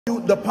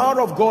The power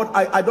of God,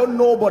 I don't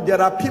know, but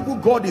there are people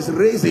God is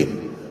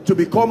raising to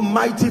become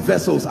mighty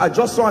vessels. I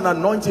just saw an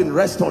anointing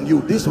rest on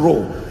you, this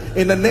role.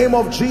 In the name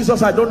of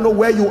Jesus, I don't know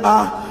where you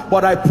are,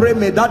 but I pray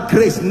may that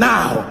grace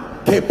now,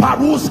 let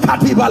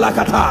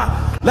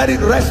it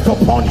rest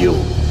upon you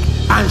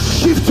and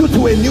shift you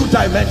to a new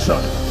dimension.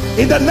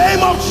 In the name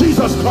of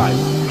Jesus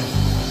Christ.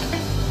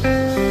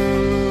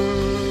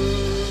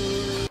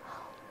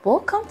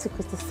 Welcome to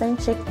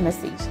Christocentric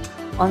Message.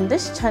 On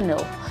this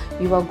channel,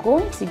 you are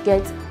going to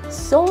get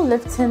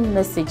soul-lifting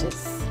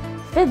messages,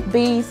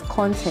 faith-based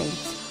content,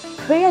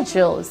 prayer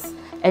drills,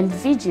 and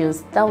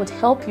videos that would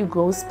help you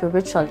grow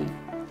spiritually.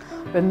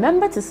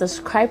 Remember to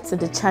subscribe to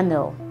the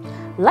channel,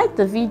 like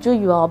the video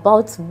you are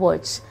about to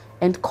watch,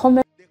 and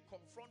comment. They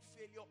confront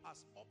failure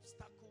as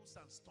obstacles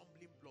and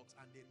stumbling blocks,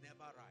 and they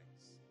never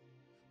rise.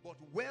 But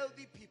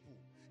wealthy people,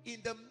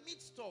 in the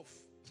midst of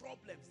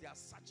problems, they are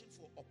searching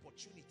for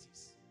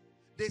opportunities.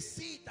 They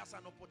see it as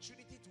an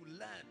opportunity to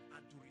learn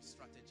and to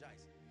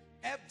re-strategize.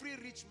 Every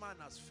rich man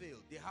has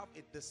failed. They have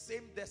the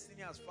same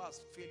destiny as far as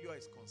failure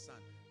is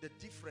concerned. The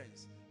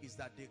difference is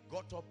that they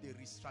got up, they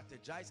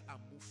re-strategized and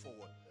moved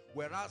forward.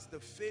 Whereas the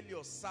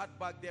failure sat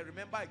back there.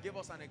 Remember, I gave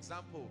us an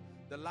example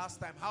the last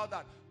time, how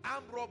that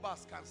armed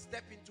robbers can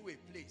step into a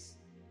place.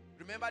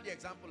 Remember the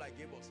example I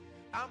gave us.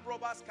 Armed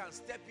robbers can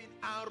step in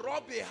and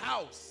rob a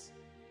house,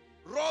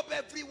 rob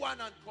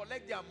everyone and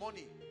collect their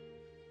money,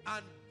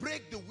 and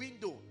break the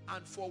window.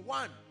 And for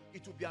one,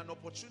 it will be an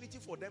opportunity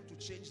for them to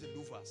change the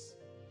louvers,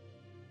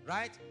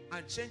 right?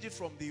 And change it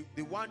from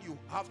the one you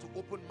have to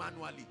open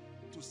manually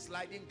to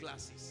sliding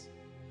glasses.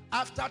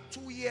 After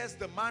 2 years,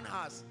 the man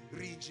has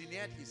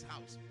re-engineered his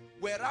house.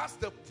 Whereas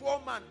the poor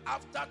man,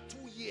 after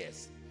 2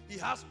 years, he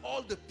has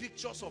all the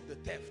pictures of the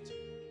theft.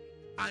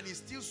 And he's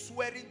still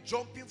swearing,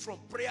 jumping from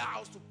prayer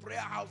house to prayer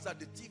house that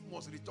the thief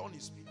must return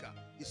his speaker.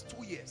 It's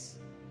 2 years.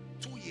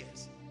 2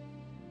 years.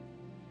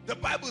 The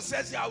Bible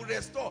says, I will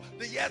restore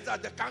the years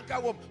that the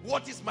cankerworm,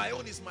 what is my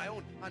own is my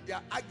own. And they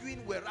are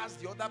arguing, whereas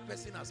the other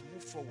person has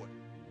moved forward.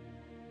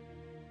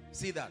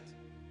 See that?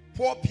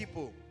 Poor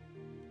people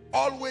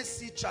always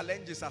see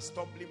challenges as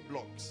stumbling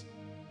blocks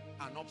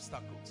and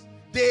obstacles.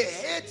 They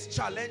hate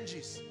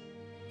challenges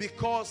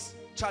because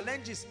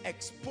challenges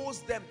expose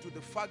them to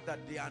the fact that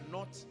they are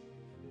not,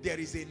 there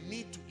is a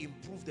need to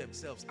improve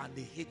themselves, and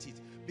they hate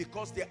it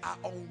because they are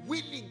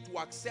unwilling to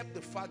accept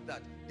the fact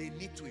that they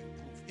need to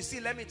improve. You see,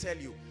 let me tell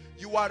you,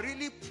 you are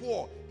really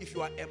poor if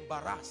you are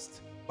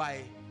embarrassed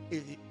by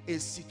a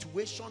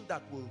situation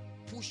that will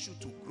push you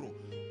to grow.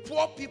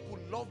 Poor people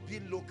love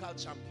being local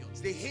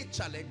champions. They hate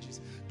challenges.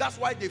 That's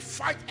why they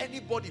fight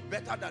anybody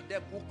better than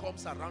them who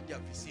comes around their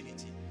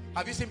vicinity.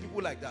 Have you seen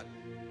people like that?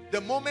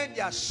 The moment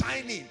they are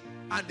shining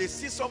and they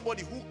see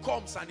somebody who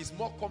comes and is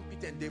more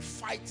competent, they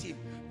fight him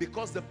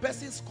because the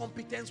person's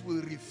competence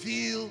will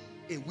reveal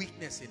a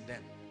weakness in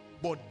them.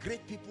 But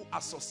great people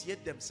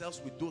associate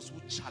themselves with those who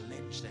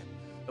challenge them.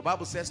 The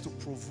Bible says to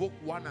provoke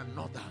one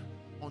another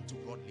unto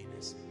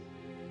godliness.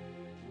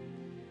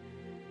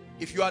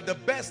 If you are the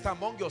best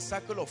among your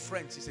circle of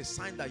friends, it's a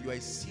sign that you are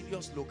a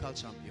serious local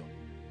champion.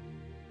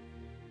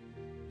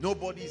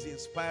 Nobody is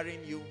inspiring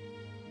you.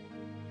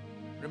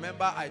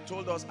 Remember, I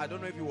told us, I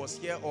don't know if it was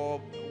here or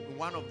in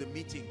one of the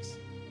meetings,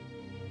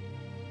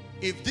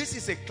 if this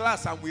is a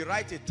class and we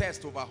write a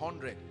test over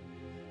 100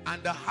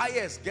 and the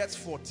highest gets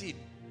 14,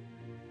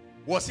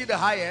 was he the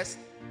highest?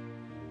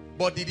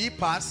 But did he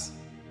pass?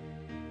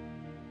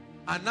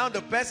 And now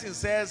the person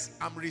says,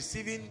 I'm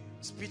receiving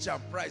speech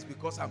and prize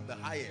because I'm the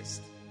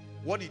highest.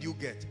 What did you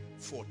get?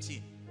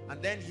 14.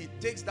 And then he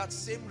takes that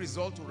same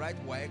result to write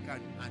WAEC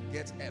and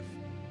gets F.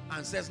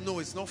 And says, no,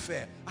 it's not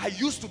fair. I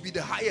used to be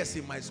the highest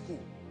in my school.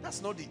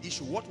 That's not the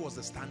issue. What was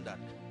the standard?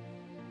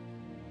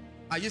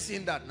 Are you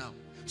seeing that now?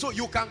 So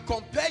you can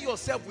compare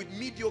yourself with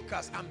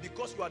mediocres, and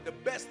because you are the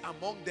best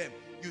among them,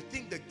 you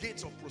think the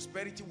gates of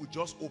prosperity will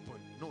just open.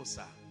 No,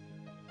 sir.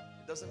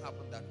 It doesn't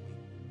happen that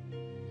way.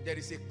 There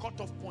is a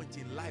cutoff point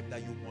in life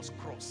that you must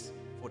cross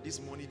for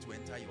this money to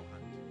enter your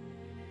hand.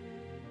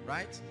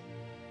 Right?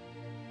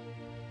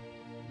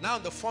 Now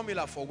the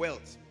formula for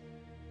wealth.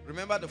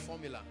 Remember the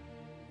formula.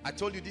 I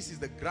told you this is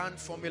the grand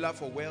formula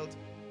for wealth.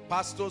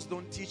 Pastors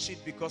don't teach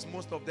it because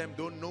most of them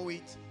don't know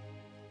it.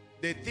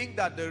 They think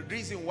that the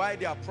reason why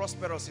they are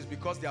prosperous is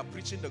because they are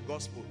preaching the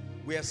gospel.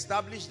 We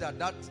established that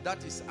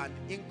that is an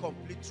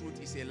incomplete truth,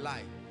 is a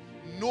lie.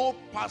 No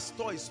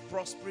pastor is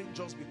prospering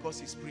just because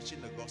he's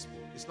preaching the gospel.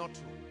 It's not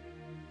true.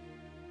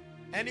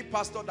 Any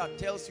pastor that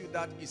tells you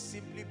that is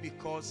simply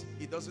because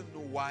he doesn't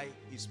know why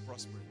he's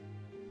prospering.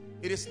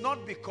 It is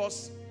not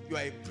because you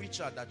are a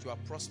preacher that you are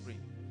prospering.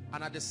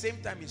 And at the same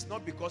time, it's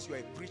not because you are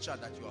a preacher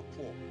that you are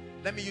poor.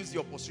 Let me use the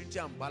opportunity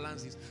and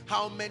balance this.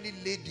 How many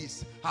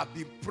ladies have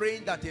been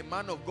praying that a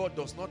man of God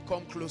does not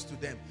come close to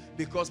them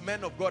because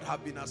men of God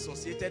have been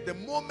associated? The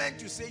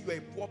moment you say you are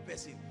a poor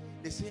person,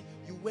 they say,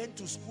 you went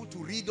to school to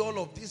read all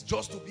of this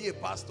just to be a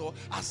pastor,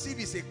 as if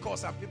it's a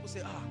curse. And people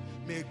say,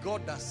 may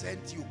God that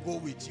sent you go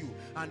with you.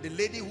 And the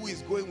lady who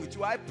is going with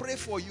you, I pray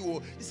for you.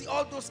 You see,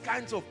 all those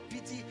kinds of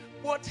pity.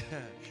 What?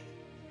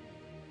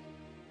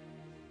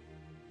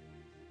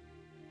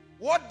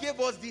 What gave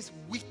us this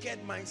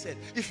wicked mindset?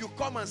 If you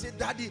come and say,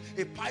 Daddy,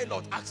 a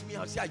pilot asked me,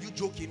 I'll say, are you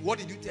joking? What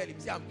did you tell him?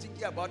 Say, I'm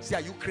thinking about it. Say,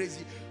 are you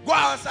crazy? Go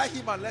answer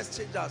him and let's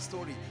change our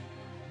story.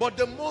 But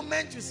the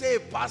moment you say a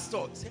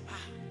pastor, say,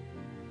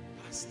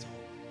 pastor.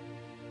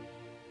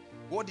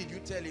 What did you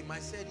tell him? I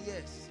said,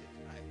 yes.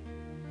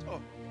 Right.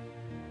 Oh,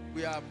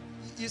 we have,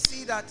 you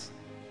see that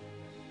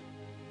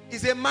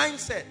is a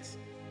mindset.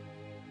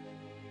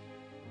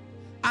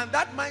 And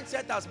that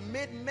mindset has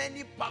made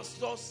many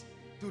pastors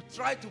to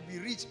try to be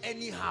rich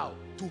anyhow,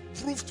 to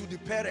prove to the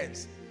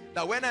parents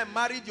that when I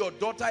married your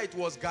daughter, it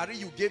was Gary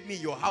you gave me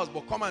your house,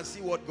 but come and see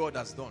what God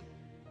has done.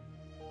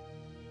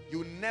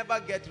 You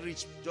never get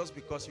rich just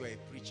because you are a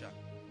preacher.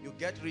 You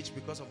get rich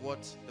because of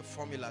what the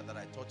formula that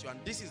I taught you. And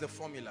this is the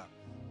formula.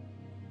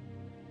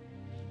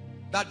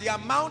 That the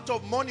amount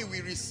of money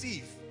we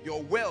receive,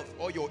 your wealth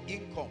or your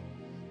income,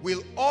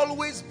 will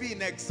always be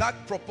in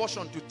exact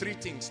proportion to three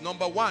things.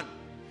 Number one,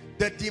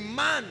 the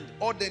demand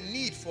or the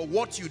need for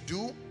what you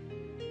do,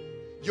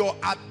 your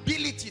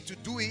ability to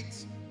do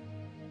it,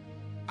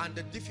 and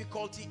the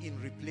difficulty in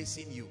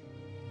replacing you.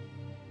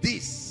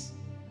 This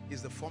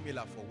is the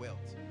formula for wealth.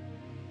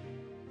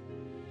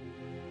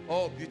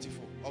 Oh,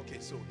 beautiful. Okay,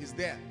 so it's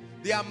there.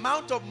 The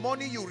amount of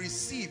money you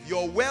receive,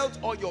 your wealth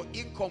or your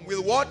income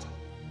will what?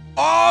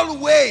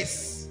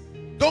 Always,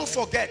 don't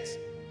forget,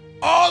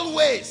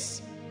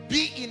 always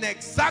be in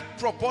exact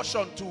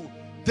proportion to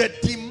the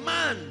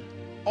demand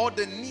or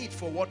the need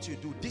for what you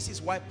do. This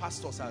is why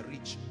pastors are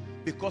rich.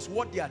 Because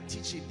what they are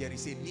teaching, there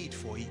is a need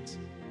for it.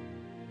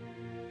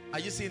 Are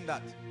you seeing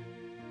that?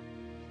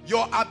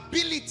 Your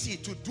ability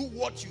to do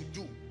what you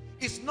do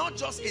is not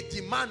just a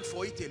demand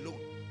for it alone.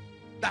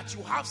 That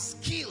you have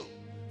skill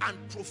and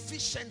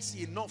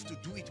proficiency enough to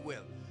do it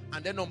well.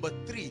 And then number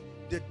three,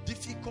 the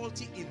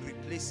difficulty in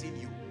replacing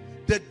you.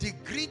 The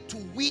degree to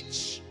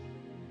which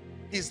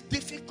it's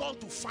difficult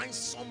to find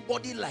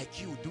somebody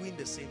like you doing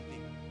the same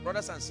thing.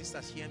 Brothers and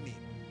sisters, hear me.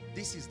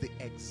 This is the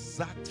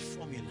exact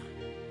formula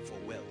for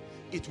wealth.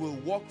 It will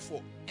work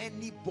for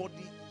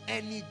anybody,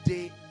 any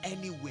day,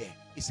 anywhere.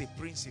 It's a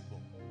principle.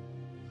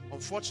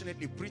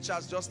 Unfortunately,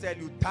 preachers just tell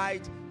you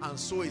tithe and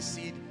sow a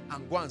seed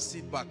and go and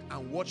sit back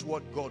and watch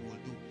what God will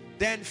do.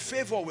 Then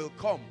favor will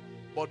come.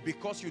 But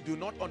because you do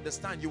not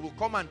understand, you will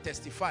come and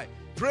testify.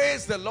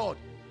 Praise the Lord.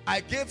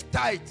 I gave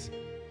tithe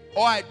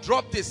or I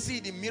dropped a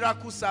seed in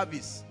miracle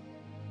service.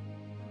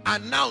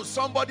 And now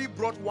somebody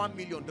brought 1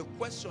 million. The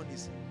question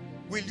is,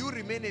 will you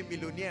remain a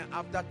millionaire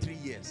after 3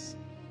 years?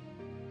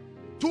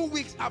 2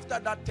 weeks after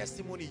that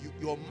testimony,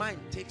 your mind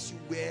takes you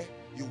where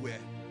you were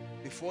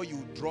before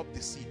you drop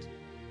the seed.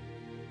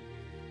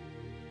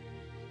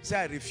 Say,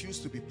 I refuse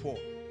to be poor.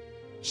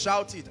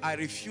 Shout it, I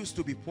refuse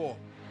to be poor.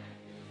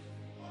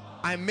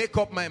 I make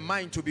up my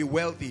mind to be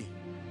wealthy.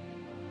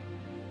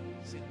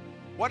 See,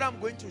 what I'm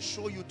going to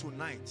show you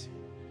tonight,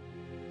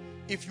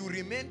 if you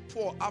remain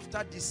poor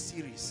after this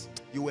series,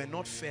 you were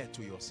not fair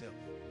to yourself.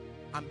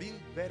 I'm being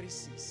very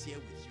sincere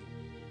with you.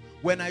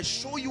 When I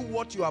show you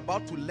what you're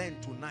about to learn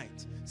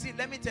tonight, see,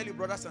 let me tell you,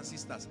 brothers and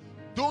sisters,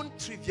 don't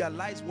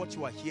trivialize what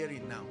you are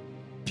hearing now.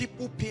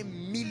 People pay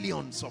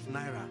millions of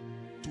naira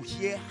to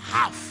hear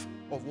half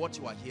of what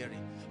you are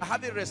hearing. I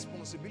have a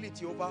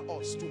responsibility over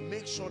us to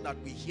make sure that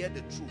we hear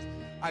the truth.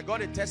 I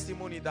got a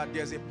testimony that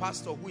there's a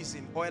pastor who is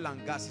in oil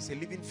and gas. He's a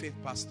living faith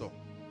pastor.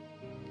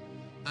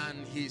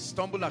 And he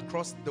stumbled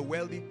across the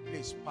wealthy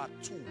place, part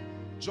 2.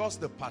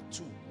 Just the part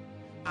 2.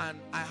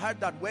 And I heard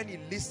that when he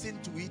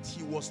listened to it,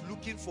 he was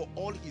looking for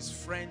all his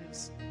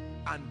friends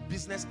and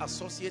business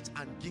associates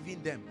and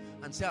giving them.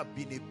 And say, I've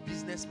been a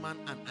businessman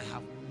and I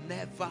have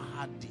never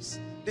had this.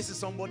 This is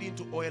somebody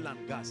into oil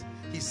and gas.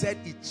 He said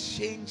it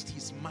changed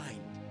his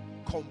mind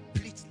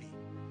completely.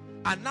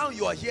 And now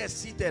you are here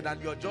seated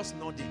and you're just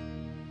nodding.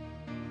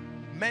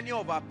 Many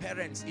of our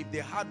parents, if they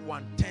had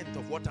 1/10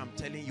 of what I'm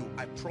telling you,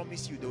 I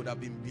promise you they would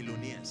have been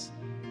billionaires.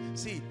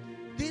 See,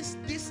 this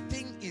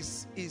thing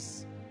is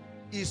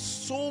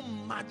so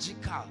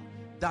magical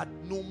that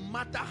no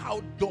matter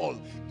how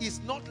dull, it's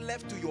not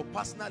left to your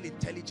personal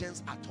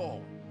intelligence at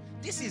all.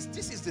 This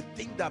is the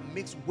thing that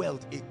makes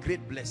wealth a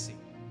great blessing.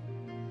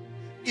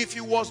 If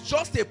it was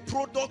just a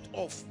product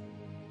of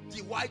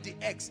the Y, the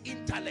X,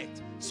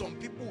 intellect, some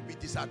people will be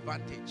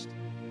disadvantaged.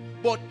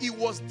 But it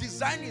was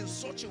designed in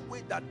such a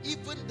way that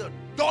even the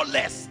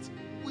dullest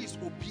who is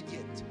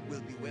obedient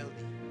will be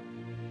wealthy.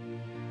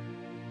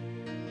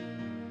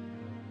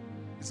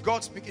 Is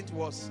God speaking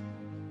to us?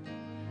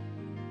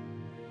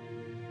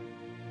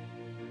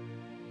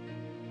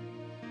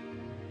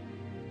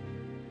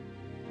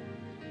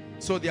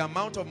 So the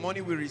amount of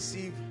money we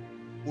receive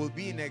will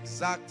be in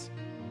exact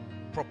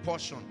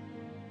proportion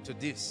to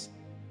this.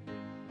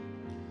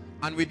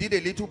 And we did a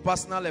little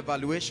personal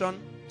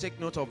evaluation. Take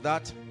note of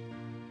that.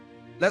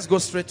 Let's go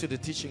straight to the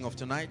teaching of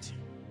tonight.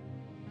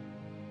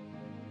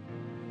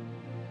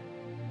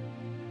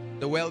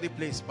 The wealthy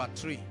place, part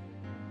 3.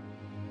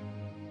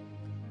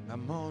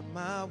 I'm on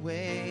my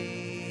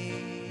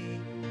way,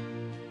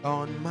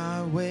 on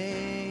my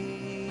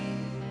way,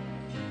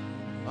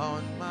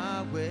 on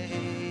my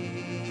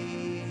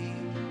way,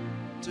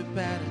 to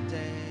better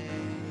days.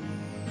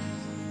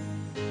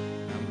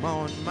 I'm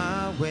on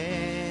my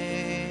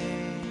way,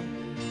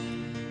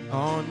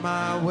 on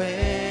my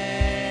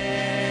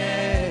way,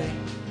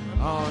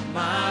 on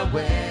my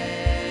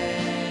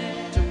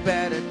way to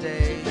better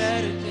days.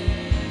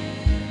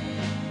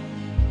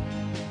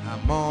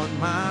 I'm on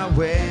my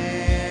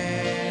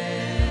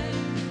way,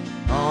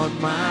 on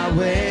my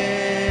way,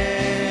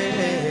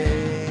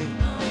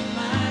 on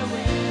my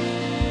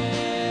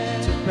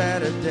way to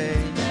better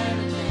days.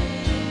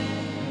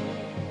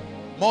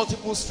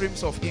 Multiple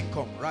streams of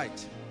income,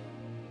 right?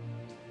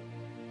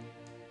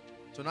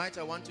 Tonight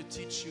I want to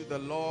teach you the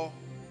law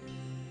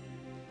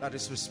that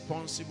is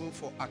responsible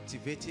for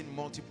activating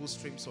multiple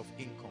streams of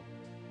income.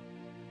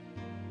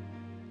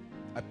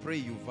 I pray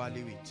you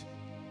value it.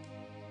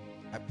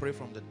 I pray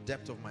from the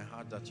depth of my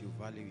heart that you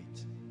value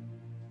it.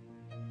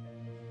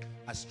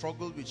 I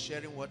struggled with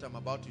sharing what I'm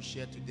about to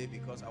share today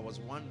because I was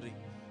wondering.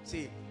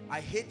 See, I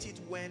hate it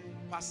when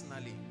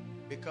personally,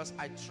 because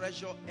I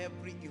treasure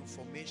every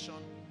information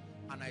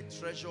and I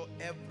treasure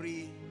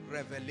every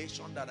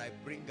revelation that I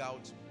bring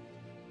out.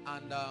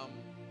 And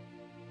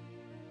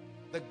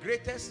the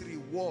greatest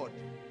reward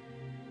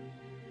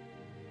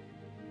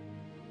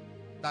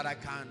that I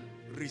can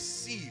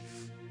receive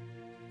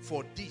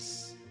for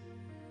this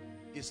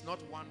is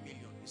not 1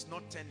 million, it's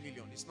not 10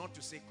 million, it's not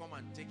to say come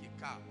and take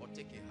a car or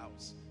take a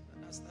house.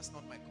 That's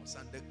not my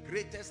concern. The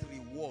greatest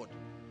reward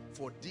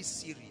for this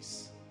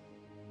series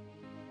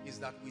is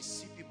that we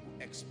see people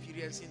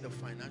experiencing the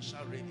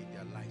financial rain in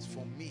their lives.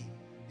 For me,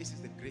 this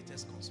is the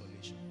greatest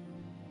consolation.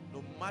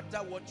 No matter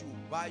what you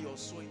buy or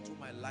sow into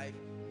my life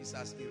is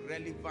as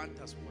irrelevant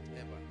as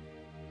whatever.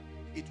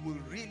 It will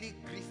really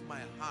grieve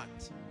my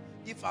heart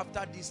if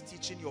after this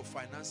teaching your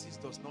finances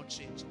does not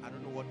change. I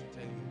don't know what to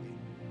tell you again.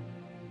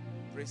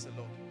 Praise the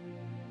Lord.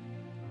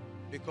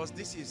 Because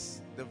this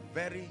is the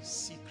very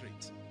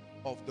secret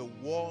of the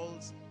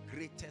world's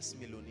greatest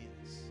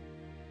millionaires.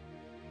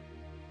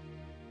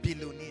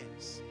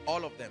 Billionaires.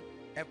 All of them.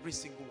 Every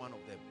single one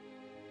of them.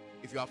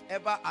 If you have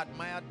ever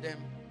admired them,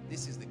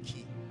 this is the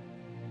key.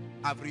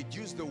 I've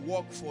reduced the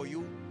work for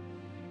you.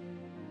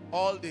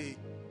 All the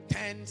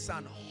tens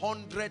and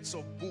hundreds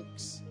of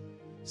books,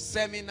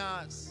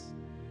 seminars,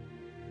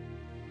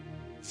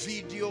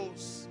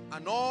 videos,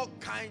 and all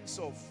kinds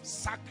of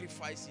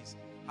sacrifices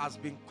has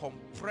been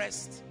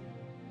compressed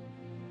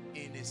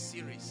in a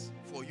series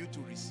for you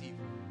to receive.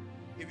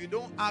 If you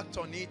don't act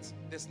on it,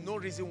 there's no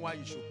reason why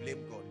you should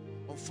blame God.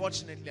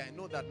 Unfortunately, I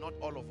know that not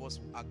all of us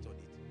will act on it.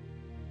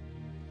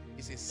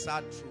 It's a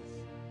sad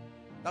truth.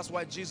 That's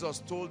why Jesus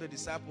told the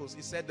disciples,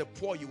 he said, the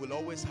poor you will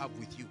always have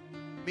with you.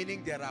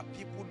 Meaning there are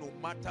people, no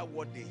matter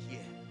what they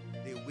hear,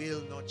 they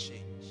will not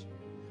change.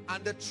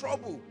 And the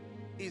trouble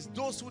is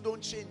those who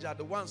don't change are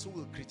the ones who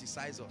will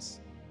criticize us.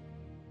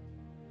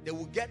 They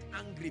will get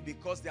angry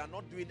because they are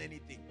not doing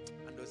anything.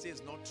 And they'll say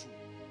it's not true.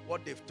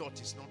 What they've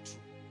taught is not true.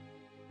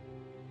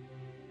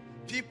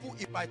 People,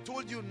 if I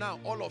told you now,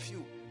 all of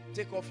you,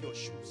 take off your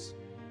shoes.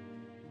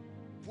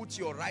 Put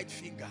your right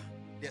finger.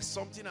 There's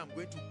something I'm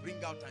going to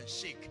bring out and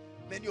shake.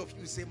 Many of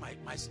you say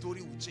my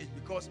story will change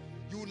because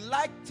you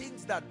like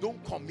things that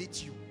don't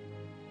commit you.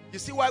 You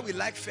see why we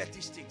like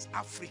fetish things?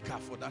 Africa,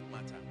 for that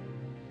matter.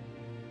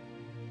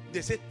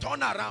 They say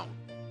turn around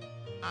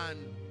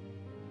and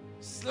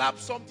slap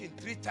something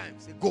 3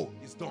 times. Say go,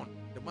 it's done.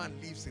 The man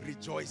leaves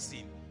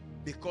rejoicing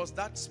because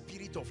that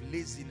spirit of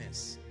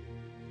laziness.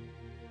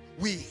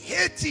 We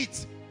hate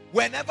it.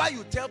 Whenever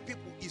you tell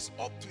people it's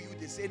up to you,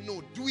 they say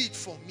no, do it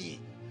for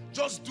me.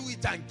 Just do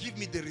it and give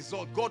me the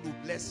result. God will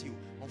bless you.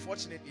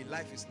 Unfortunately,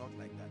 life is not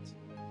like that.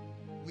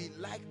 We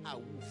like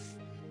awoof.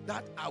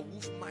 That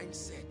awoof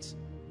mindset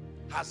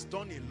has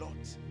done a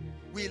lot.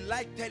 We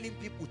like telling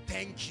people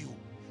thank you.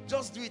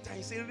 Just do it and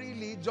you say,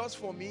 really? Just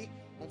for me?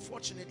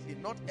 Unfortunately,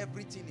 not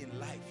everything in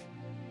life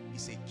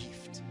is a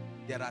gift.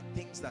 There are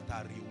things that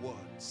are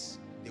rewards.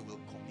 They will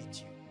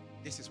commit you.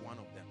 This is one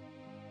of them.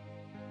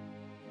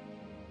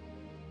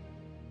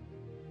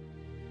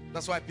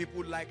 That's why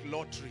people like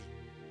lottery.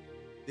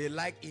 They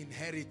like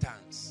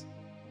inheritance.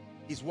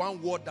 It's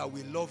one word that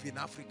we love in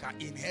Africa,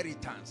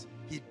 inheritance.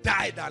 He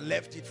died and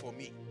left it for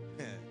me.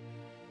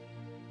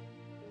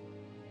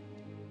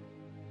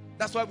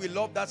 That's why we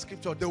love that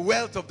scripture, the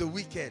wealth of the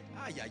wicked.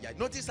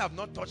 Notice I've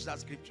not touched that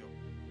scripture.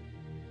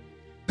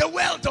 The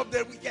wealth of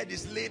the wicked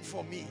is laid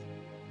for me.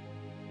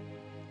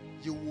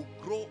 You will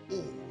grow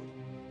old.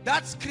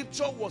 That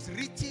scripture was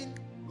written,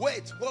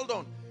 wait, hold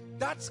on.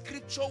 That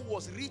scripture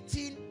was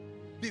written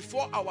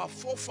before our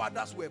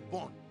forefathers were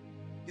born.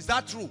 Is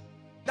that true?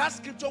 That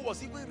scripture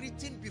was even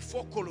written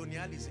before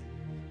colonialism.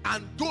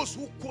 And those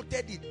who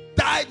quoted it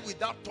died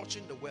without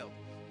touching the wealth.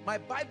 My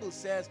Bible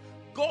says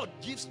God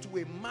gives to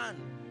a man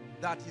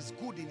that is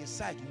good in his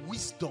sight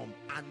wisdom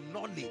and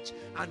knowledge.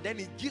 And then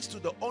he gives to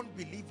the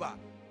unbeliever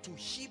to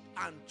heap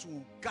and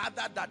to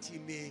gather that he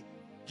may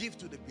give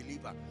to the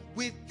believer.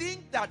 We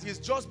think that it's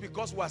just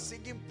because we are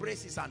singing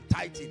praises and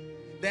tithing.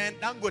 Then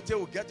Dangote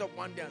will get up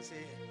one day and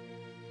say,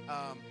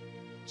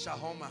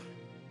 Shahoma,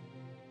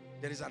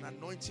 There is an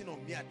anointing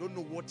on me. I don't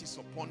know what is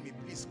upon me.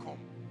 Please come.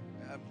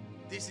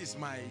 This is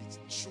my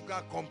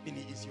sugar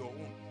company. Is your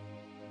own.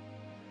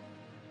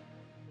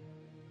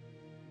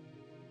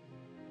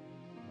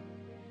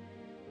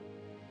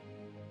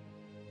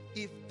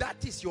 If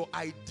that is your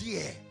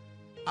idea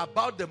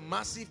about the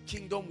massive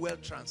kingdom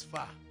wealth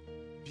transfer,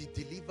 be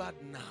delivered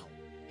now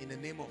in the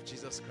name of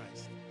Jesus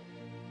Christ.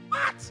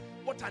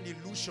 What an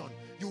illusion.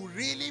 You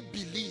really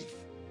believe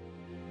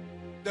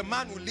the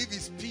man will leave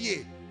his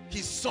PA,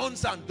 his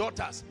sons and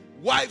daughters,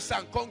 wives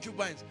and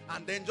concubines,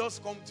 and then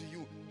just come to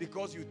you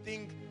because you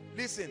think,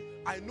 listen,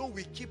 I know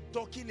we keep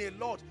talking a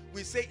lot.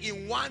 We say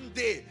in one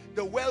day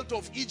the wealth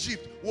of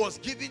Egypt was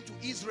given to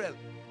Israel.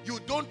 You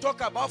don't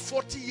talk about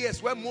 40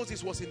 years when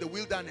Moses was in the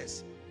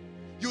wilderness.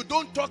 You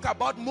don't talk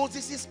about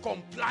Moses'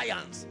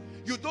 compliance.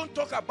 You don't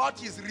talk about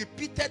his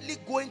repeatedly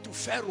going to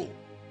Pharaoh.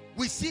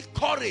 We see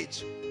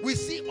courage. We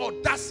see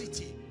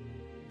audacity.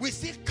 We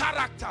see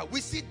character.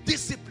 We see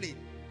discipline.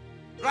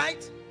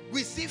 Right?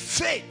 We see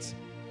faith.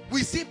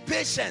 We see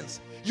patience.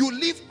 You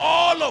leave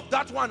all of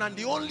that one, and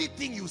the only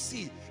thing you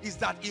see is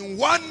that in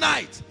one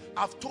night,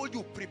 I've told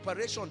you,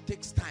 preparation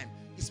takes time.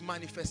 It's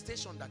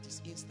manifestation that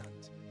is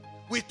instant.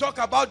 We talk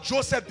about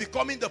Joseph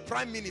becoming the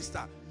prime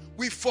minister.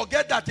 We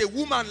forget that a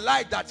woman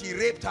lied that he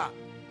raped her.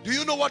 Do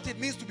you know what it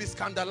means to be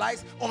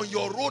scandalized on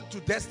your road to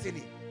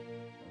destiny?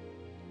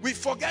 We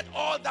forget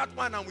all that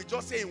one, and we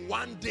just say in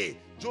one day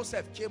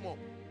Joseph came up.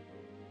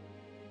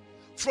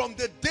 From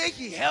the day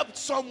he helped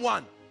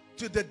someone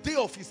to the day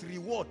of his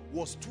reward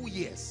was 2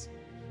 years.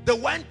 The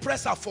wine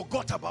presser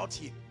forgot about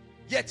him,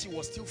 yet he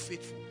was still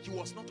faithful. He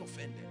was not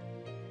offended.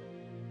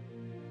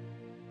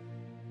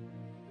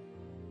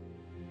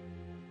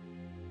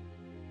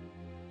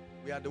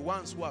 We are the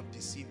ones who have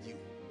deceived you.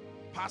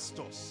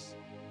 Pastors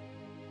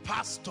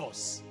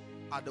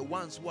are the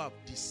ones who have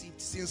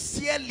deceived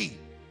sincerely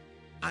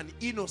and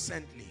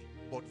innocently,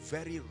 but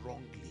very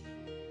wrongly.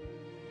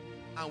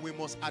 And we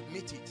must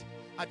admit it.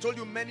 I told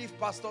you many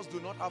pastors do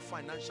not have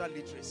financial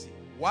literacy.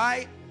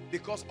 Why?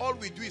 Because all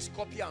we do is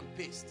copy and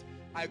paste.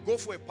 I go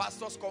for a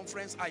pastor's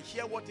conference, I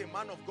hear what a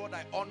man of God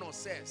I honor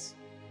says.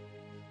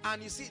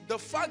 And you see, the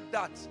fact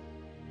that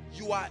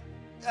you are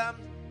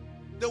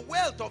the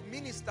wealth of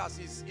ministers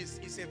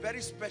is a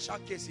very special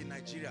case in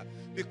Nigeria,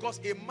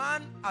 because a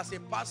man as a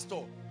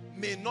pastor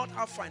may not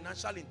have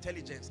financial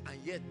intelligence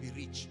and yet be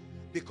rich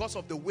because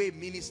of the way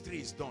ministry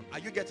is done. Are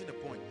you getting the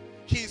point?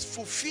 He is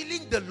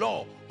fulfilling the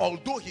law,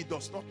 although he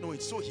does not know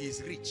it, so he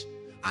is rich.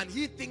 And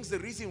he thinks the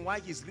reason why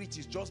he's rich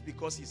is just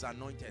because he's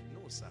anointed.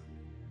 No, sir.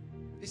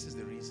 This is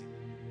the reason.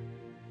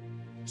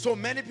 So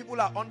many people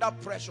are under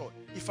pressure.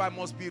 If I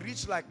must be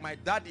rich like my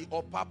daddy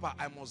or papa,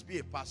 I must be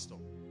a pastor.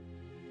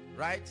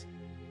 Right?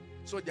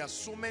 So there are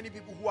so many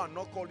people who are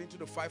not called into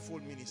the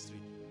fivefold ministry,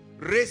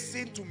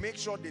 racing to make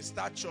sure they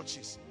start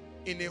churches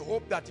in a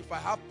hope that if I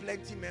have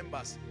plenty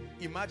members,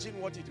 imagine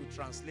what it will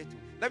translate to.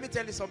 Let me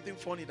tell you something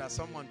funny that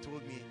someone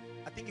told me.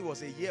 I think it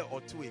was a year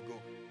or two ago.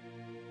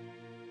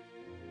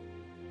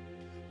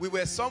 We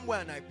were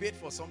somewhere and I paid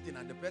for something,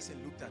 and the person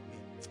looked at me.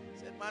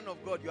 Said, man of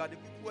God, you are the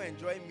people who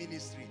enjoy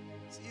ministry.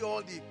 See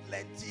all the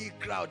plenty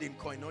crowd in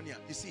Koinonia.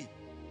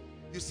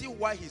 You see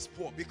why he's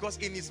poor? Because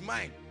in his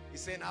mind, he's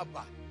saying,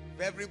 Abba,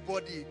 if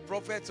everybody,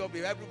 prophets of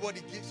it,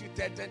 everybody gives you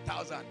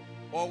 10,000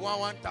 or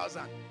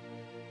 1,000.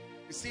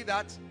 You see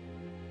that?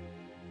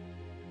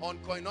 On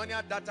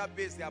Koinonia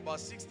database, there are about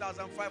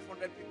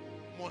 6,500 people.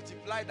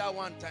 Multiply that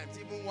one times,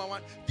 even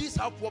one. This is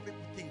how poor people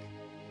think.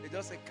 They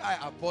just say, Kai,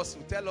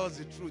 apostle, tell us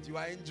the truth. You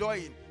are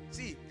enjoying.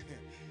 See,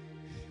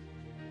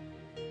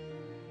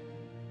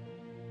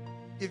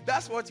 if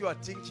that's what you are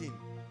thinking,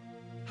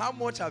 how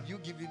much have you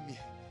given me?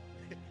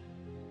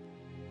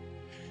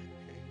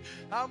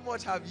 How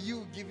much have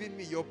you given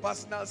me, your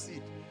personal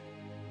seed?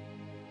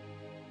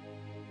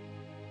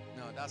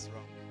 No, that's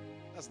wrong.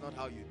 That's not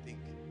how you think.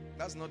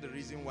 That's not the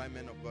reason why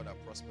men of God are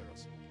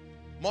prosperous.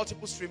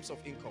 Multiple streams of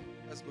income.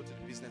 Let's go to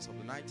the business of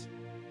the night.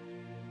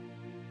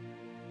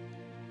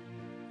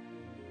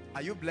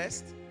 Are you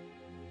blessed?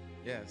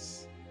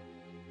 Yes.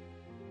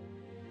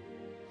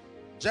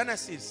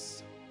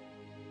 Genesis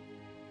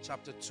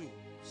chapter 2.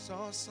 Sing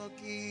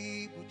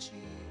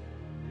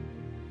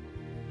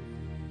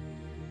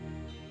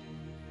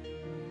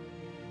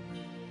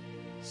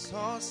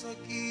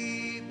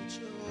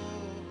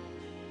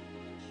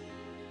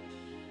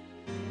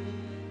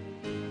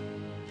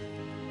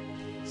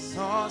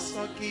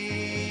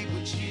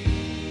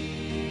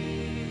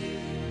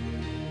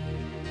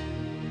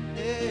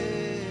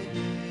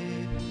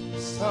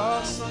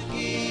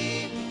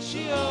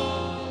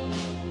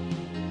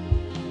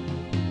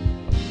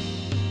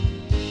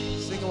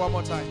it one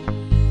more time.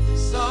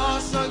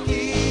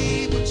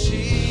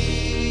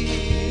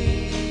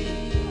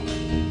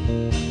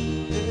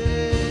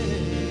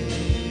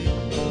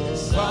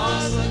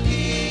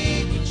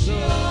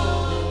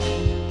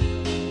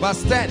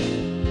 Verse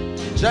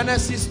 10.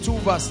 Genesis 2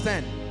 verse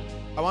 10.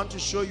 I want to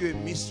show you a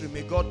mystery.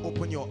 May God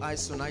open your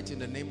eyes tonight in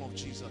the name of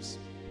Jesus.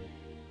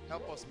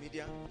 Help us,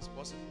 media. It's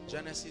possible.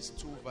 Genesis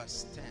 2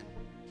 verse 10.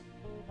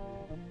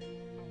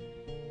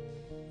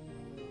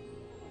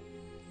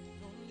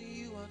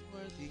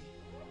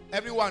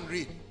 Everyone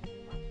read.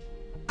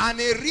 And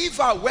a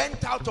river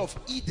went out of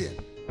Eden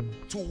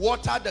to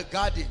water the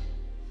garden,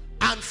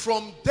 and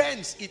from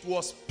thence it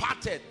was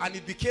parted, and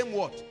it became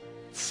what?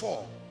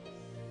 4.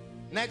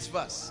 Next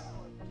verse.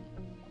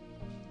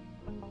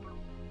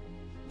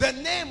 The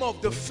name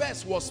of the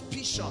first was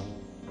Pishon,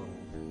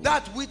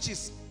 that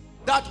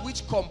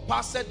which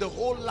compassed the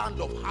whole land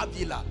of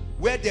Havilah,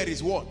 where there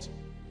is what?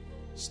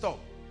 Stop.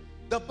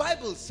 The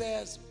Bible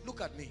says,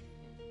 look at me.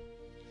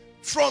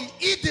 From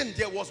Eden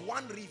there was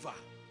one river,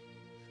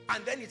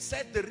 and then it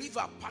said the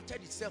river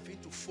parted itself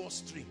into 4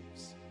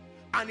 streams,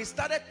 and it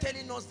started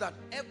telling us that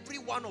every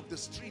one of the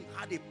streams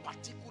had a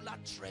particular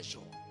treasure.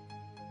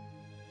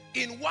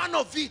 In one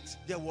of it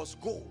there was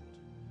gold,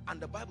 and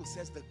the Bible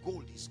says the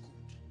gold is good.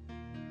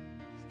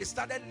 It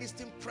started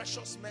listing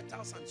precious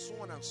metals and so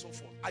on and so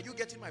forth. Are you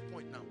getting my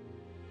point now?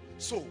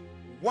 So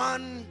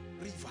one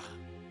river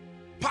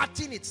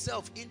parting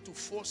itself into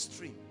 4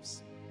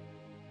 streams.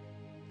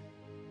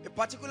 A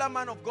particular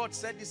man of God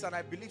said this, and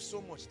I believe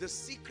so much. The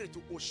secret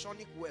to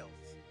oceanic wealth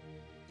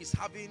is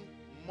having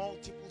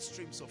multiple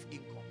streams of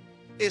income.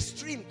 A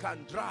stream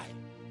can dry,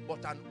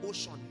 but an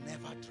ocean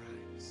never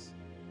dries.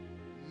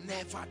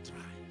 Never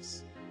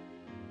dries.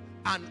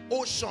 An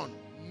ocean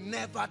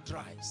never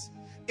dries.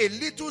 A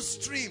little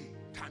stream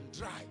can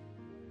dry,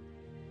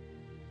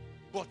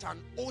 but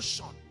an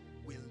ocean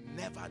will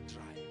never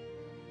dry.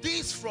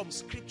 This from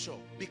scripture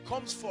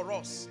becomes for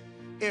us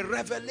a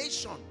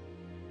revelation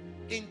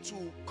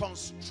into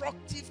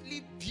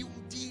constructively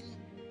building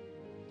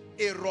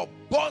a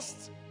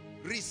robust,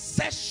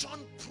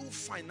 recession-proof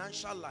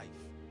financial life.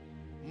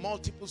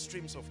 Multiple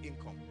streams of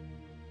income.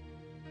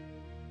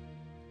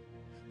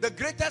 The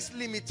greatest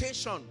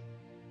limitation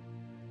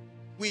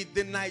with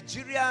the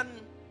Nigerian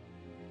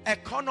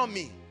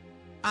economy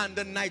and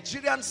the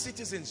Nigerian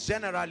citizens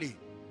generally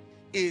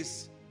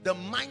is the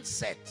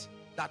mindset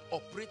that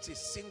operates a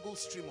single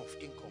stream of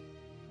income.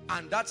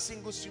 And that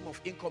single stream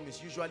of income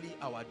is usually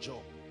our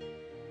job.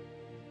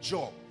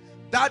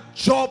 That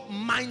job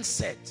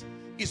mindset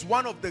is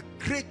one of the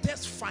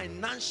greatest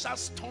financial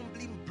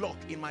stumbling block,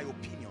 in my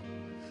opinion.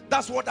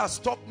 That's what has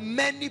stopped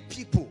many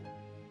people.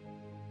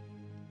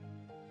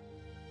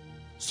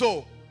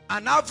 So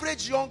an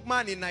average young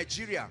man in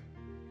Nigeria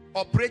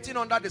operating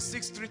under the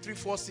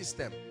 6334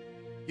 system,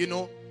 you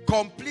know,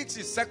 completes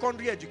his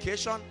secondary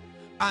education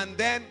and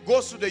then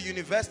goes to the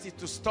university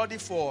to study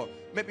for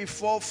maybe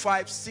 4,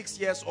 5, 6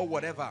 years or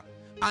whatever,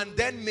 and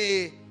then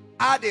may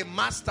add a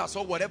master's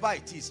or whatever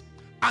it is.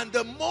 And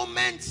the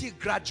moment he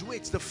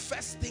graduates, the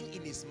first thing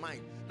in his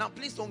mind, now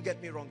please don't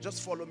get me wrong,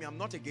 just follow me, I'm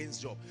not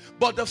against job,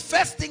 but the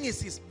first thing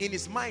in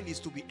his mind is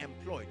to be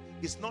employed.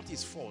 It's not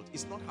his fault,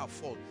 it's not her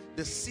fault.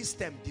 The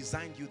system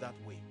designed you that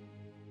way.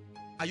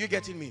 Are you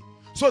getting me?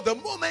 So the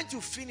moment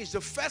you finish,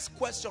 the first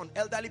question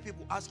elderly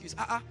people ask you is,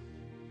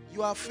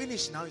 you are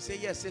finished now. You say,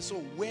 yes. Say, so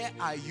where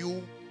are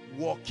you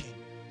working?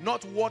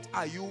 Not what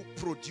are you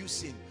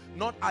producing?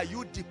 Not are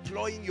you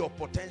deploying your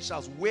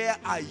potentials? Where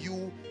are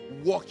you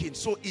working?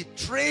 So it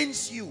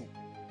trains you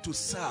to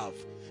serve.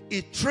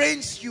 It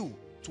trains you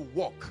to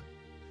work.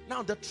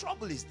 Now the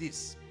trouble is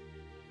this.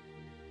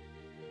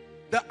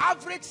 The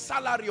average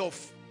salary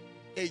of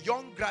a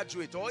young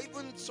graduate or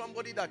even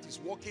somebody that is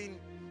working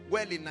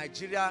well in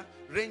Nigeria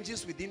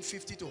ranges within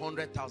 50 to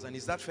 100,000.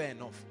 Is that fair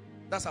enough?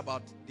 That's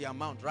about the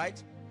amount,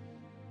 right?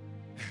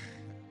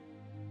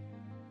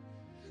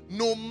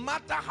 No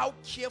matter how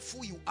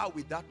careful you are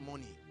with that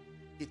money,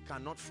 it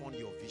cannot fund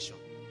your vision.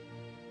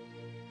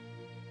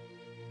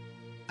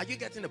 Are you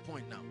getting the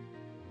point now?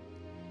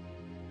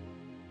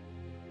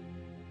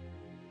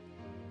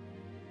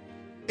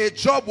 A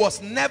job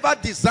was never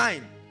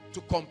designed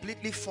to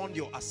completely fund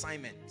your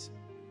assignment.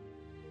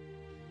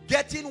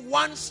 Getting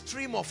one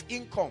stream of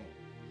income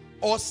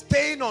or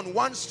staying on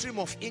one stream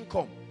of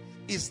income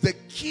is the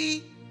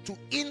key to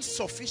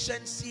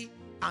insufficiency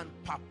and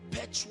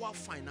perpetual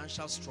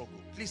financial struggle.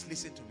 Please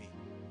listen to me.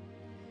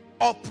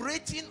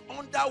 Operating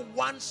under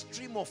one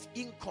stream of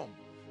income,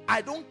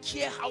 I don't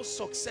care how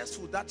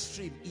successful that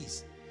stream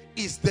is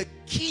the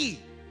key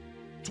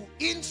to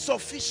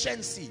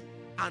insufficiency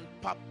and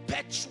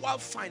perpetual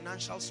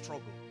financial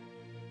struggle.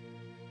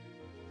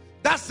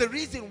 That's the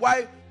reason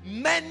why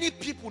many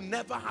people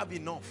never have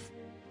enough.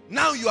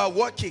 Now you are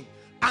working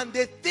and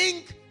they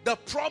think the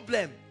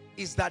problem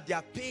is that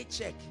their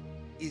paycheck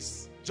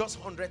is just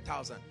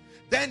 100,000.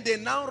 Then they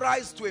now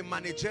rise to a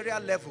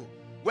managerial level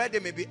where they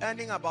may be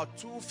earning about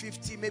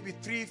 250, maybe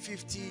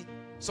 350.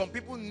 Some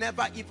people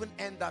never even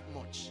earn that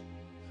much.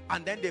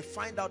 And then they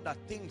find out that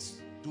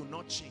things do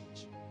not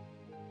change.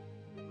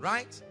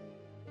 Right?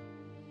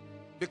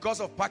 Because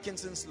of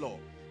Parkinson's law,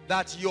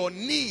 that your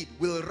need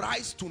will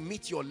rise to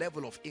meet your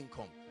level of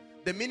income.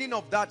 The meaning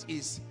of that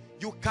is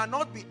you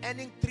cannot be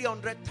earning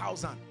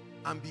 300,000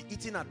 and be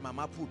eating at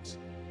Mama Put.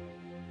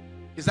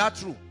 Is that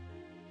true?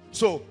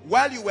 So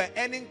while you were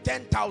earning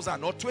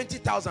 10,000 or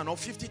 20,000 or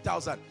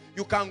 50,000,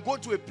 you can go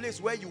to a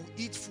place where you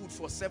eat food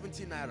for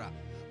 70 naira.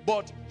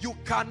 But you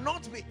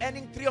cannot be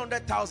earning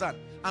 300,000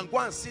 and go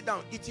and sit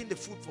down eating the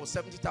food for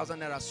 70,000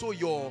 naira. So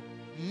your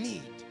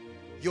need,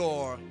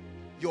 your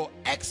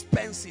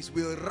expenses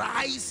will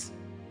rise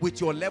with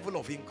your level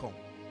of income.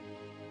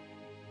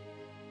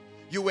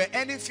 You were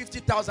earning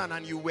 50,000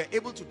 and you were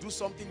able to do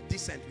something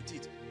decent with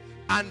it.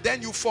 And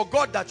then you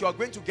forgot that you are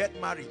going to get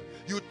married.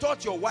 You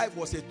thought your wife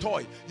was a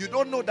toy. You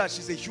don't know that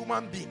she's a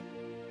human being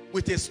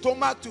with a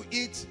stomach to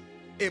eat,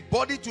 a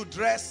body to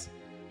dress,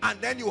 and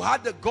then you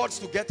had the guts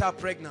to get her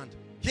pregnant.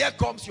 Here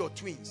comes your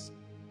twins.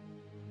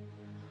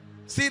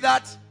 See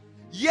that?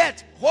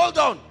 Yet, hold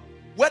on.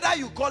 Whether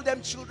you call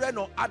them children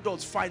or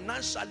adults,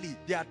 financially,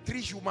 they are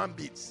three human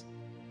beings.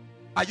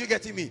 Are you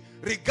getting me?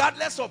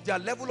 Regardless of their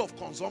level of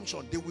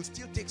consumption, they will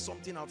still take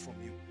something out from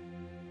you.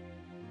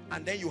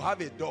 And then you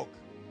have a dog.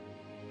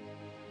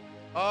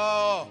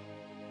 Oh,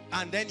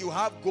 and then you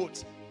have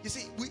goats. You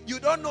see, you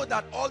don't know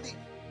that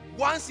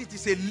once it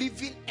is a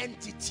living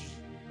entity,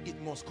 it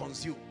must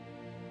consume.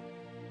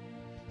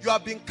 You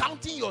have been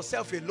counting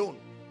yourself alone.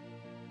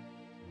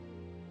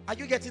 Are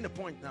you getting the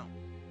point now?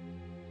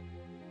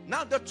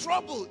 Now the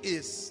trouble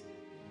is,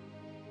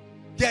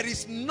 there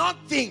is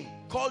nothing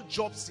called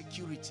job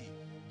security.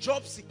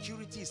 Job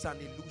security is an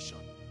illusion.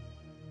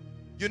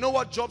 You know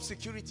what job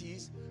security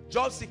is?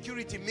 Job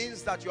security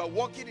means that you are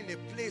working in a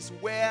place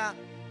where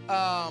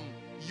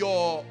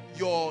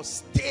your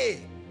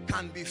stay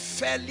can be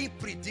fairly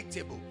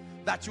predictable,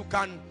 that you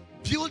can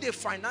build a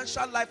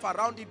financial life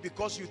around it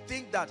because you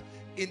think that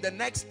in the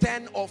next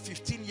 10 or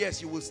 15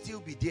 years you will still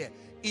be there.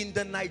 In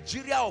the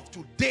Nigeria of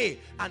today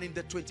and in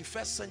the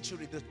 21st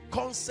century, the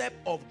concept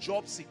of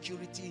job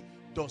security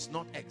does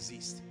not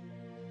exist.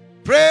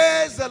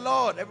 Praise the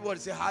Lord. Everybody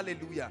say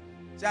hallelujah.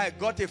 Say, I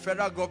got a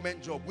federal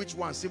government job. Which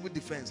one? Civil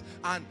defense.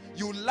 And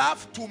you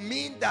laugh to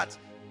mean that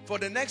for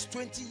the next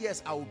 20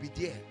 years I will be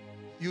there.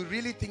 You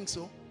really think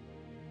so?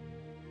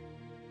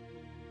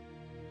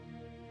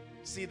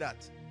 See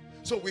that?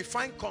 So we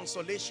find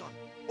consolation.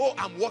 Oh,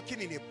 I'm working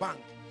in a bank.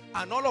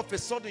 And all of a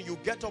sudden you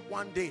get up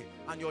one day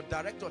and your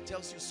director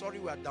tells you, sorry,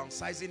 we are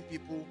downsizing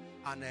people,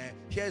 and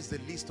here's the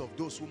list of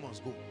those who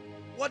must go.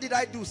 What did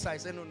I do, sir? I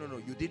said, no,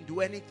 you didn't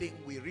do anything.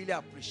 We really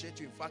appreciate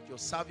you. In fact, your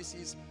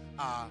services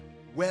are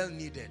well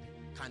needed.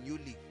 Can you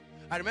leave?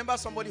 I remember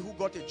somebody who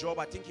got a job.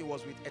 I think he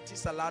was with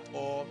Etisalat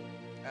or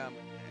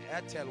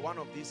Airtel, one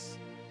of these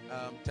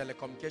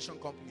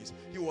telecommunication companies.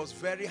 He was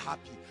very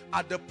happy.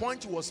 At the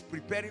point he was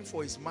preparing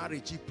for his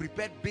marriage, he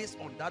prepared based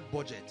on that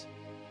budget.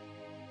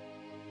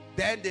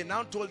 Then they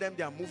now told them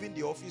they are moving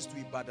the office to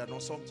Ibadan or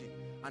something.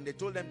 And they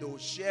told them they will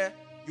share.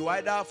 You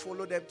either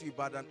follow them to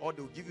Ibadan or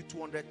they will give you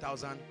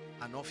 200,000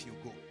 and off you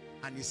go.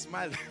 And he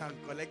smiled and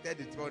collected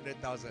the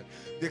 200,000.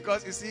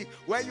 Because you see,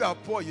 when you are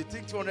poor, you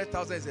think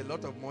 200,000 is a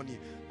lot of money.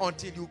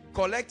 Until you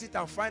collect it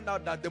and find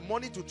out that the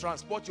money to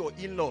transport your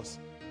in-laws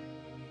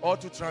or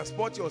to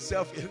transport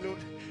yourself alone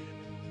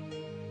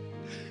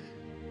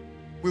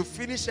will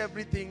finish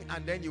everything,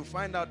 and then you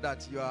find out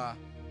that you are...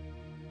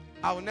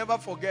 I will never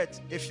forget,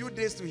 a few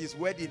days to his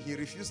wedding, he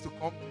refused to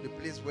come to the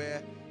place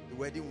where the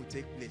wedding would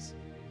take place.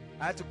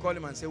 I had to call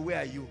him and say, where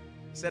are you?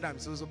 He said, I'm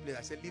so place.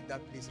 I said, leave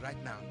that place right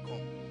now and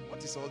come.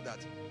 What is all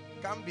that?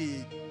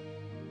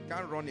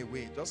 Can't run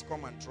away. Just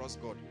come and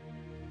trust God.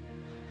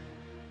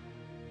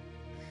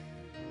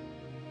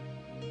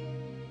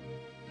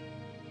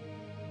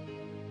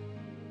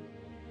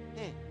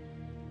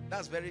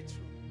 That's very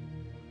true.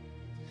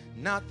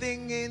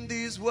 Nothing in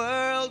this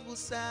world will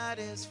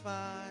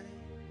satisfy.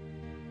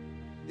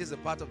 This is a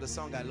part of the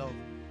song I love.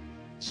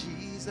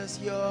 Jesus,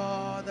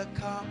 you're the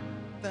cup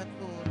that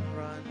won't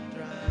run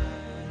dry.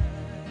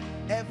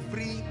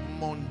 Every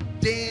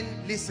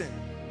mundane, listen,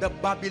 the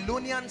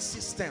Babylonian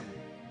system,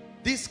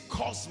 this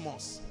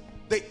cosmos,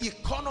 the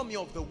economy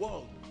of the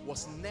world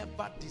was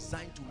never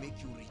designed to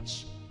make you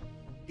rich.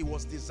 It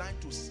was designed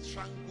to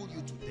strangle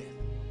you to death.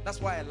 That's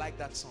why I like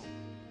that song.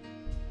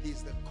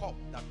 He's the cup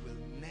that will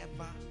never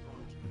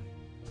run dry.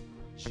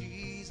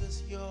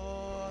 Jesus, you're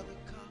the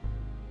cup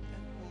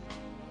that won't run dry.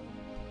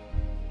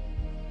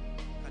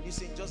 Can you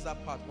sing just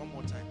that part one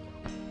more time?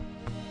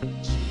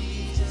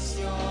 Jesus,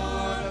 you're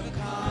the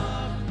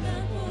cup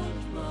that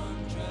won't run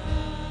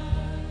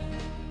dry.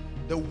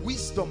 The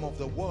wisdom of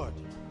the word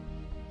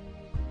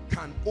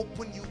can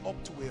open you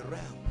up to a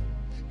realm.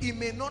 It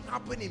may not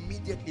happen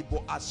immediately,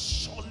 but as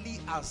surely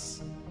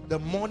as the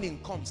morning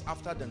comes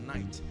after the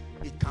night,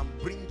 it can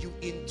bring you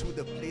into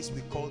the place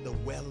we call the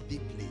wealthy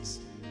place.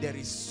 There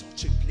is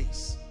such a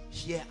place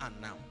here and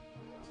now.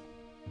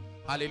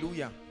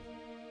 Hallelujah.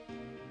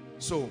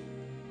 So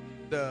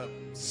the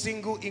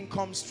single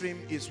income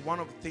stream is one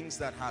of the things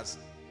that has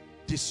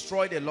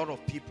destroyed a lot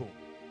of people.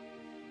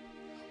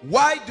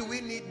 Why do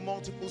we need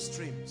multiple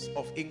streams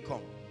of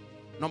income?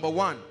 Number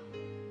one,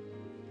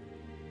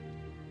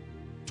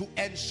 to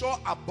ensure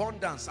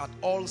abundance at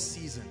all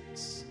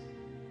seasons.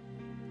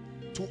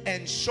 To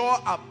ensure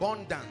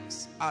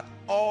abundance at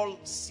all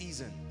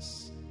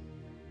seasons.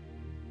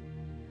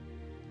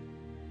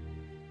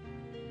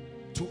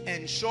 To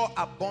ensure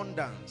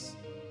abundance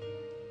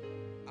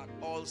at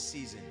all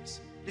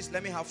seasons. Please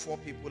let me have 4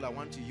 people. I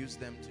want to use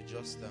them to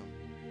just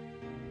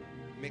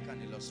make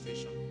an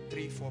illustration.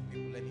 3, 4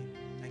 people.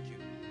 Thank you.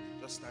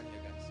 Just stand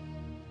here, guys.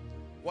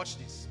 Watch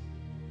this.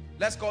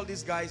 Let's call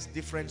these guys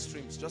different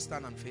streams. Just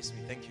stand and face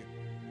me. Thank you.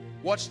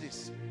 Watch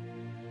this.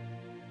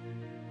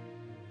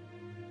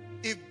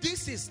 If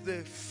this is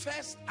the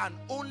first and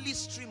only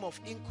stream of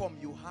income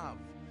you have,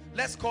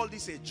 let's call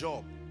this a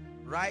job,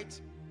 right?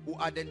 We'll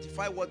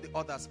identify what the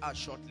others are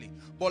shortly.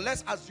 But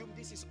let's assume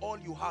this is all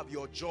you have,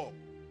 your job.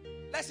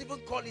 Let's even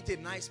call it a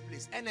nice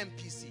place,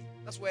 NMPC.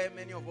 That's where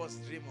many of us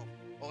dream of.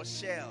 Or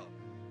Shell,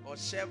 or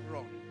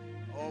Chevron,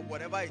 or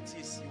whatever it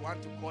is you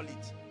want to call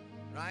it,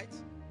 right?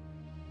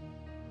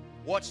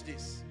 Watch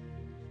this.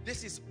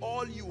 This is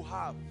all you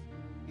have.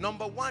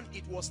 Number one,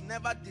 it was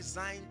never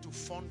designed to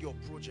fund your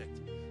project.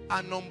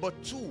 And number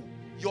two,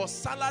 your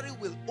salary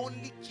will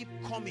only keep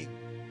coming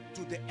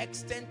to the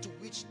extent to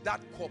which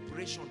that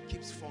corporation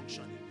keeps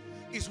functioning.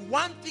 It's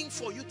one thing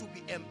for you to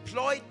be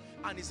employed,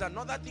 and it's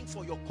another thing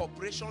for your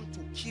corporation to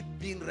keep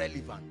being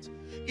relevant.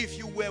 If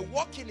you were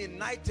working in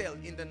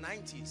Nitel in the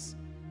 90s,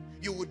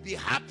 you would be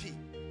happy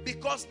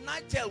because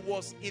Nitel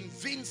was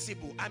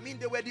invincible. I mean,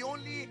 they were the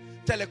only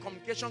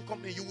telecommunication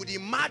company. You would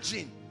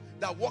imagine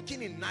that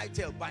working in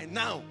Nitel, by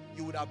now,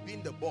 you would have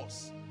been the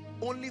boss.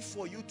 Only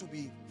for you to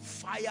be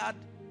fired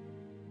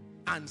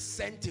and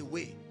sent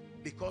away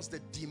because the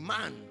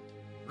demand,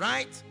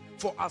 right?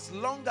 For as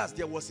long as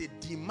there was a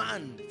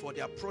demand for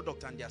their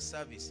product and their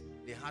service,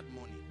 they had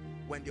money.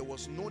 When there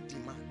was no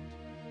demand.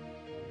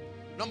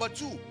 Number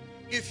two,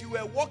 if you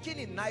were working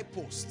in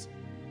NIPOST,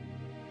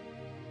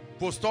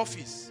 post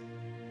office,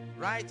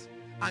 right?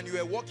 And you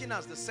were working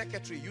as the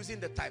secretary using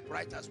the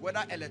typewriters,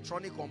 whether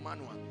electronic or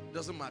manual,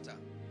 doesn't matter.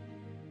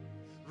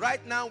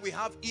 Right now we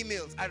have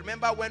emails. I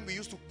remember when we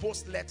used to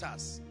post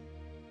letters.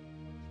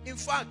 In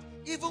fact,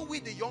 even we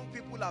the young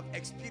people have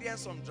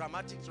experienced some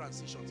dramatic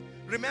transitions.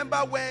 Remember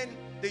when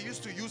they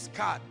used to use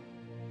card?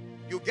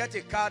 You get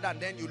a card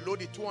and then you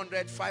load it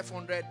 200,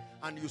 500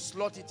 and you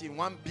slot it in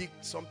one big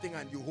something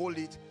and you hold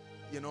it,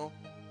 you know,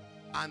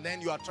 and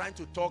then you are trying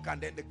to talk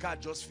and then the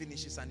card just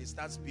finishes and it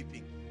starts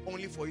beeping,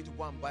 only for you to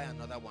go and buy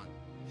another one.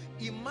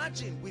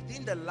 Imagine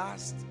within the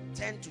last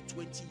 10 to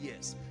 20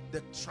 years,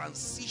 the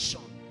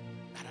transition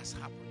that has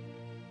happened.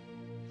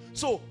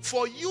 So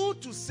for you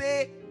to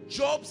say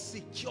job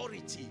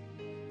security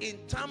in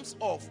terms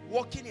of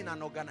working in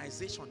an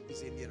organization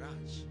is a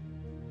mirage.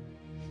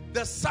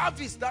 The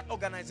service that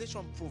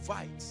organization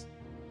provides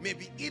may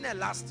be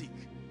inelastic,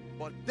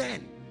 but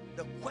then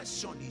the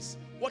question is,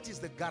 what is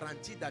the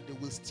guarantee that they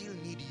will still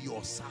need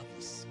your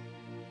service?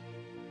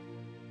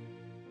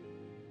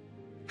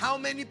 How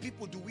many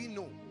people do we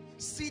know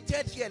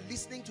seated here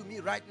listening to me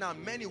right now,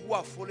 many who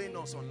are following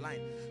us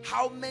online?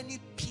 How many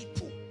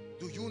people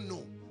do you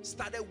know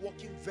started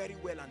working very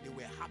well and they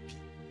were happy?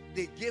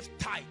 They gave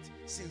tithe,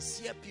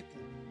 sincere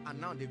people, and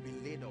now they've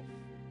been laid off.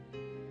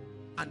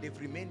 And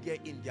they've remained there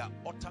in their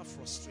utter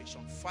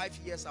frustration. 5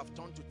 years have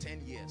turned to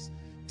 10 years.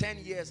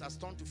 10 years has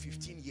turned to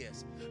 15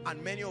 years.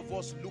 And many of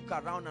us look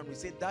around and we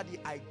say, Daddy,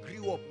 I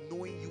grew up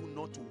knowing you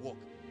not to work.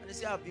 And they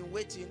say, I've been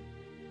waiting.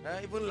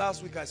 Even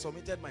last week I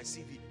submitted my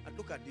CV. And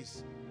look at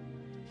this.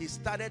 He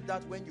started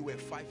that when you were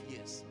 5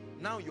 years.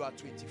 Now you are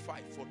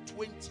 25. For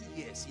 20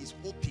 years, he's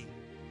hoping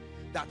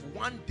that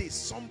one day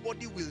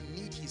somebody will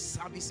need his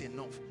service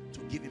enough to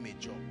give him a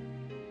job.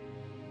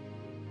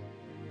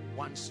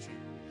 One stream.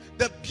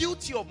 The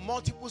beauty of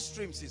multiple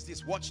streams is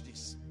this. Watch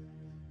this.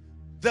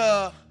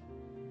 The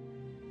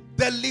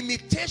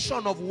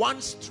limitation of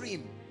one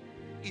stream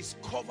is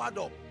covered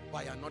up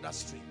by another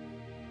stream.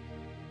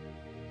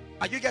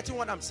 Are you getting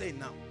what I'm saying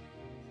now?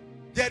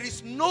 There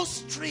is no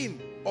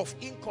stream of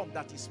income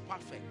that is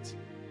perfect.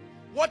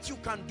 What you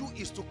can do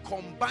is to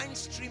combine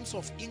streams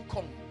of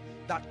income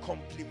that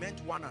complement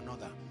one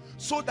another,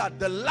 so that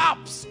the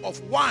lapse of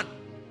one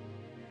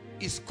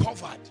is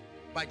covered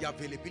by the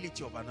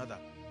availability of another.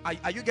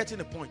 Are you getting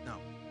the point now?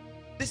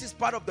 This is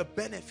part of the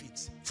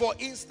benefits. For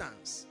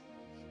instance,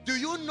 do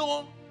you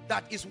know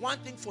that it's one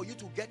thing for you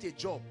to get a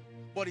job,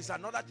 but it's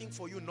another thing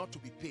for you not to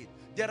be paid?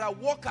 There are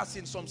workers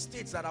in some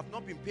states that have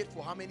not been paid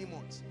for how many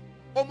months?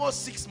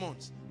 Almost 6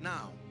 months.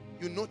 Now,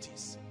 you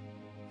notice,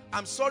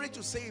 I'm sorry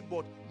to say it,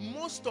 but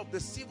most of the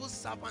civil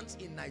servants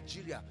in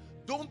Nigeria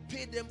don't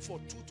pay them for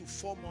 2 to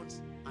 4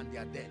 months and they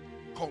are dead.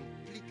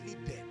 Completely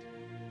dead.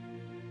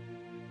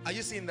 Are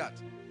you seeing that?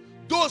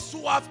 Those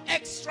who have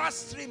extra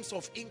streams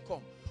of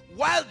income,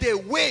 while they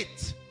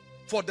wait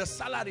for the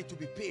salary to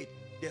be paid,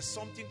 there's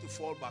something to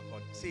fall back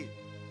on. See,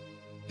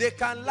 they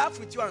can laugh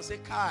with you and say,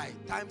 Kai,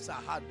 times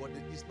are hard, but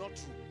it's not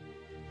true.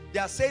 They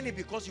are saying it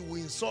because you will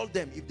insult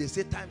them if they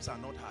say times are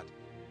not hard.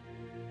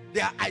 They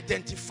are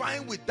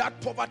identifying with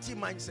that poverty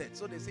mindset.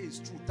 So they say it's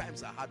true,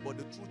 times are hard, but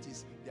the truth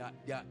is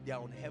they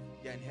are on heaven.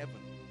 They are in heaven.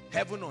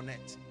 Heaven on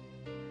earth.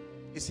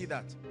 You see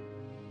that?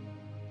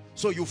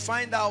 So you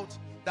find out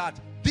that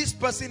this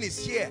person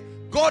is here.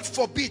 God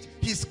forbid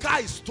his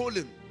car is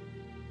stolen.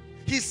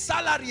 His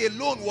salary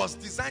alone was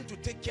designed to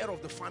take care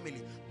of the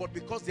family. But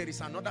because there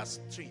is another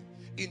stream,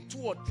 in 2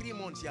 or 3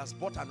 months he has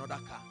bought another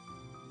car.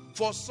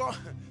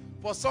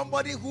 For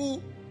somebody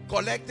who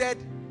collected,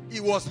 he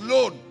was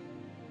loaned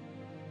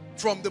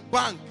from the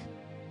bank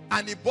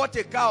and he bought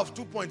a car of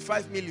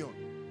 2.5 million.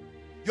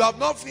 You have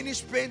not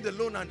finished paying the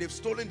loan and they've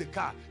stolen the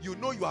car. You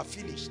know you are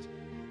finished.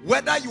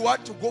 Whether you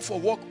want to go for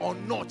work or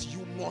not,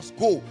 you must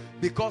go.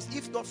 Because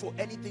if not for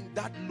anything,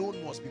 that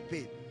loan must be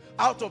paid.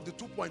 Out of the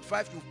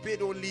 2.5, you've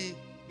paid only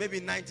maybe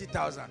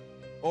 90,000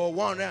 or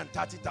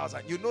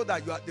 130,000. You know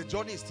that the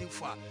journey is still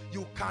far.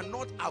 You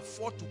cannot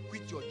afford to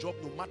quit your job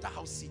no matter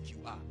how sick you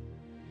are.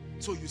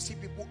 So you see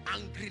people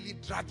angrily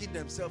dragging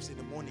themselves in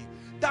the morning.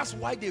 That's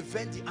why they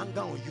vent the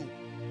anger on you.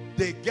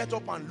 They get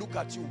up and look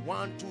at you.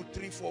 1, 2,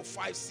 3, 4,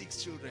 5,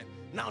 6 children.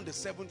 Now the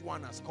 7th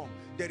one has come.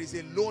 There is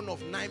a loan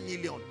of 9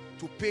 million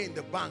to pay in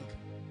the bank.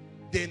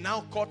 They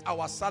now cut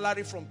our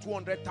salary from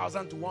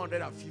 200,000 to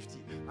 150.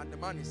 And the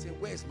man is saying,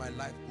 where is my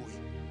life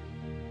going?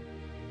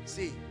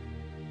 See,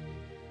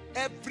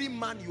 every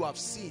man you have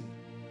seen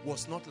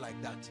was not like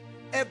that.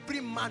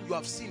 Every man you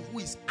have seen who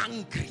is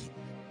angry,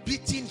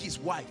 beating his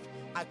wife,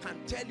 I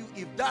can tell you,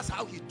 if that's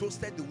how he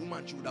toasted the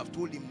woman, she would have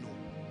told him no.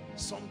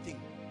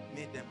 Something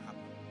made them happen.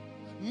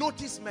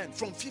 Notice men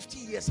from 50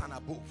 years and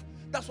above.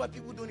 That's why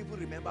people don't even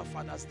remember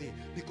Father's Day,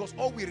 because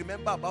all we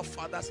remember about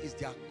fathers is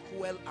they are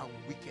cruel and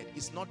wicked.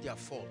 It's not their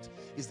fault.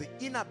 It's the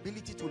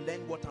inability to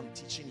learn what I'm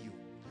teaching you.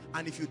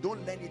 And if you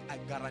don't learn it, I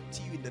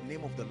guarantee you in the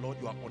name of the Lord,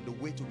 you are on the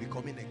way to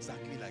becoming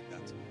exactly like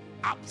that.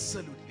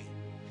 Absolutely.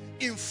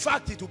 In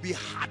fact, it will be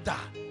harder,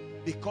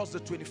 because the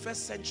 21st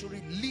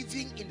century,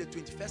 living in the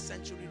 21st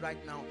century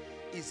right now,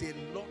 is a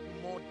lot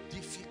more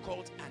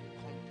difficult and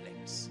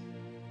complex.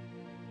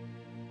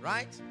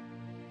 Right?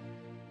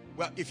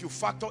 Well, if you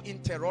factor in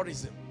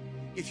terrorism,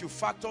 if you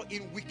factor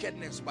in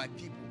wickedness by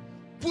people,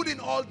 put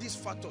in all these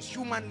factors,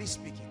 humanly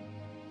speaking,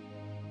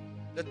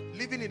 that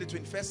living in the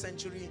 21st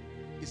century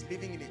is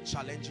living in a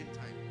challenging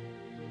time.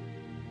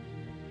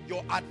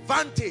 Your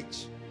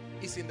advantage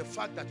is in the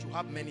fact that you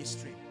have many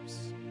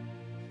streams.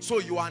 So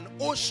you are an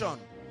ocean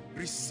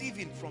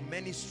receiving from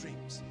many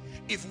streams.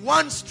 If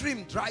one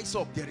stream dries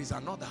up, there is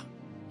another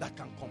that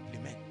can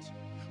complement.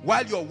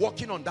 While you're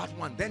working on that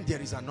one, then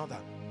there is another.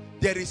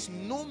 There is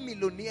no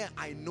millionaire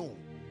I know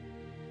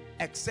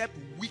except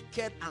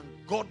wicked and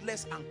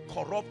godless and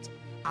corrupt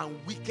and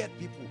wicked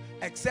people,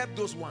 except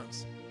those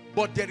ones.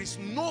 But there is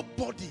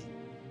nobody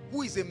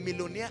who is a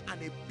millionaire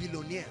and a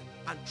billionaire.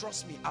 And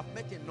trust me, I've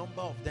met a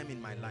number of them in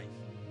my life.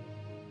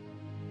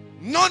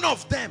 None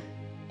of them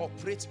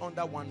operates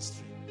under one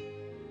stream.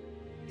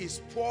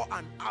 It's poor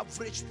and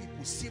average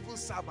people, civil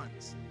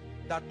servants,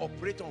 that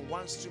operate on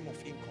one stream of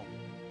income.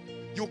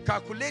 You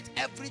calculate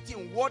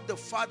everything, what the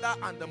father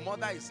and the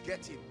mother is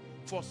getting.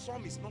 For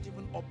some, it's not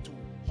even up to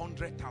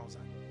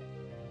 100,000.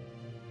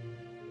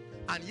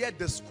 And yet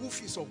the school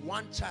fees of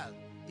one child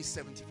is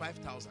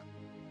 75,000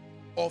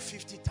 or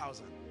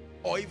 50,000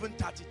 or even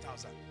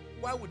 30,000.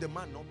 Why would the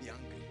man not be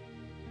angry?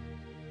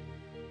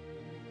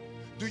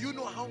 Do you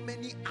know how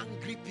many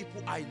angry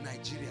people are in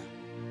Nigeria?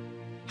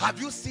 Have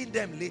you seen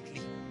them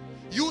lately?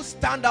 You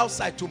stand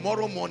outside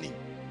tomorrow morning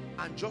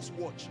and just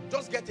watch.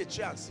 Just get a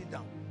chair and sit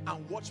down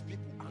and watch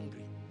people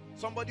angry.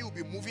 Somebody will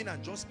be moving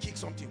and just kick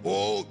something.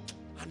 Oh,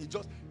 and it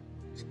just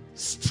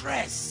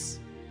stress.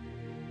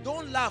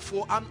 Don't laugh.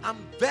 Oh,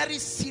 I'm very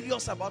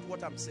serious about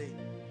what I'm saying.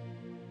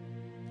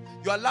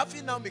 You are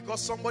laughing now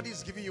because somebody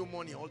is giving you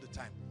money all the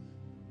time.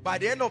 By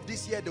the end of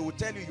this year, they will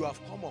tell you you have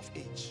come of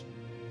age.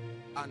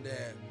 And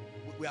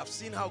we have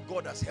seen how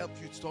God has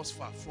helped you thus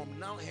far. From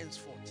now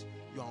henceforth,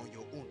 you are on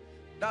your own.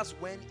 That's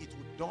when it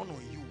will dawn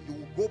on you.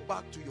 You will go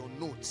back to your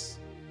notes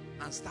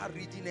and start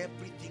reading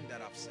everything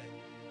that I've said.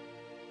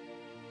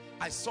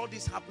 I saw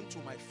this happen to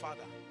my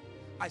father.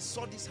 I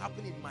saw this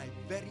happen in my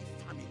very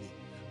family.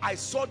 I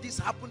saw this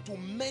happen to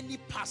many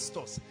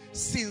pastors,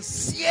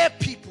 sincere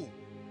people,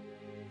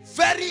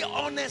 very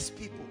honest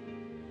people.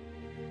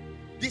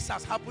 This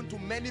has happened to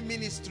many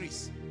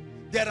ministries.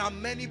 There are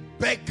many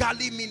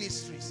beggarly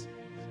ministries.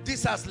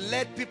 This has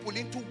led people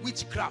into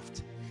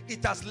witchcraft.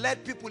 It has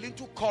led people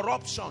into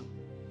corruption.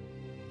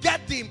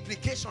 Get the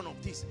implication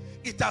of this.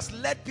 It has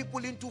led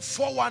people into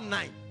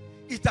 419.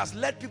 It has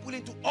led people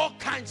into all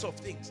kinds of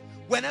things.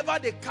 Whenever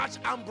they catch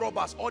armed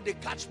robbers or they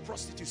catch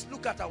prostitutes,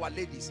 look at our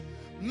ladies.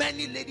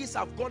 Many ladies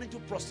have gone into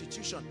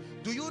prostitution.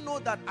 Do you know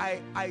that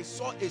I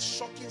saw a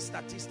shocking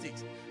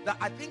statistics that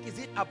I think is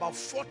it about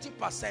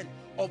 40%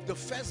 of the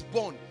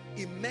firstborn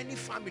in many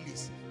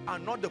families are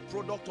not the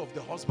product of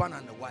the husband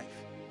and the wife.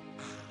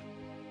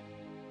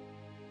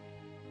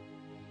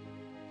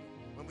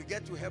 When we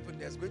get to heaven,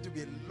 there's going to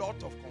be a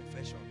lot of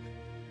confession.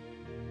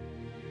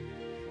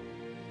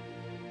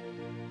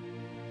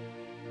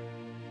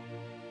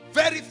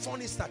 Very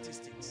funny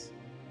statistics.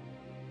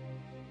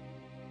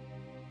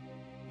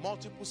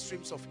 Multiple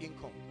streams of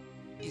income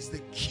is the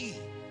key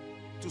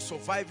to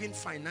surviving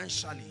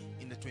financially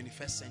in the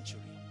 21st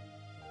century.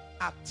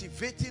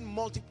 Activating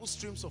multiple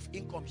streams of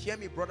income, hear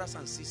me brothers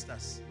and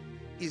sisters,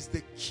 is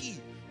the key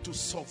to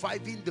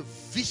surviving the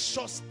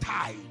vicious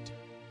tide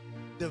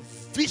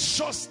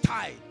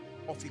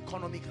of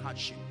economic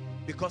hardship,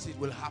 because it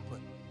will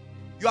happen.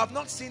 You have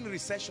not seen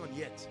recession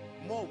yet.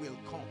 More will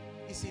come.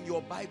 It's in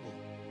your Bible.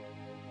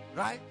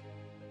 Right?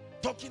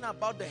 Talking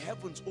about the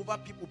heavens over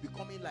people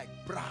becoming like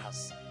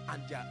brass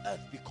and their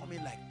earth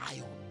becoming like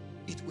iron.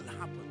 it will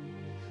happen.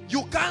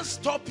 You can't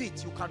stop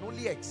it. You can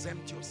only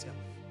exempt yourself.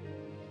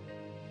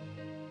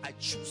 I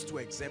choose to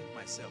exempt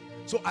myself.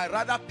 So I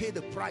rather pay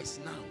the price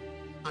now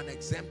and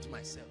exempt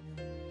myself.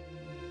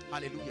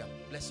 Hallelujah.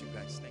 Bless you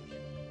guys. Thank you.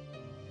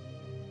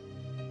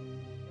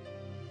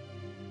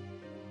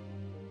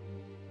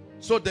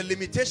 So the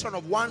limitation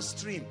of one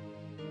stream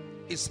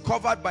is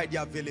covered by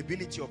the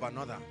availability of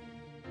another.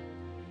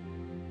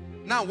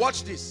 Now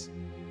watch this.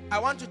 I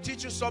want to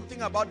teach you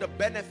something about the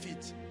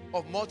benefit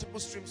of multiple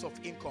streams of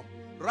income.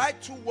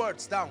 Write 2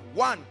 words down.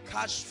 1,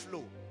 cash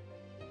flow.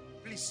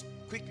 Please,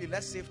 quickly,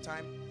 let's save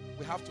time.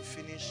 We have to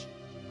finish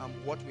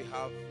what we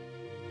have.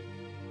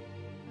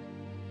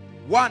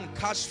 1,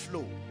 cash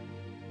flow.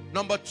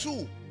 Number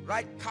 2,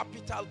 write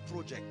capital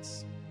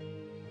projects.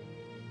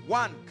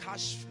 1,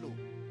 cash flow.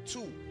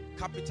 2,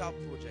 capital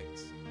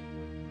projects.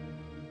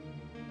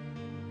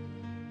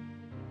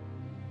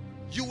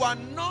 You are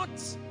not,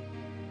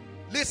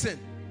 listen,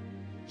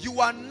 you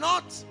are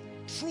not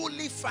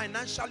truly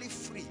financially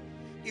free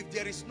if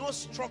there is no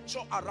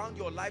structure around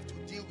your life to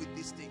deal with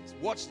these things.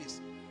 Watch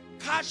this.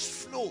 Cash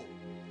flow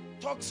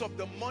talks of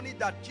the money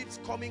that keeps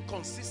coming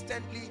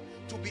consistently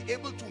to be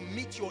able to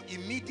meet your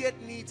immediate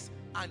needs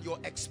and your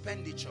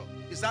expenditure.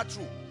 Is that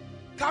true?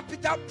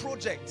 Capital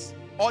projects,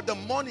 or the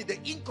money,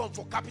 the income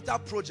for capital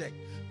project,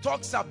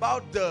 talks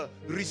about the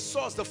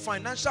resource, the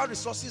financial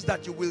resources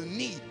that you will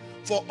need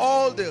for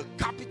all the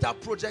capital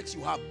projects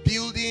you have,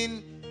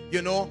 building,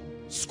 you know,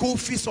 school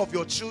fees of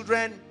your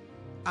children,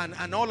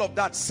 and all of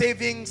that,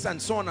 savings and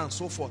so on and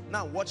so forth.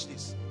 Now watch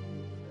this.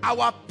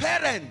 Our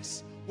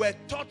parents were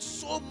taught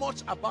so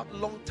much about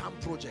long-term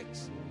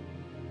projects.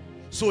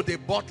 So they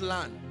bought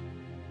land,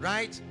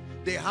 right?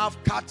 They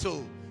have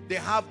cattle, they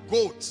have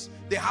goats,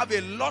 they have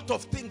a lot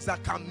of things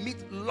that can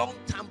meet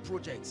long-term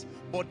projects,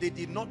 but they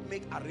did not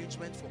make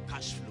arrangement for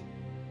cash flow.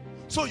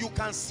 So you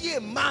can see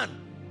a man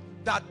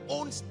that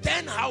owns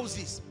 10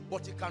 houses,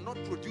 but he cannot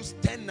produce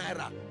 10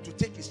 naira to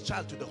take his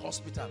child to the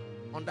hospital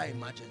under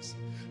emergency.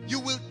 You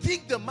will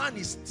think the man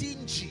is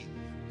stingy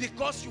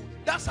because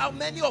that's how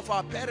many of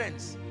our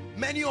parents,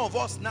 many of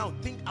us now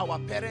think our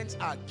parents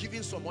are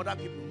giving some other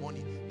people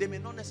money. They may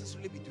not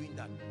necessarily be doing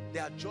that. They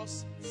are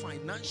just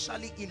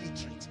financially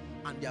illiterate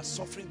and they are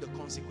suffering the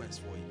consequence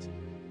for it.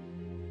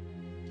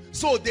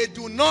 So they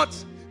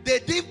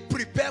didn't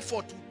prepare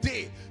for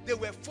today. They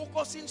were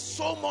focusing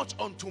so much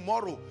on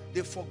tomorrow.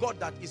 They forgot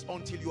that it's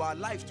until you are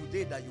alive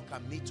today that you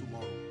can meet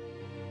tomorrow.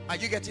 Are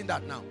you getting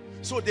that now?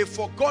 So they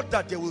forgot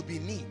that there will be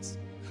needs.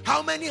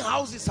 How many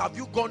houses have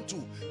you gone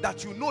to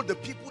that you know the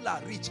people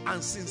are rich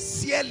and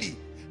sincerely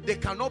they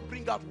cannot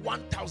bring out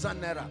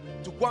 1,000 naira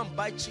to go and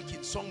buy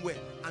chicken somewhere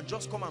and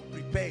just come and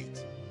prepare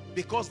it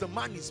because the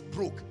man is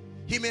broke?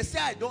 He may say,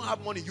 I don't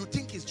have money. You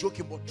think he's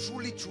joking, but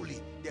truly, truly,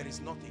 there is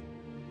nothing.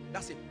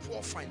 That's a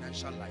poor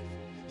financial life.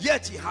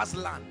 Yet he has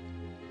land,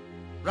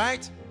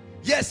 right?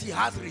 Yes, he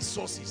has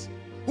resources.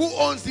 Who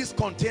owns this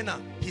container?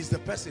 He's the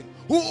person.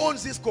 Who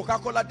owns this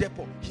Coca-Cola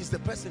depot? He's the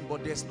person,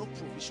 but there's no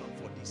provision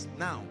for this.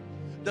 Now,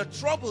 the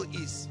trouble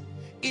is,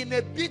 in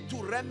a bid to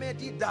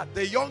remedy that,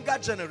 the younger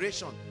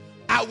generation,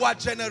 our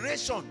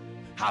generation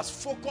has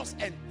focused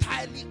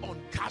entirely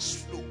on cash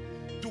flow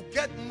to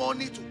get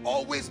money to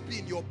always be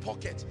in your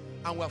pocket,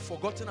 and we're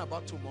forgotten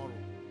about tomorrow.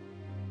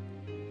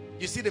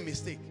 You see the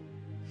mistake?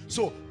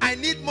 So, I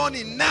need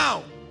money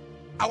now.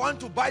 I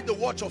want to buy the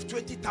watch of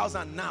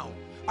 20,000 now.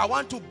 I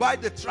want to buy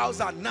the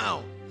trouser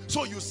now.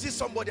 So you see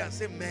somebody and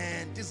say,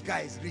 man, this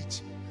guy is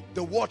rich.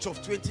 The watch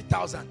of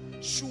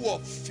 20,000, shoe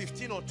of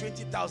 15 or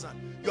 20,000.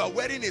 You are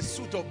wearing a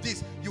suit of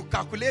this. You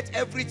calculate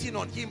everything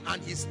on him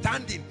and he's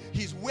standing.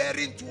 He's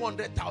wearing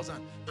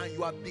 200,000 and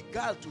you are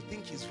beguiled to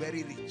think he's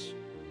very rich.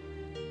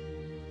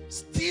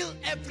 Steal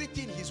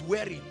everything he's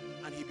wearing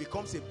and he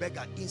becomes a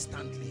beggar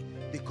instantly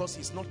because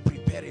he's not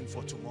preparing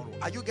for tomorrow.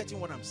 Are you getting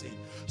what I'm saying?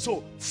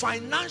 So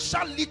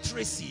financial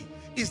literacy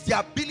is the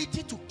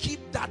ability to keep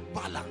that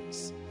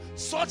balance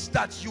such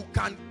that you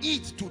can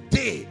eat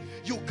today,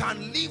 you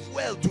can live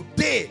well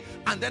today,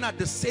 and then at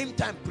the same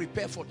time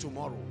prepare for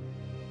tomorrow.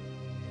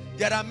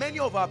 There are many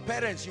of our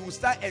parents, you will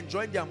start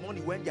enjoying their money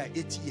when they are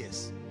 80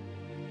 years.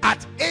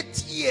 At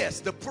 8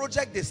 years, the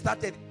project they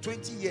started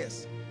 20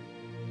 years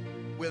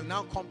will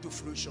now come to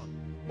fruition.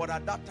 But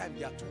at that time,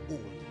 they are too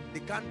old. They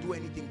can't do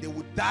anything. They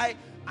would die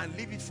and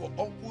leave it for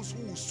uncles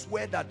who will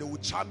swear that they will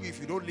charm you if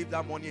you don't leave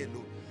that money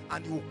alone.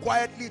 And you will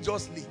quietly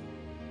just leave.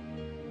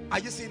 Are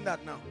you seeing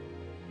that now?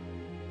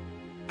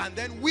 And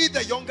then we,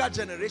 the younger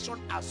generation,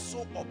 are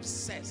so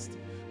obsessed.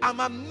 I'm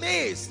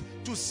amazed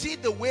to see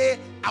the way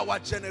our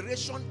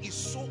generation is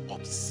so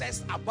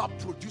obsessed about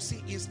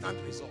producing instant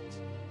results.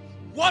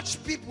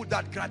 Watch people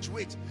that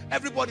graduate.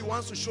 Everybody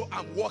wants to show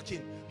I'm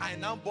working. I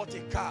now bought a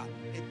car,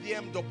 a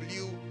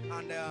BMW,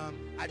 and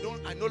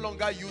I no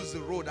longer use the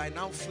road. I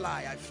now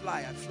fly. I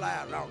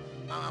fly around.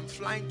 I'm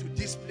flying to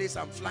this place,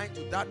 I'm flying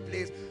to that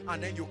place,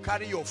 and then you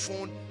carry your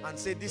phone and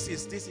say this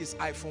is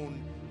iPhone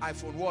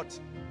what?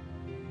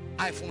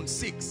 iPhone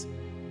 6.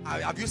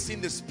 Have you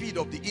seen the speed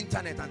of the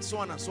internet and so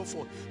on and so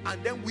forth?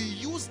 And then we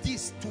use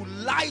this to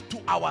lie to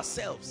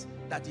ourselves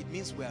that it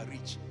means we are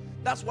rich.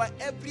 That's why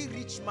every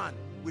rich man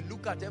will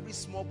look at every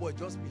small boy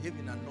just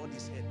behaving and nod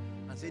his head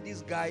and say,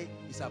 this guy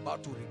is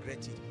about to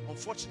regret it.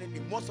 Unfortunately,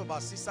 most of our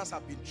sisters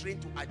have been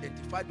trained to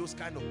identify those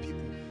kind of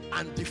people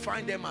and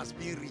define them as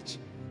being rich.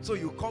 So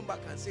you come back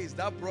and say, is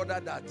that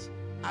brother that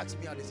asked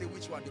me? And they say,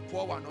 which one? The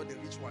poor one or the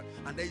rich one?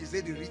 And then you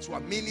say the rich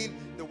one, meaning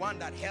the one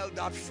that held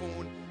that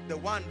phone, the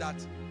one that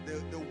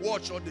the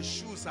watch or the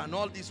shoes and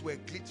all these were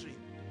glittering.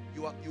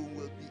 You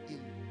will be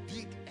in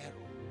big error.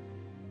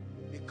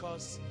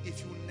 Because if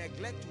you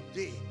neglect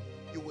today,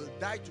 you will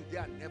die today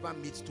and never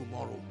meet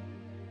tomorrow.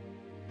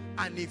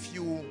 And if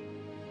you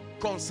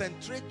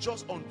concentrate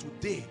just on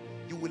today,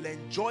 you will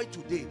enjoy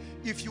today.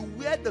 If you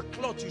wear the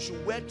clothes you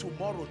should wear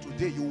tomorrow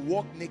today, you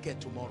walk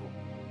naked tomorrow.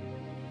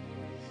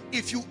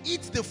 If you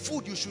eat the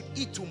food you should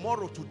eat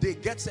tomorrow today,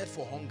 get set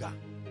for hunger.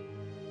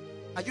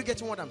 Are you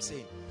getting what I'm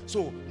saying?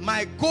 So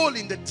my goal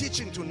in the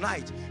teaching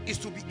tonight is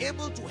to be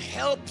able to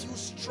help you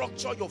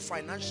structure your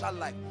financial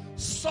life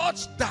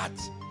such that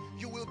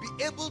you will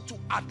be able to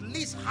at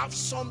least have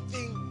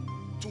something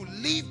to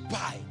live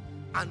by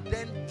and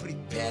then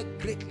prepare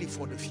greatly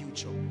for the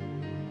future.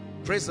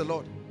 Praise the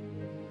Lord.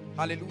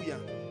 Hallelujah.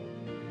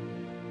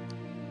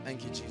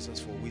 Thank you, Jesus,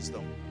 for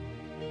wisdom.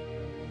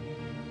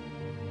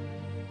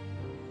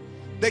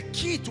 The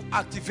key to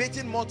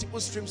activating multiple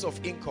streams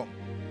of income.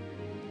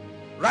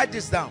 Write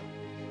this down.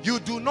 You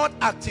do not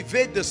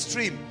activate the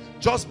stream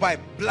just by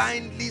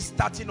blindly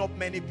starting up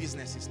many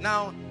businesses.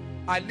 Now,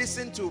 I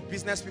listen to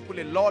business people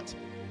a lot,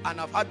 and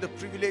I've had the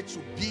privilege to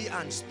be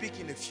and speak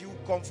in a few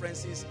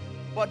conferences.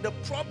 But the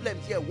problem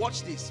here,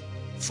 watch this.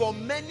 For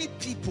many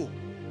people,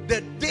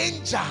 the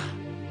danger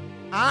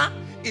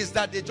is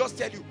that they just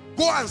tell you,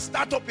 go and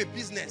start up a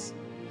business.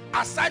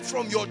 Aside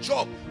from your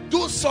job,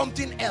 do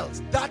something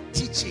else. That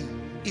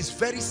teaching is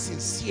very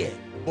sincere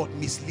but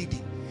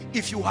misleading.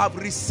 If you have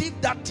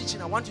received that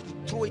teaching, I want you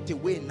to throw it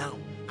away now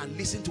and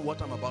listen to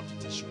what I'm about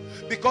to teach you.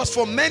 Because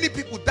for many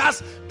people,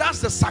 that's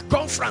the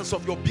circumference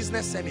of your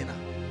business seminar.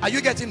 Are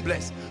you getting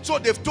blessed? So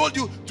they've told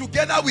you,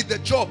 together with the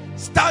job,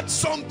 start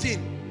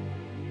something.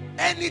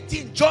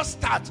 Anything, just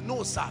start.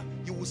 No, sir.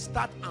 You will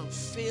start and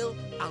fail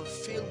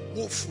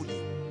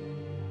woefully.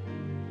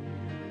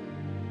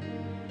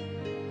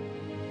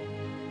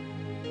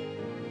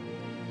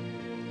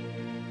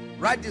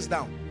 Write this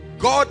down.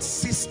 God's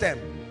system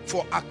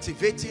for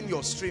activating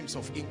your streams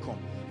of income.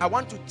 I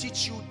want to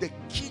teach you the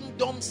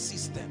kingdom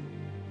system.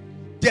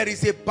 There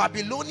is a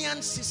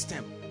Babylonian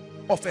system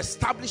of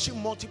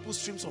establishing multiple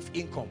streams of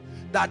income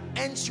that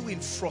ends you in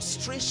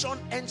frustration,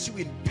 ends you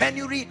in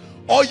penury,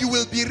 or you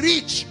will be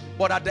rich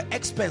but at the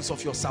expense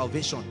of your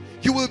salvation.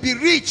 You will be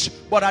rich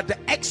but at the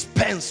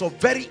expense of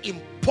very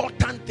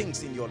important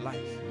things in your life.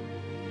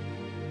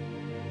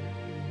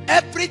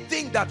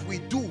 Everything that we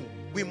do,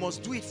 we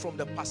must do it from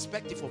the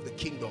perspective of the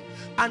kingdom.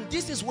 And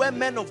this is where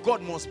men of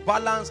God must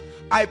balance.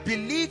 I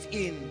believe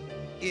in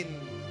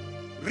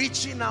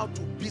reaching out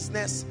to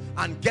business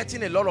and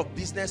getting a lot of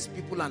business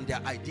people and their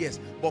ideas.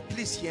 But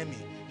please hear me.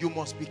 You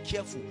must be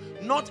careful.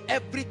 Not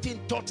everything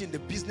taught in the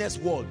business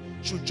world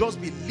should just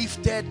be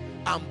lifted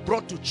and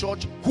brought to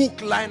church,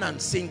 hook, line,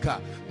 and sinker.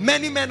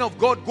 Many men of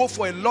God go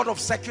for a lot of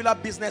secular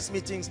business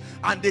meetings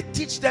and they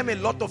teach them a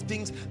lot of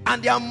things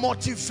and they are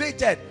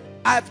motivated.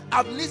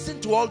 I've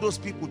listened to all those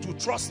people, to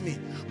trust me,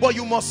 but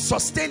you must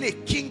sustain a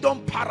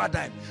kingdom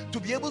paradigm to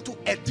be able to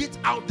edit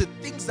out the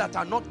things that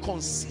are not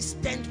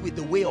consistent with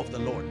the way of the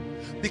Lord.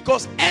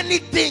 Because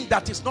anything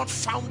that is not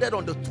founded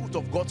on the truth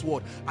of God's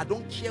word, I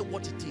don't care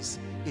what it is,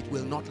 it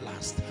will not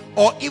last.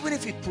 Or even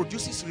if it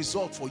produces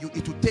result for you,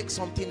 it will take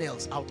something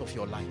else out of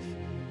your life.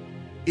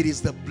 It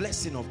is the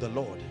blessing of the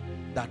Lord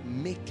that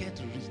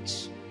maketh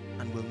rich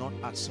and will not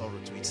add sorrow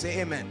to it. Say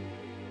amen.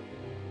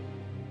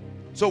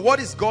 So what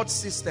is God's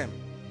system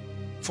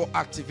for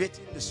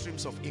activating the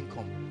streams of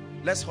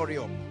income? Let's hurry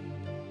up.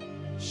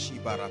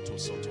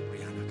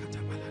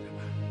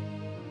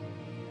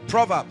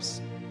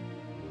 Proverbs.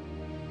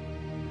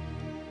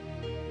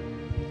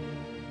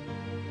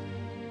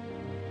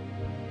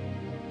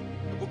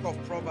 The book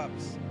of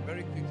Proverbs,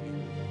 very quickly.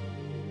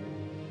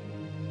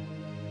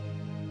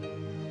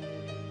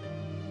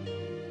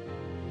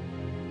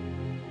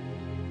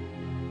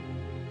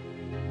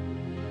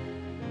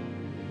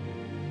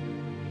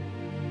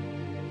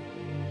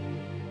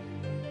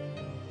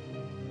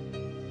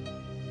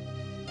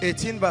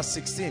 Verse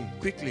 16,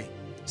 quickly.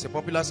 It's a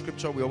popular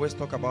scripture we always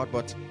talk about,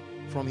 but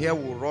from here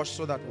we'll rush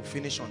so that we'll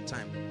finish on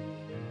time.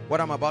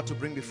 What I'm about to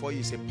bring before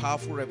you is a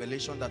powerful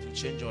revelation that will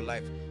change your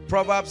life.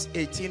 Proverbs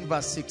 18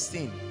 verse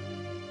 16.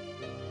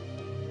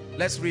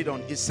 Let's read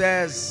on. It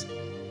says,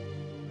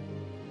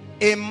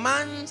 a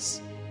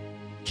man's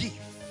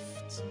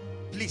gift.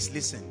 Please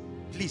listen.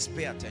 Please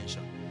pay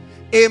attention.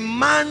 A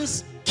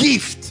man's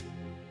gift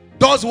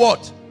does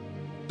what?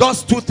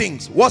 Does two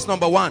things. What's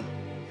number one?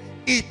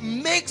 It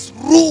makes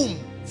room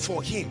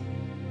for him.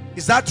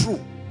 Is that true?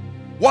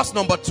 What's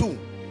number two?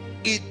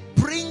 It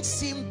brings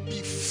him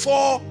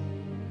before.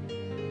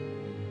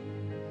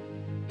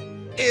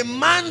 A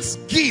man's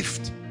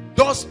gift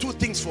does two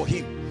things for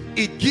him.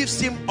 It gives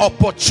him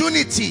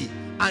opportunity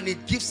and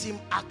it gives him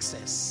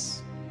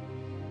access.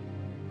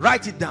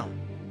 Write it down.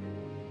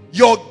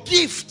 Your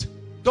gift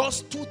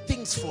does two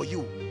things for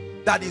you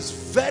that is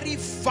very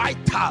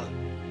vital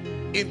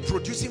in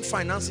producing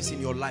finances in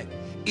your life.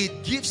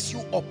 It gives you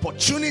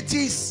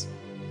opportunities,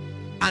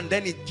 and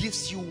then it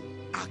gives you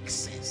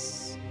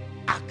access.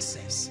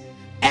 Access.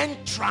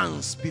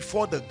 Entrance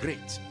before the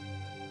great.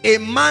 A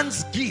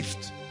man's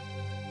gift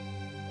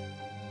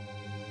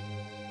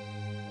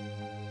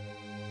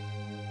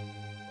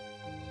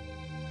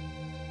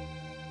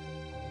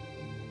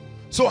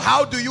So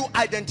how do you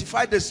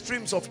identify the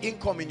streams of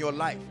income in your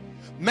life?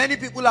 Many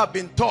people have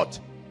been taught,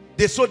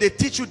 they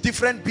teach you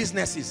different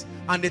businesses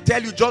and they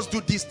tell you just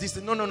do this.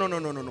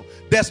 No.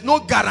 There's no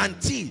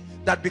guarantee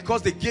that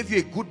because they gave you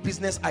a good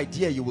business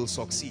idea you will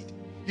succeed.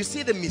 You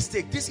see the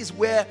mistake. This is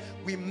where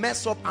we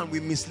mess up and we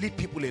mislead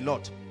people a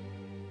lot.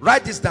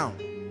 Write this down.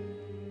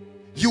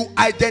 You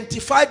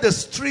identify the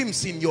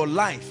streams in your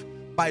life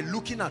by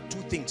looking at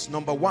two things.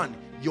 Number one,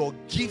 your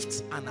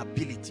gifts and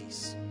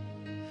abilities.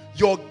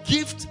 Your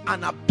gifts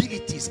and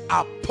abilities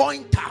are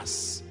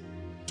pointers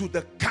to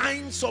the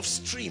kinds of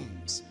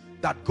streams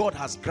that God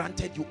has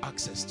granted you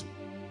access to.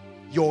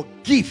 Your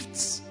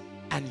gifts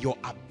and your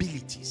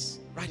abilities.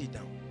 Write it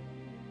down.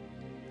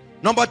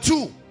 Number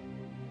two,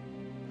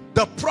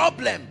 the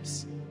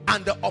problems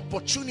and the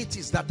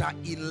opportunities that are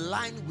in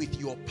line with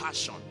your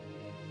passion.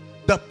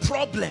 The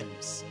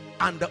problems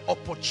and the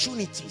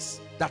opportunities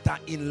that are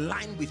in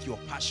line with your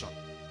passion.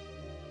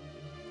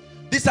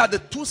 These are the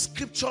two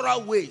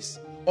scriptural ways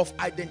of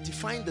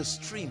identifying the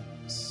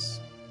streams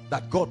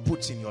that God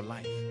puts in your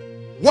life.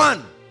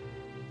 One,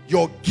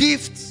 your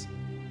gifts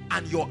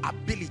and your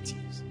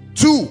abilities.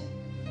 Two,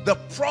 the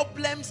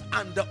problems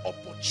and the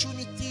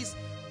opportunities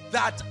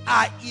that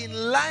are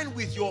in line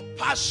with your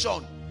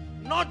passion.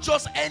 Not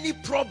just any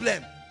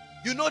problem.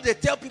 You know, they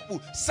tell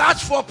people,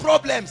 search for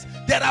problems.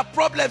 There are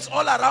problems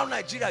all around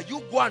Nigeria.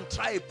 You go and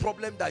try a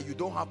problem that you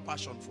don't have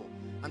passion for.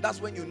 And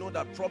that's when you know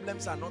that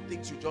problems are not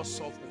things you just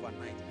solve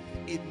overnight.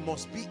 It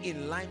must be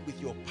in line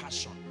with your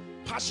passion.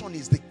 Passion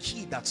is the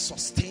key that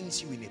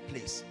sustains you in a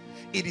place.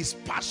 It is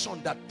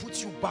passion that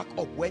puts you back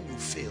up when you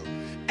fail.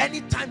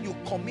 Anytime you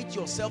commit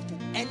yourself to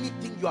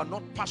anything you are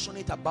not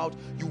passionate about,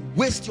 you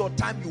waste your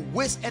time, you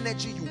waste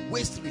energy, you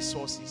waste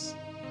resources.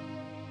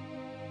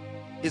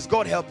 Is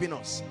God helping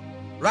us?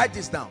 Write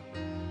this down.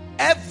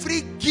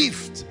 Every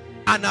gift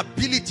and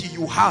ability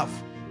you have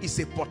is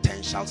a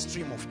potential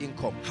stream of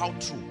income. How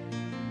true?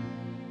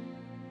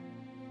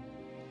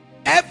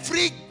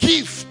 Every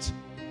gift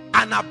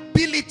and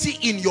ability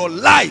in your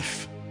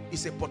life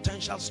is a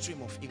potential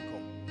stream of income.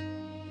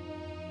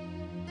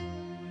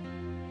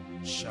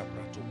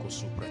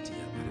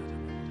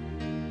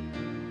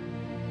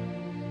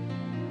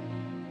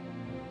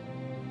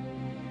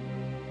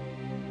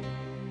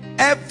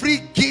 Every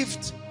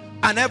gift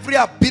and every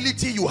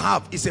ability you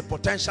have is a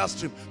potential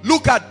stream.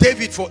 Look at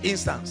David, for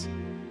instance.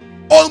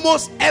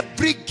 Almost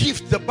every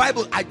gift the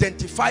Bible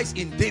identifies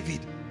in David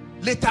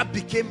later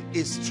became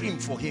a stream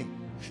for him.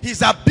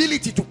 His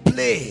ability to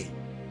play,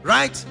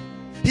 right?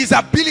 His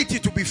ability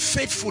to be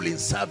faithful in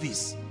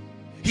service,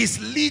 his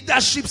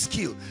leadership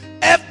skill,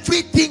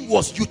 everything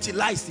was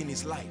utilized in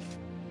his life.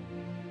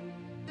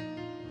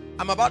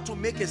 I'm about to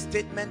make a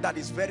statement that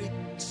is very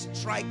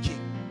striking,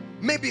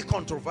 maybe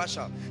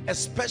controversial,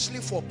 especially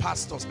for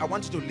pastors. I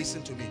want you to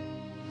listen to me.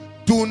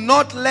 Do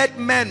not let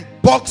men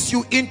box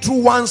you into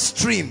one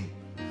stream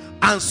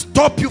and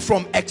stop you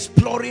from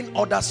exploring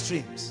other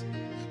streams.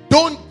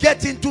 Don't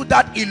get into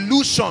that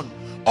illusion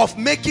of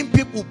making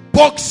people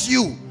box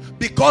you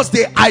because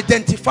they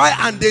identify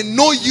and they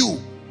know you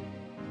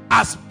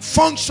as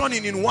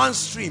functioning in one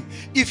stream.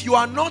 If you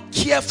are not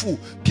careful,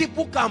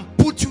 people can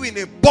put you in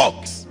a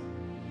box.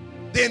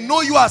 They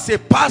know you as a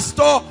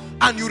pastor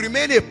and you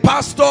remain a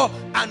pastor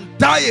and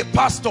die a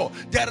pastor.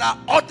 There are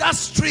other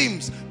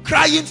streams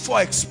crying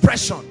for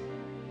expression.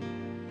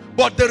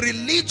 But the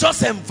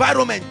religious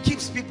environment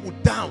keeps people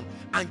down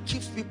and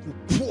keeps people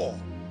poor.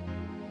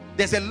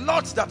 There's a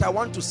lot that I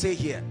want to say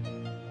here.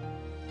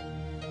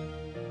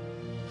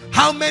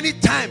 How many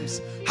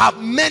times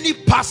have many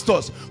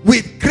pastors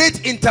with great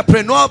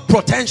entrepreneurial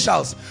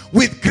potentials,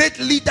 with great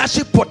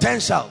leadership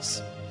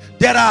potentials,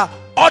 there are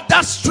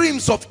other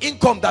streams of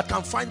income that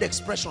can find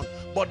expression,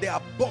 but they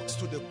are boxed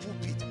to the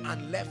pulpit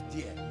and left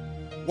there.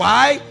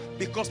 Why?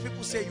 Because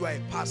people say you are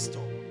a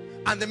pastor,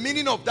 and the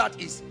meaning of that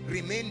is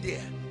remain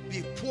there,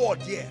 be poor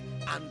there,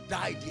 and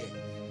die there.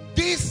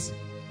 This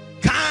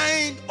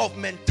kind of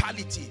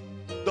mentality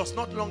does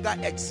not longer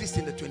exist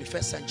in the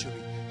 21st century.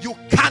 You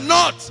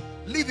cannot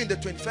live in the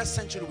 21st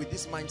century with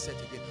this mindset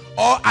again.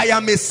 Or I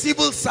am a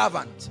civil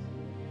servant.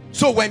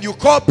 So when you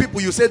call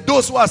people, you say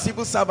those who are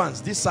civil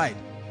servants this side,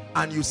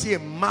 and you see a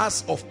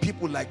mass of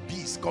people like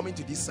bees coming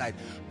to this side.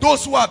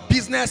 Those who are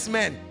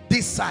businessmen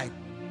this side.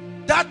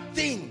 That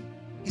thing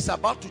is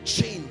about to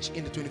change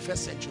in the 21st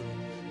century.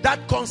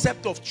 That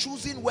concept of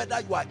choosing whether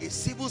you are a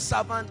civil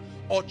servant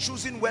or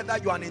choosing whether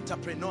you are an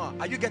entrepreneur.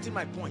 Are you getting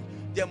my point?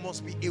 There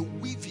must be a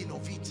weaving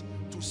of it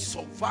to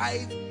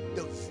survive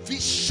the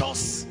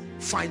vicious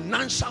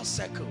financial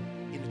circle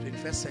in the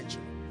 21st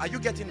century. Are you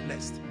getting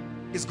blessed?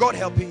 Is God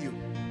helping you?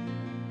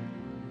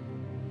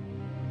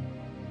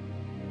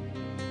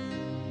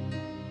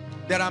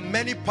 There are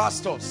many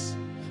pastors.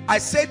 I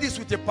say this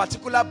with a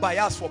particular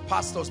bias for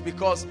pastors,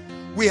 because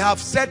we have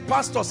said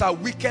pastors are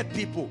wicked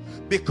people,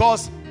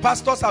 because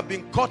pastors have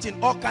been caught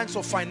in all kinds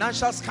of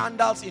financial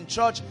scandals in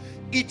church,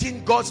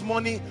 eating God's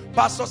money.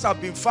 Pastors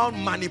have been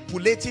found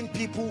manipulating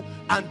people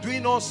and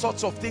doing all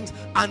sorts of things,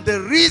 and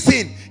the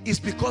reason is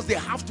because they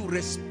have to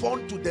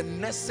respond to the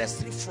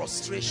necessary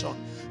frustration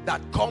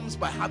that comes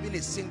by having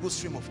a single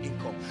stream of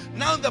income.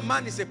 Now the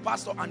man is a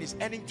pastor and is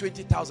earning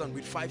 20,000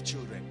 with 5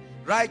 children,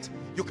 right?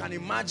 You can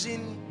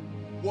imagine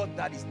what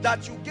that is.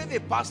 That you give a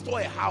pastor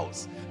a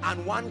house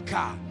and 1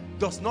 car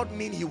does not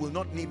mean he will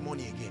not need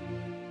money again.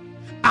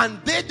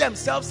 And they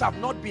themselves have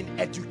not been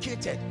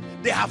educated.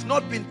 They have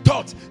not been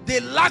taught. They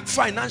lack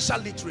financial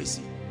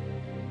literacy.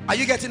 Are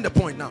you getting the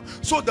point now?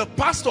 So the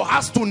pastor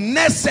has to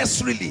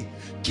necessarily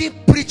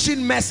keep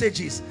preaching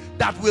messages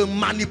that will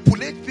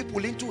manipulate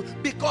people into,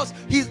 because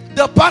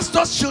the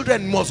pastor's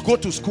children must go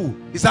to school.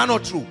 Is that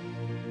not true?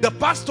 The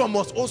pastor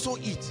must also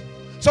eat.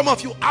 Some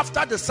of you,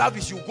 after the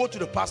service, you go to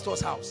the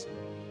pastor's house.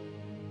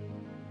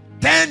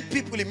 10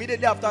 people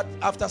immediately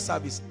after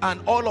service, and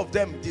all of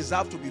them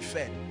deserve to be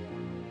fed.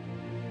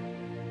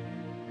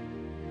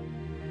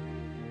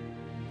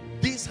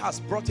 This has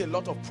brought a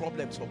lot of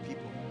problems for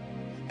people,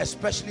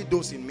 especially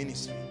those in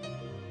ministry.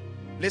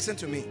 Listen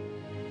to me.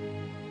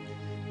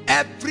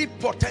 Every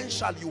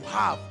potential you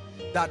have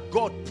that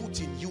God put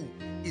in you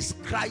is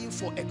crying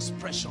for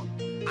expression,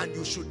 and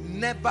you should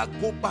never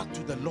go back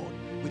to the Lord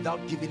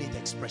without giving it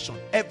expression.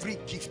 Every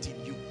gift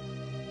in you.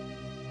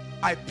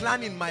 I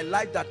plan in my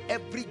life that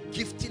every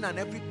gifting and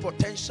every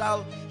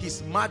potential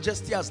His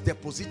Majesty has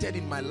deposited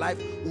in my life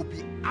will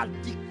be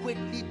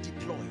adequately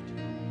deployed.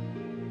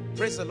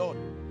 Praise the Lord.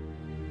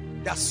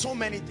 There are so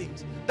many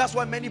things. That's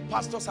why many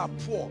pastors are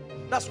poor.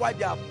 That's why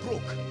they are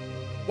broke.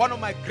 One of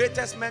my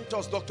greatest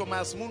mentors, Dr.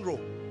 Miles Munro,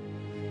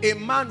 a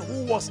man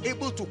who was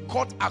able to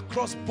cut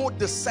across both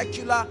the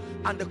secular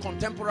and the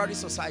contemporary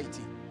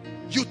society,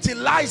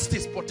 utilized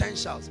his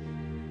potentials.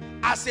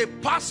 As a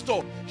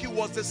pastor, he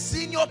was the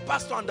senior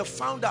pastor and the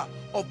founder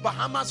of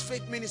Bahamas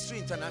Faith Ministry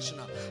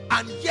International.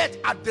 And yet,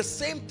 at the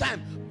same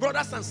time,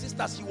 brothers and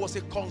sisters, he was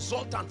a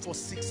consultant for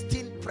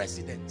 16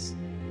 presidents.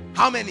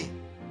 How many?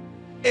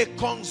 A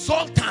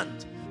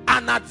consultant,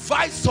 an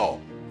advisor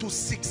to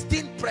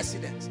 16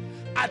 presidents.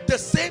 At the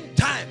same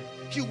time,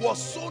 he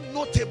was so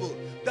notable,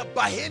 the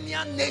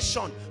Bahamian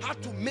nation had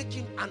to make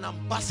him an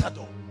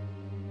ambassador.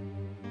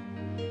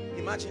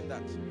 Imagine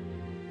that.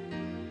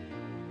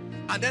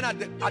 And then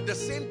at the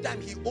same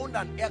time, he owned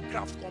an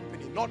aircraft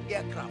company, not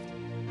aircraft.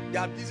 They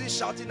are busy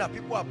shouting that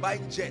people are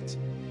buying jets.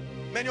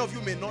 Many of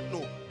you may not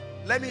know.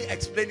 Let me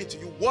explain it to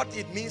you. What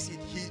it means,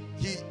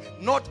 he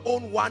not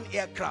owned one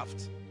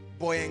aircraft,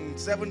 Boeing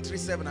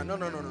 737.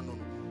 No.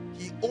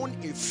 He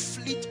owned a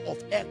fleet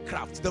of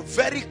aircraft, the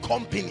very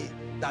company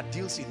that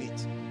deals in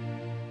it.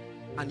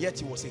 And yet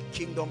he was a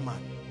kingdom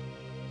man.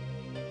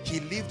 He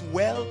lived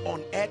well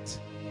on earth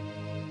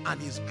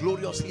and is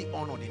gloriously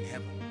honored in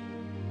heaven.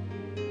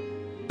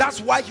 That's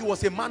why he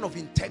was a man of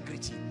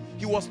integrity.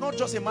 He was not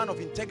just a man of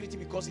integrity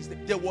because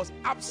there was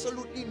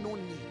absolutely no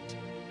need.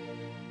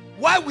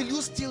 Why will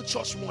you steal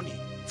church money?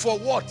 For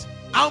what?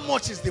 How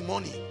much is the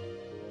money?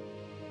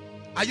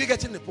 Are you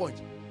getting the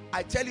point?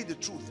 I tell you the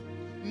truth.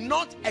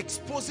 Not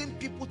exposing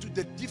people to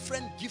the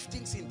different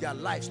giftings in their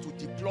lives to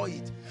deploy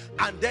it,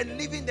 and then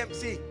leaving them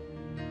say,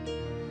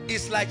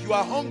 it's like you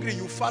are hungry,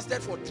 you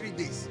fasted for 3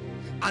 days,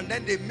 and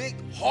then they make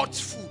hot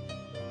food,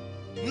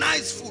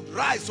 nice food,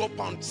 rice up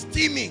and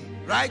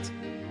steaming, right?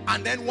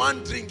 And then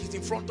one drink is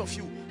in front of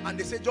you, and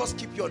they say, just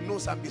keep your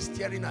nose and be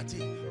staring at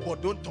it,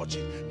 but don't touch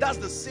it. That's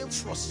the same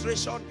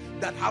frustration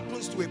that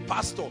happens to a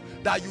pastor,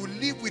 that you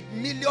live with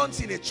millions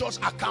in a church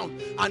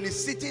account, and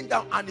he's sitting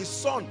down, and his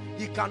son,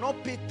 he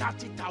cannot pay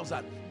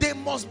 30,000. They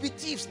must be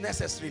thieves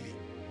necessarily.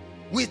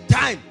 With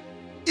time,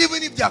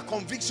 even if their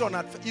conviction,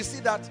 you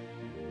see that?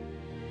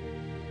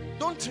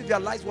 Don't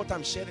trivialize what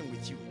I'm sharing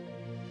with you.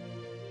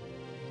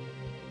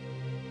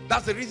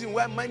 That's the reason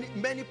why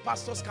many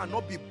pastors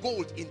cannot be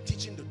bold in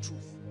teaching the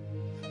truth,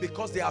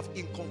 because they have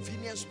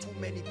inconvenienced too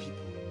many people.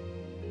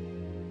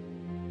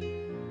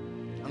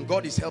 And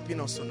God is helping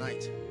us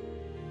tonight.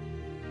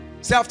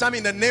 Say after me,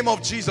 in the name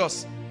of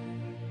Jesus,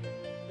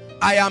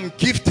 I am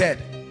gifted.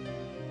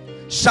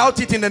 Shout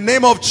it in the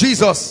name of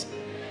Jesus.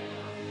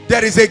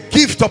 There is a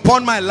gift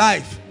upon my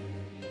life.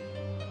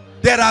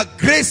 There are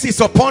graces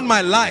upon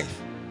my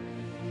life.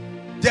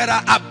 There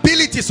are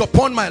abilities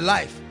upon my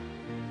life.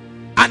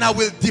 And I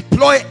will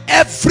deploy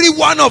every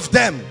one of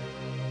them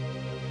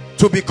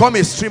to become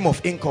a stream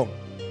of income.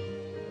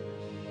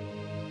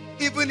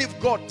 Even if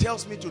God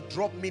tells me to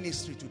drop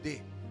ministry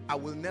today, I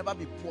will never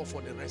be poor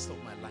for the rest of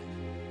my life,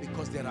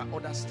 because there are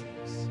other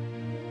streams.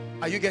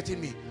 Are you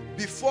getting me?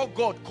 Before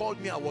God called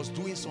me, I was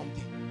doing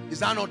something. Is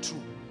that not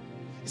true?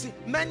 You see,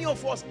 many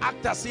of us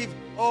act as if,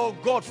 oh,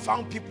 God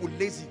found people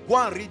lazy. Go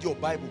and read your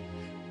Bible.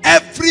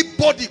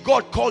 Everybody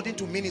God called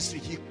into ministry,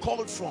 he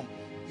called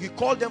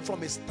them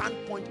from a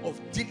standpoint of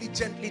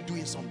diligently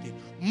doing something.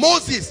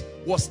 Moses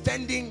was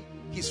tending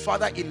his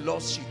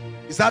father-in-law's sheep.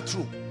 Is that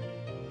true?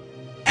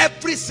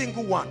 Every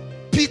single one.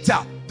 Peter,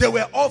 they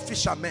were all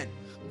fishermen.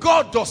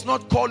 God does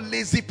not call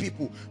lazy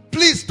people.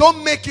 Please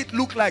don't make it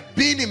look like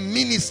being in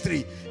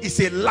ministry is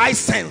a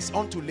license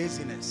unto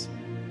laziness.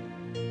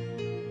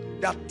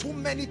 There are too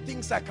many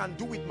things I can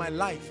do with my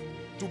life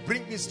to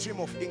bring me stream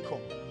of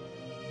income.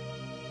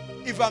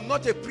 If I'm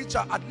not a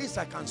preacher, at least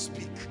I can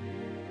speak.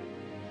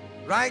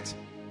 Right?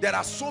 There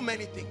are so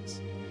many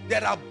things.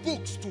 There are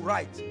books to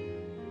write.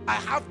 I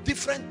have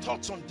different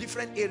thoughts on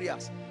different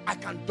areas. I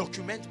can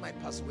document my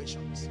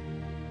persuasions.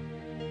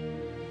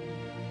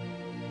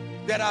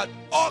 There are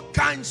all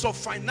kinds of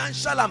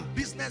financial and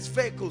business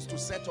vehicles to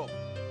set up.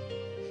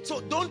 So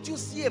don't you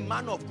see a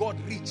man of God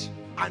rich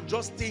and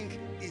just think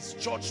it's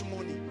church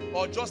money,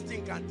 or just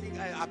think and think,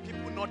 are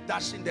people not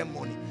dashing them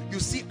money? You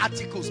see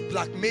articles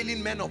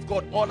blackmailing men of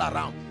God all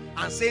around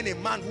and saying a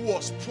man who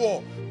was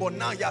poor, but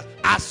now he has,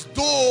 as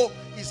though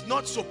he's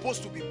not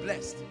supposed to be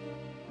blessed.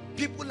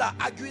 People are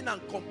arguing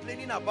and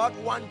complaining about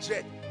 1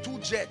 jet, 2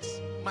 jets.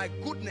 My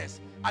goodness,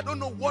 I don't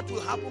know what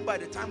will happen by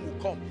the time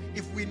we come.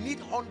 If we need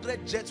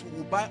 100 jets, we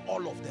will buy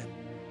all of them.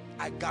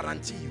 I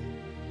guarantee you.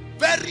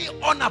 Very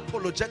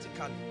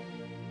unapologetically.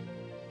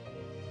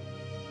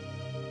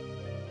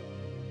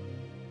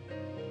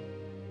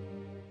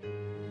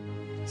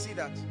 See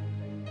that?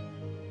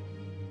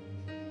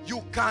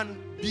 You can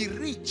be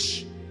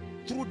rich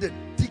through the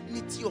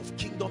dignity of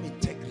kingdom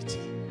integrity.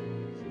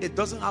 It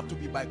doesn't have to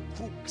be by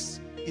crooks.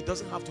 It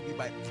doesn't have to be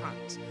by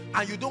pranks.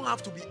 And you don't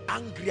have to be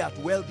angry at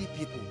wealthy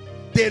people.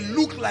 They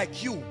look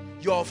like you.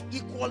 You're of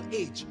equal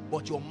age,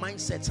 but your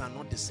mindsets are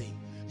not the same.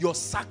 Your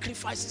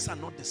sacrifices are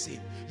not the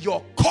same.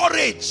 Your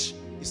courage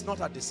is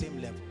not at the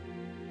same level.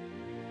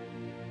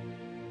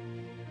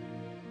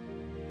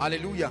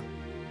 Hallelujah.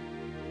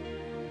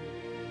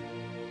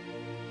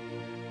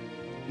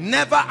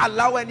 Never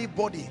allow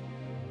anybody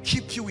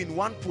keep you in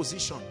one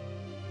position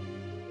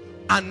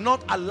and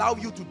not allow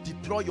you to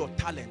deploy your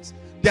talents.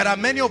 There are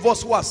many of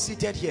us who are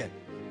seated here.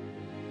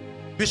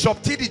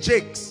 Bishop T.D.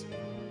 Jakes,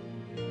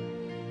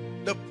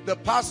 the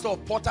pastor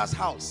of Potter's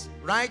House,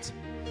 right?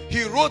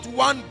 He wrote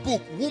one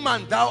book,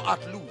 Woman Thou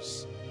Art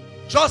Loose.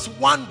 Just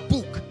one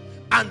book.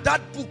 And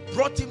that book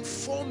brought him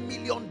 $4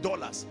 million.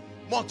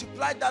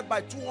 Multiply that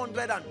by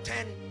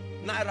 210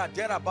 naira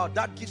thereabout.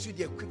 That gives you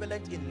the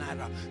equivalent in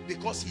naira,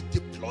 because he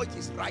deployed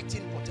his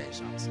writing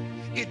potentials.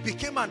 It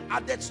became an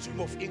added stream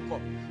of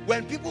income.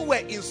 When people were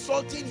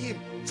insulting him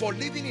for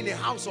living in a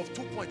house of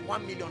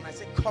 2.1 million, I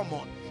said, come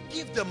on,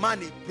 give the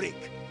man a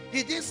break.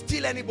 He didn't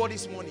steal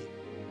anybody's money.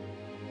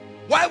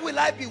 Why will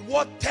I be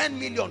worth 10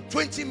 million,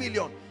 20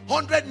 million,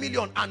 100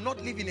 million and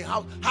not live in a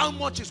house? How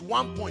much is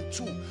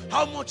 1.2?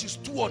 How much is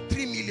 2 or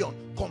 3 million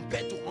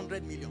compared to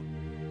 100 million?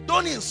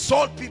 Don't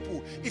insult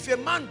people. If a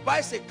man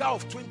buys a car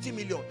of 20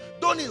 million,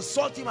 don't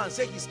insult him and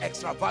say he's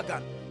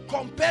extravagant.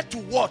 Compared to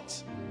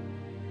what?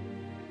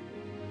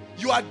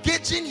 You are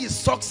gauging his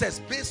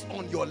success based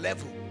on your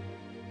level.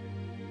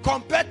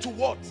 Compared to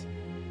what?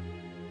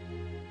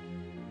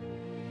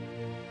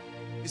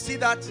 You see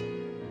that?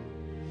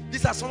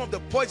 These are some of the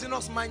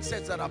poisonous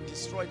mindsets that have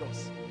destroyed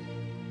us.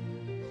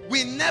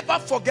 We never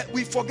forget,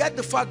 we forget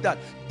the fact that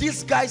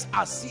these guys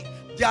are sick.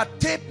 Their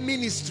tape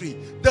ministry,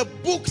 the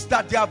books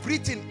that they have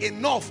written,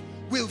 enough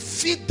will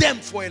feed them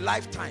for a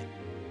lifetime.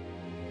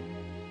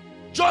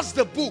 Just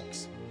the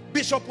books.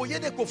 Bishop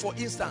Oyedepo, for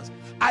instance,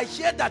 I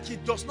hear that he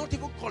does not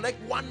even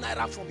collect 1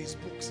 naira from his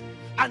books.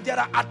 And there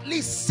are at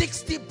least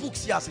 60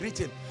 books he has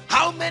written.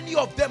 How many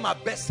of them are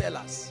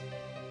bestsellers?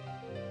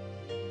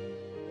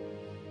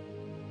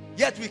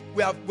 Yet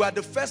we are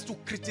the first to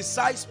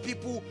criticize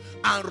people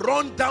and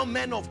run down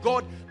men of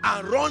God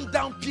and run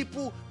down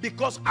people,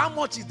 because how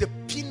much is the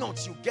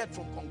peanuts you get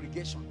from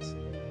congregations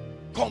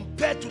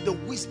compared to the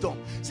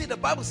wisdom? See, the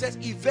Bible says,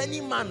 if any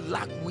man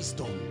lack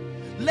wisdom,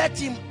 let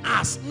him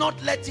ask,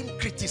 not let him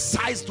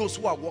criticize those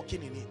who are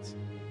walking in it.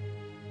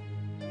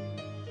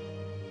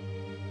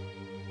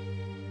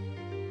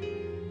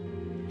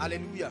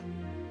 Hallelujah.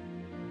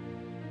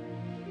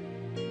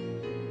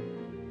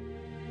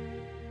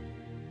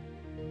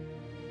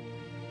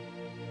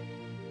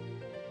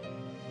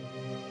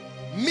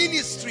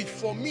 Ministry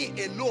for me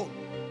alone,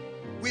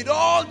 with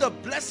all the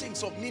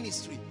blessings of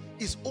ministry,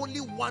 is only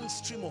one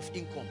stream of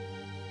income.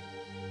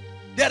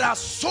 There are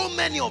so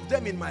many of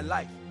them in my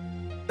life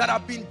that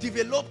have been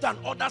developed and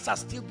others are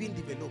still being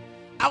developed.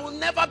 I will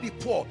never be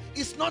poor.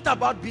 It's not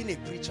about being a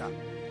preacher.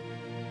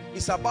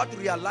 It's about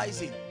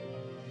realizing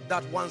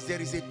that once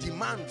there is a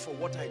demand for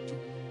what I do,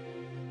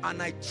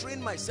 and I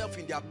train myself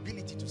in the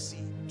ability to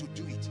see, to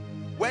do it.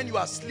 When you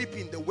are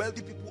sleeping, the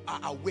wealthy people are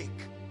awake,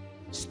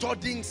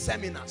 studying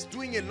seminars,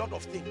 doing a lot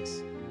of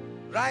things,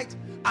 right?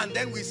 And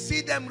then we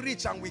see them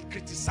rich and we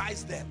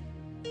criticize them.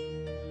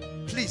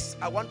 Please,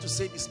 I want to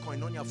say this,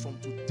 Koinonia, from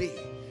today,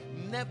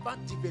 never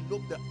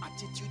develop the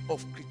attitude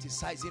of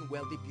criticizing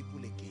wealthy people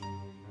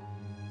again.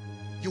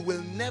 You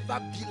will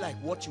never be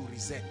like what you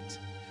resent.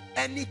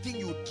 Anything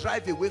you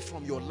drive away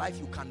from your life,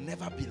 you can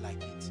never be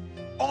like it.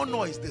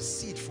 Honor is the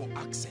seed for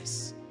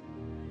access.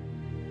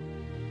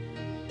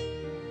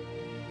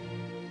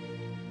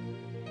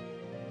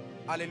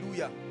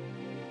 Hallelujah.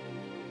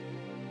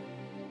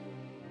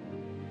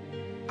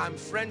 I'm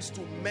friends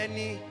to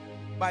many,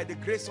 by the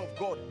grace of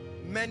God,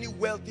 many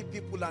wealthy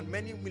people and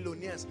many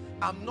millionaires.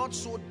 I'm not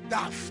so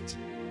daft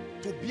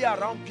to be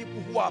around people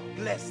who are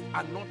blessed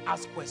and not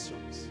ask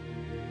questions.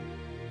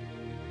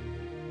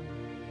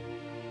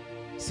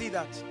 See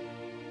that?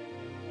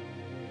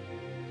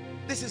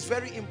 This is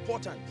very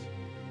important.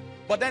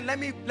 But then let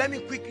me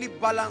quickly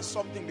balance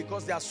something,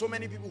 because there are so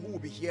many people who will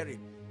be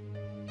hearing.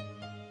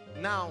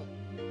 Now,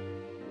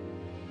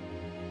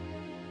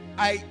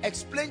 I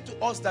explained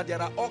to us that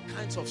there are all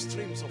kinds of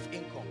streams of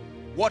income.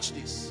 Watch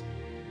this.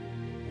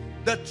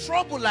 The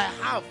trouble I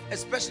have,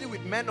 especially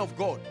with men of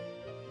God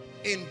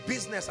in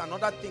business and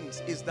other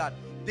things, is that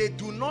they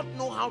do not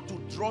know how to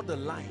draw the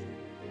line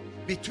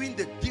between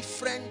the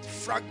different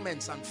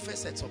fragments and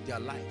facets of their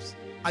lives.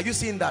 Are you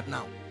seeing that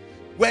now?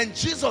 When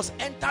Jesus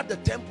entered the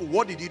temple,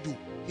 what did he do?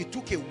 He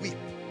took a whip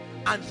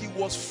and he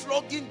was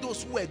flogging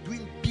those who were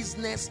doing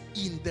business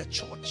in the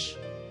church.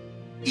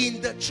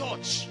 In the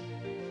church.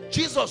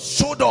 Jesus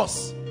showed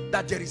us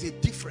that there is a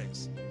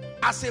difference.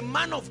 As a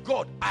man of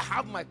God, I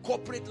have my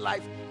corporate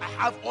life, I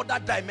have other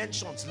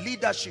dimensions,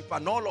 leadership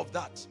and all of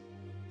that.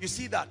 You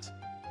see that?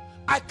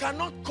 I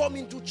cannot come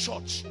into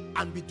church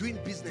and be doing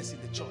business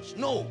in the church.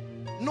 No,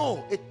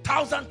 no,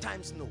 1,000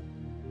 times no.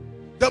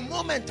 The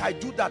moment I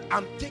do that,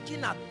 I'm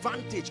taking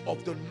advantage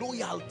of the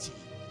loyalty.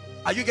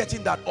 Are you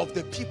getting that? Of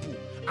the people,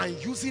 and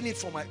using it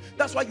for my...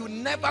 That's why you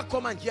never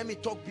come and hear me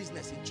talk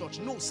business in church.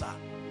 No, sir.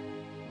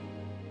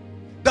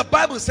 The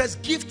Bible says,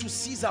 give to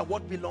Caesar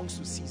what belongs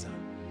to Caesar.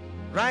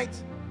 Right?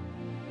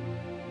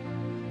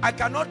 I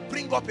cannot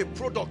bring up a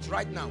product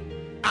right now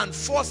and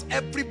force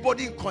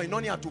everybody in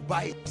Koinonia to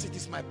buy it. It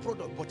is my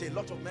product, but a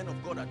lot of men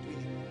of God are doing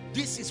it.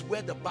 This is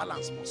where the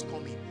balance must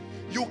come in.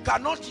 You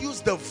cannot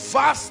use the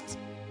vast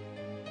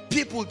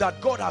people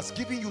that God has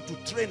given you to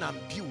train and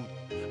build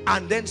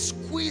and then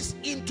squeeze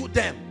into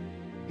them.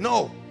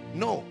 No,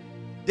 no.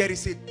 There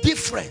is a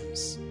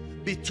difference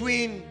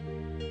between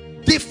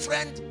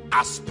different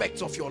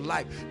aspects of your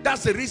life.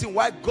 That's the reason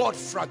why God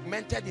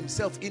fragmented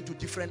himself into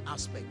different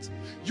aspects.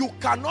 You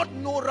cannot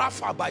know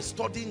Rapha by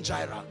studying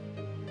Jireh.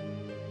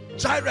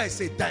 Jireh is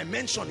a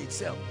dimension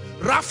itself.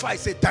 Rapha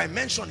is a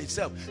dimension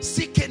itself.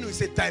 Sikenu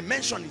is a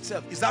dimension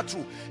itself. Is that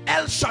true?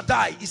 El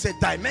Shaddai is a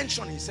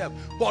dimension itself.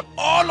 But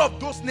all of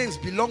those names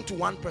belong to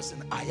one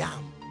person. I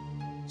am.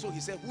 So he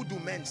said, who do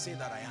men say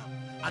that I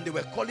am? And they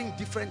were calling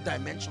different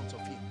dimensions of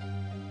him.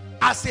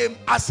 As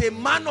a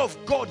man of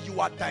God,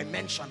 you are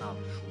dimensional.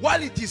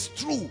 While it is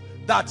true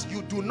that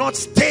you do not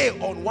stay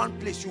on one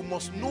place, you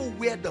must know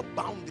where the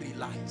boundary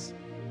lies.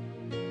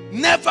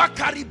 Never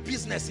carry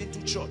business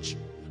into church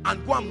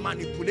and go and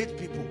manipulate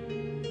people.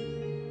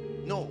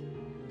 No,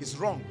 it's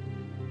wrong.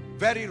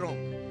 Very wrong.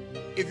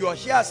 If you are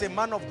here as a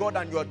man of God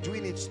and you are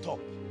doing it, stop.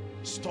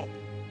 Stop.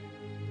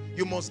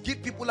 You must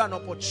give people an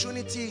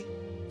opportunity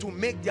to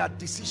make their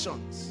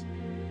decisions.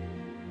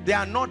 They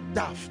are not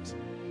daft.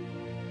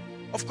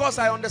 Of course,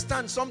 I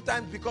understand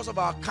sometimes because of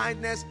our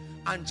kindness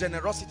and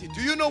generosity.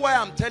 Do you know why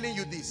I'm telling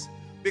you this?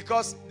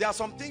 Because there are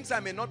some things I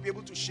may not be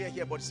able to share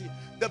here, but see,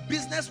 the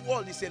business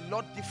world is a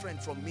lot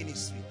different from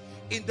ministry.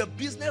 In the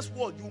business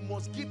world, you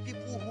must give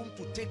people room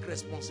to take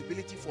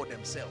responsibility for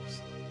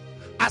themselves.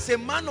 As a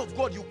man of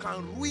God, you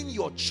can ruin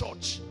your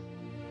church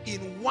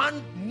in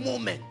one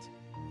moment,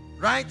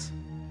 right?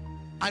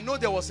 I know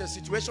there was a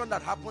situation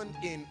that happened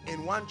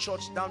in one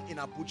church down in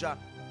Abuja.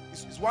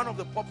 It's one of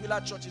the popular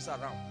churches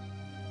around,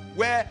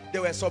 where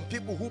there were some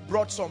people who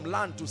brought some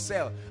land to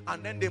sell,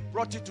 and then they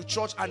brought it to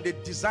church and they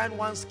designed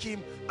one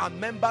scheme and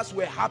members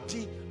were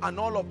happy and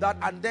all of that,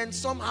 and then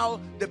somehow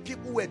the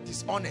people were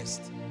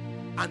dishonest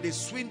and they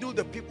swindled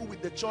the people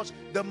with the church.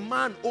 The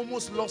man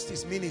almost lost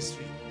his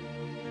ministry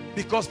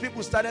because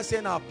people started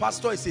saying our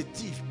pastor is a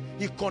thief.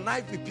 He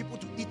connived with people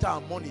to eat our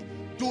money.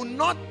 Do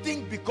not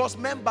think because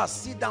members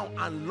sit down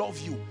and love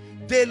you.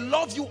 They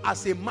love you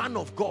as a man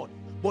of God,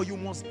 but you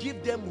must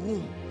give them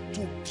room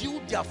to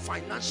build their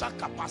financial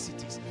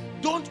capacities.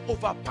 Don't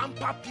over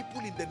pamper people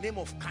in the name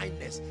of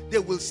kindness. They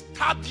will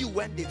stab you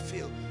when they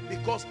fail,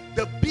 because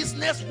the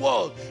business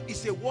world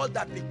is a world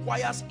that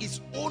requires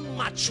its own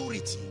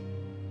maturity.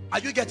 Are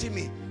you getting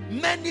me?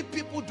 Many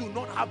people do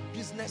not have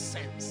business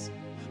sense,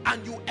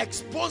 and you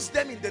expose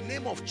them in the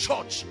name of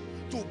church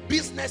to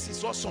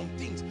businesses or some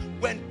things.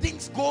 When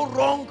things go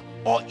wrong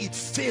or it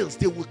fails,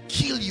 they will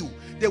kill you.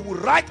 They will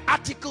write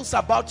articles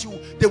about you.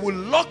 They will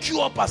lock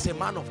you up as a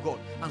man of God.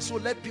 And so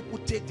let people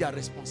take their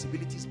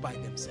responsibilities by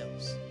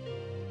themselves.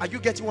 Are you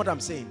getting what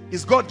I'm saying?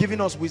 Is God giving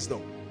us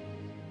wisdom?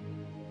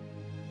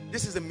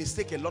 This is a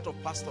mistake a lot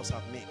of pastors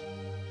have made.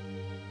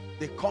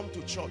 They come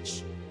to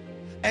church.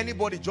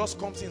 Anybody just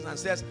comes in and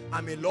says,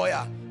 I'm a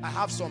lawyer, I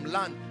have some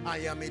land, I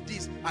am a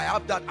this, I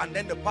have that, and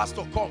then the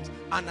pastor comes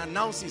and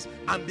announces,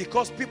 and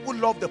because people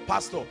love the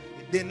pastor,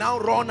 they now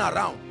run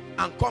around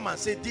and come and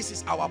say, this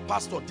is our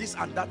pastor, this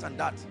and that and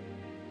that.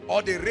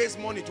 Or they raise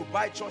money to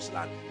buy church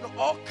land. You know,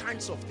 all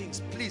kinds of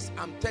things. Please,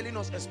 I'm telling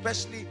us,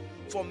 especially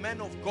for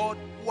men of God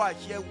who are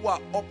here, who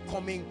are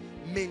upcoming,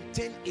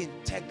 maintain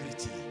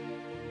integrity.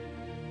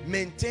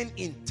 Maintain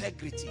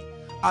integrity.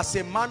 As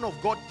a man of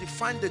God,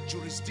 define the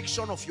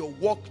jurisdiction of your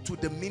work to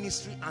the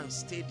ministry and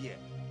stay there.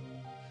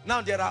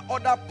 Now, there are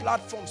other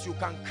platforms you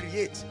can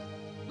create,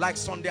 like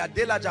Sunday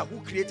Adelaja, who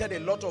created a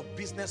lot of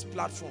business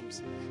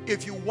platforms.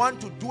 If you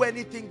want to do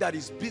anything that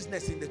is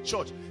business in the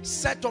church,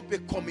 set up a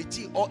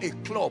committee or a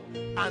club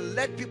and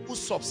let people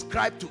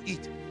subscribe to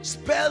it.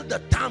 Spell the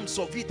terms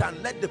of it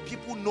and let the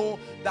people know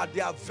that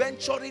they are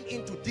venturing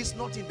into this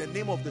not in the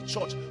name of the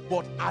church,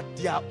 but at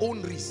their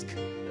own risk.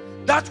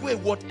 That way,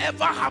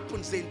 whatever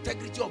happens, the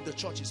integrity of the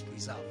church is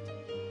preserved.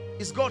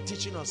 Is God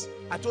teaching us?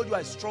 I told you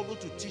I struggle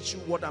to teach you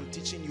what I'm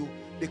teaching you,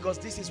 because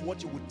this is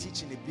what you would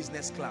teach in a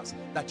business class,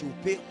 that you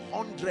will pay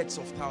hundreds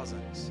of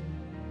thousands.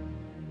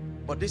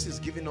 But this is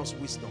giving us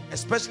wisdom,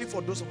 especially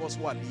for those of us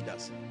who are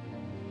leaders.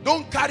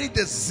 Don't carry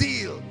the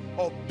zeal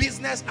of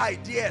business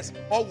ideas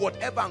or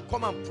whatever and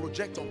come and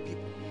project on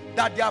people.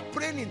 That they are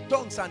praying in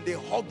tongues and they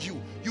hug you.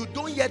 You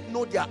don't yet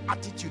know their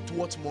attitude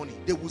towards money.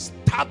 They will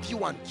stab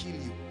you and kill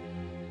you.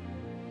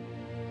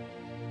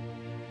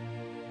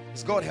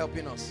 Is God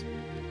helping us?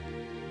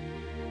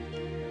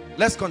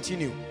 Let's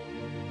continue.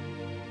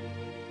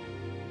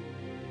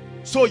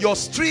 So your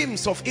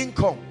streams of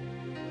income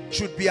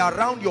should be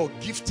around your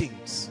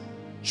giftings,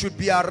 should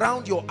be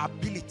around your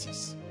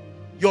abilities,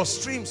 your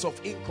streams of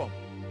income.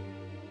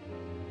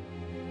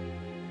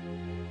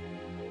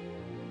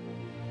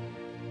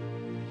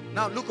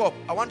 Now look up.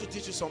 I want to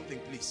teach you something,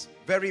 please.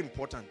 Very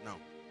important now.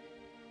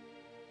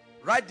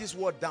 Write this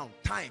word down.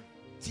 Time.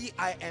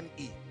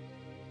 T-I-M-E.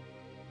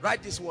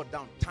 Write this word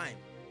down. Time.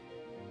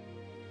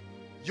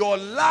 Your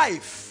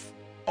life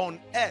on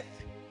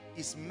earth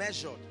is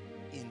measured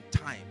in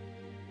time.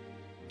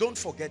 Don't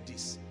forget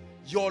this.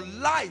 Your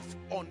life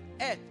on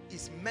earth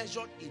is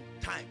measured in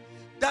time.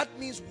 That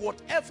means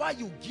whatever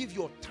you give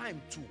your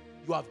time to,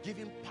 you have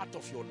given part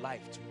of your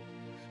life to.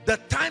 The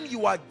time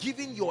you are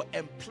giving your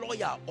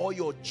employer or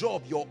your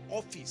job, your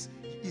office,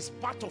 is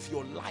part of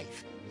your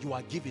life you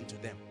are giving to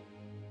them.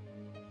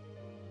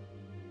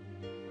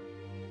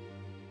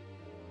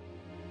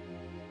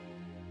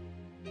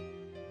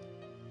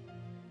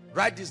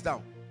 Write this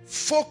down.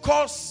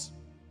 Focus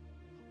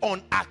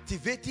on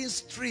activating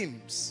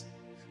streams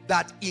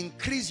that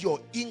increase your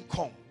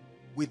income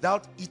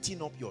without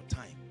eating up your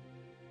time.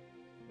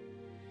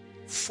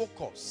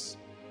 Focus.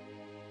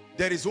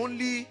 There is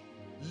only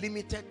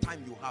limited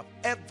time you have.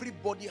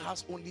 Everybody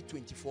has only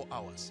 24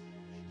 hours.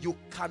 You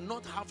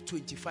cannot have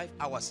 25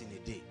 hours in a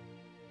day.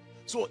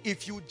 So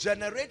if you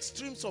generate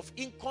streams of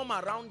income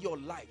around your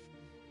life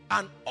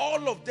and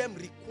all of them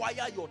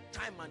require your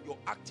time and your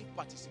active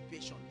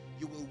participation,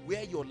 you will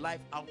wear your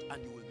life out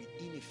and you will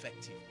be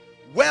ineffective.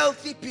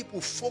 Wealthy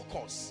people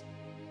focus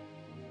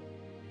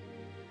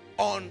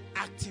on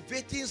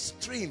activating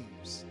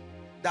streams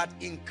that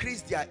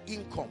increase their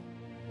income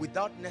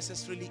without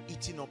necessarily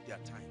eating up their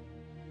time.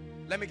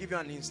 Let me give you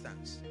an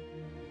instance.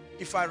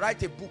 If I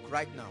write a book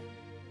right now,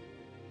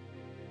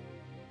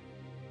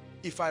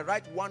 if I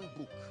write one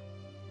book,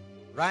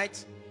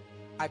 right,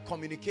 I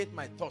communicate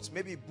my thoughts.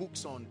 Maybe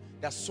books on,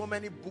 there's so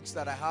many books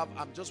that I have.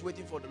 I'm just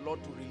waiting for the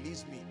Lord to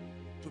release me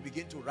to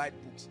begin to write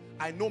books.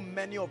 I know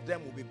many of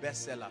them will be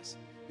bestsellers,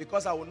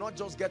 because I will not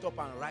just get up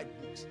and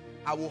write books.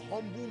 I will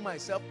humble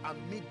myself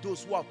and meet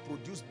those who have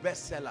produced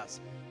bestsellers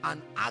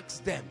and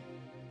ask them,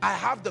 I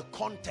have the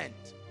content,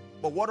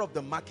 but what of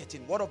the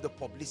marketing? What of the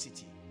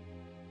publicity?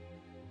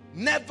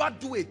 Never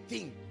do a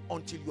thing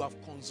until you have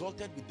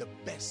consulted with the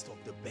best of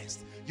the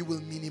best. You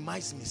will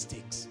minimize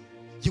mistakes.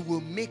 You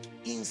will make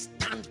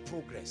instant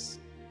progress.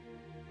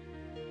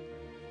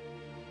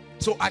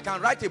 So I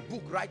can write a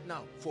book right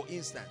now, for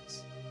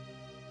instance,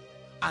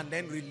 and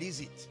then release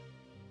it.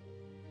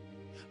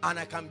 And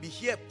I can be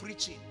here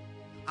preaching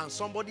and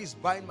somebody is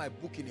buying my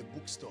book in a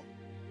bookstore.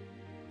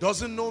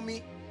 Doesn't know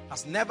me,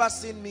 has never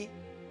seen me,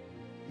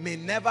 may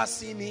never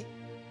see me,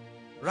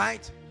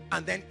 right?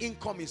 And then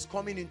income is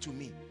coming into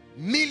me.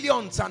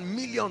 Millions and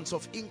millions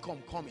of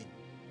income coming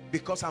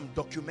because I'm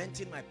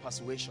documenting my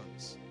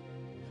persuasions.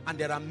 And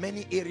there are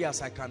many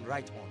areas I can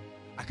write on.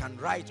 I can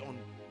write on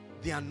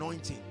the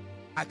anointing.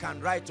 I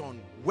can write on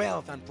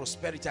wealth and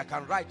prosperity. I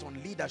can write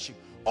on leadership.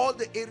 All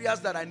the areas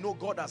that I know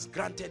God has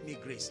granted me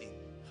grace in.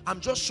 I'm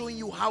just showing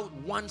you how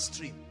one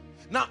stream.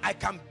 Now I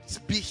can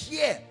be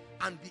here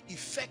and be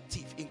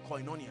effective in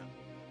koinonia.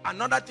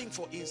 Another thing,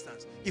 for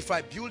instance, if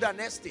I build an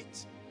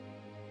estate,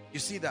 you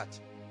see that?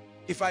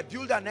 If I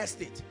build an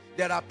estate,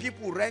 there are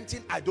people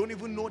renting, I don't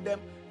even know them,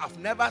 I've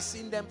never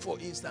seen them, for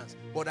instance,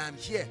 but I'm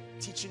here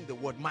teaching the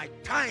word. My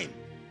time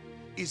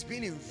is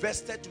being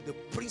invested to the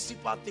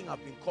principal thing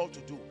I've been called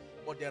to do,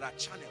 but there are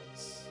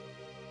channels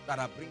that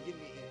are bringing me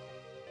income.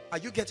 Are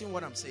you getting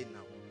what I'm saying now?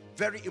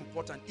 Very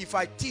important. If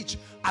I teach,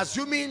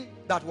 assuming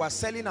that we're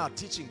selling our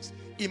teachings,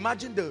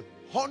 imagine the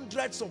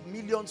hundreds of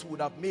millions we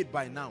would have made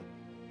by now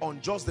on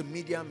just the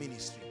media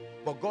ministry.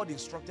 But God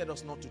instructed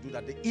us not to do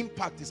that. The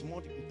impact is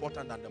more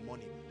important than the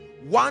money.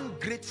 One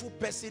grateful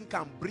person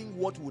can bring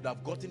what you would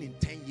have gotten in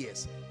 10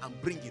 years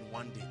and bring in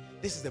one day.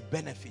 This is the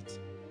benefit.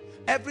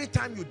 Every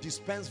time you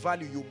dispense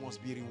value, you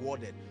must be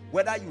rewarded.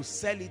 Whether you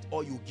sell it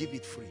or you give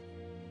it free.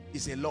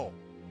 It's a law.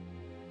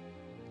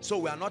 So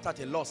we are not at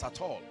a loss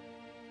at all.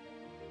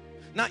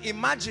 Now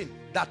imagine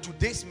that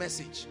today's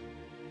message,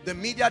 the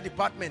media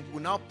department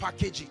will now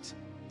package it.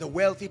 The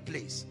Wealthy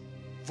Place.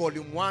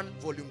 Volume 1,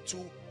 Volume 2,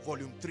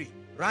 Volume 3.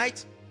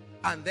 Right?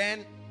 And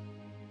then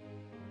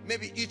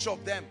maybe each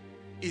of them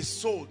is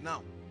sold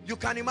now. You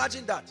can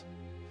imagine that.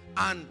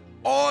 And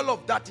all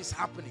of that is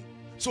happening.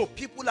 So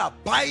people are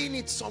buying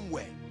it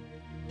somewhere.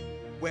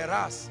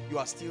 Whereas you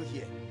are still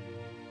here.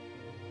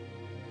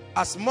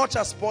 As much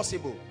as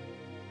possible,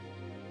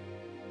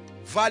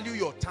 value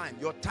your time.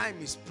 Your time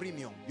is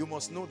premium. You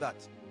must know that.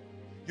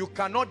 You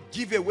cannot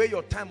give away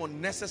your time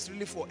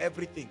unnecessarily for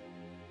everything.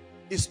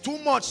 It's too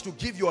much to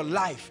give your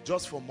life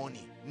just for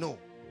money. No.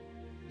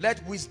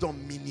 Let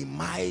wisdom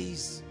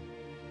minimize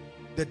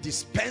the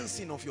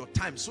dispensing of your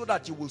time so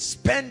that you will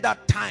spend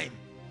that time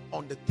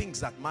on the things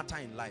that matter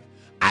in life.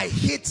 I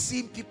hate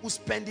seeing people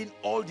spending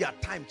all their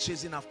time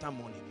chasing after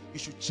money. You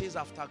should chase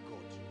after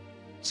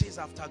God. Chase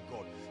after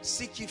God.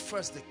 Seek ye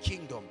first the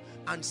kingdom,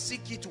 and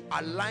seek ye to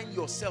align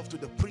yourself to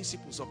the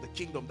principles of the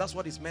kingdom. That's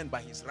what is meant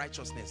by his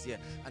righteousness here.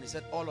 And he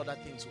said all other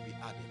things will be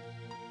added.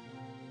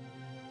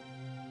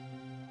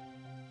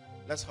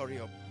 Let's hurry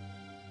up.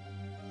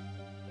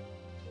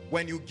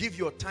 When you give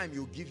your time,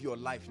 you give your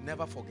life.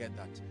 Never forget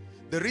that.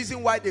 The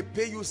reason why they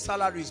pay you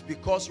salary is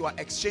because you are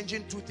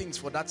exchanging two things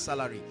for that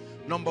salary.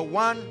 Number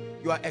one,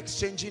 you are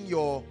exchanging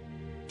your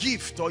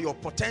gift or your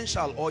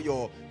potential or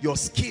your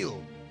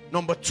skill.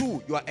 Number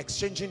two, you are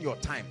exchanging your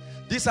time.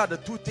 These are the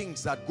two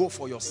things that go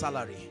for your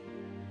salary.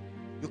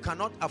 You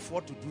cannot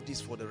afford to do this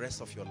for the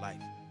rest of your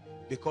life,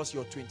 because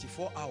your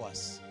 24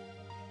 hours,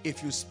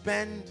 if you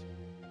spend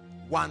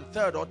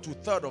 1/3 or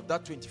 2/3 of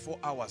that 24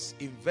 hours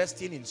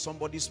investing in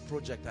somebody's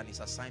project and his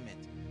assignment,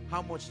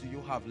 how much do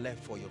you have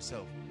left for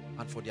yourself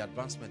and for the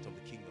advancement of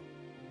the kingdom?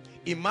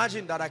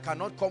 Imagine that I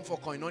cannot come for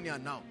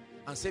Koinonia now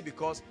and say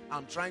because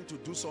I'm trying to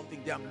do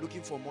something there, I'm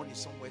looking for money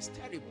somewhere. It's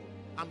terrible.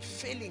 I'm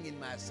failing in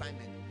my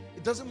assignment.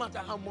 It doesn't matter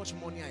how much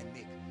money I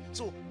make.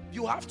 So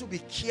you have to be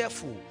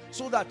careful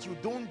so that you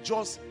don't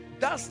just,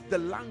 that's the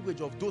language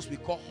of those we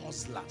call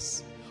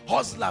hustlers.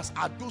 Hustlers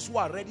are those who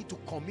are ready to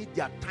commit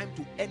their time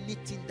to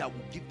anything that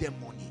will give them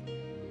money.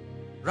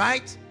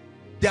 Right?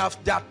 Their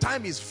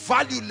time is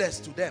valueless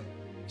to them,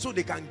 so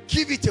they can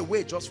give it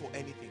away just for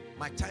anything.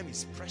 My time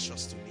is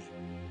precious to me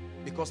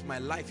because my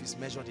life is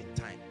measured in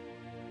time.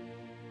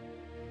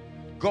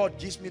 God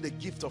gives me the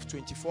gift of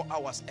 24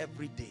 hours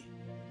every day,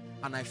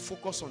 and I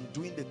focus on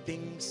doing the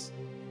things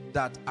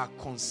that are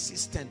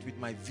consistent with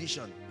my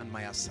vision and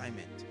my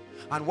assignment.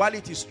 And while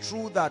it is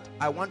true that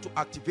I want to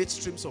activate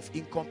streams of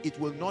income, it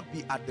will not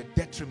be at the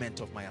detriment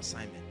of my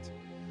assignment.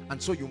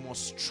 And so you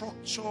must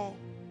structure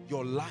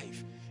your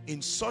life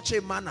in such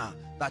a manner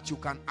that you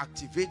can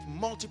activate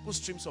multiple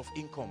streams of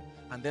income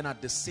and then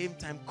at the same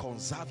time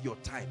conserve your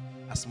time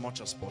as much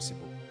as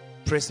possible.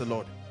 Praise the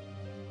Lord.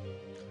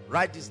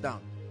 Write this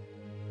down.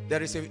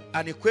 There is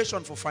an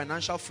equation for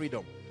financial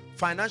freedom.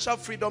 Financial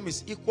freedom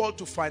is equal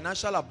to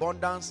financial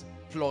abundance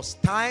plus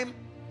time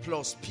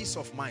plus peace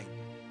of mind.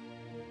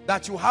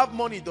 That you have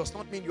money does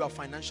not mean you are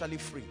financially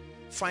free.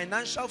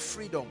 Financial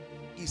freedom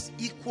is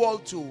equal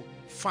to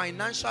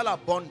financial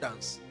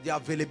abundance, the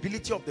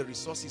availability of the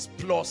resources,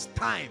 plus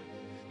time.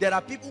 There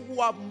are people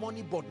who have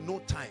money but no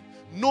time.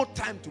 No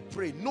time to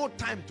pray, no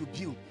time to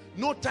build,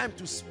 no time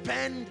to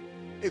spend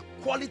a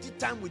quality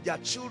time with their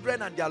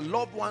children and their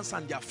loved ones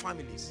and their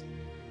families.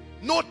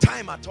 No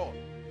time at all.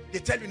 They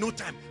tell you no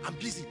time, I'm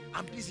busy,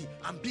 I'm busy,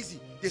 I'm busy.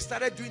 They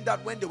started doing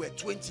that when they were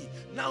 20.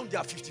 Now they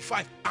are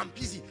 55, I'm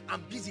busy,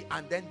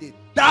 and then they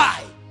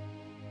die.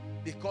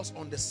 Because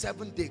on the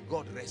 7th day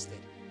God rested.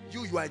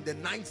 You are in the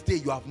 9th day,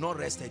 you have not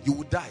rested, you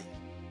will die.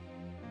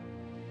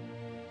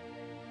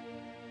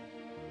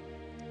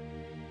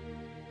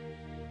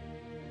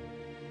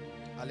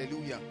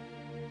 Hallelujah.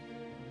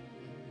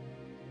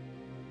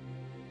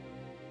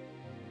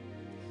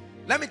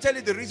 Let me tell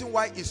you the reason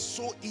why it's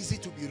so easy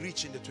to be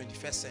rich in the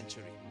 21st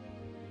century.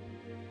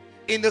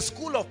 In the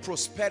school of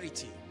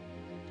prosperity,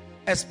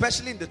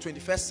 especially in the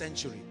 21st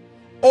century,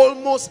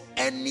 almost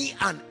any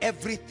and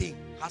everything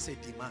has a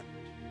demand.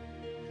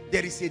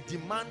 There is a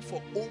demand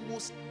for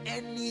almost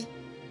any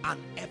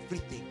and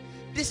everything.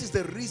 This is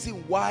the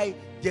reason why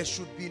there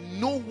should be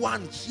no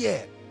one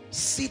here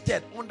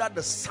seated under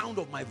the sound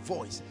of my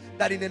voice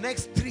that in the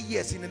next 3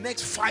 years, in the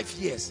next 5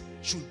 years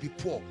should be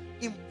poor.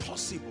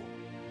 Impossible.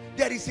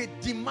 There is a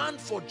demand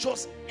for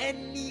just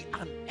any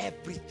and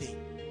everything.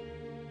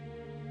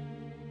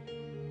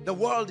 The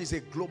world is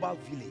a global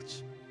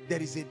village.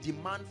 There is a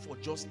demand for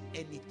just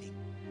anything.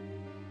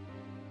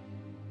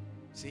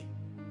 See?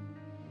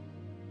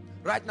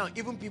 Right now,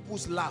 even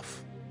people's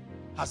laugh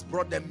has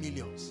brought them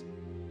millions.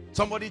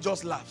 Somebody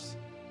just laughs.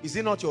 Is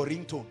it not your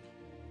ringtone?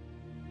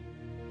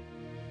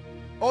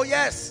 Oh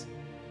yes.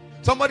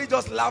 Somebody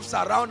just laughs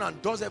around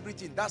and does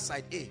everything. That's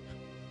side A.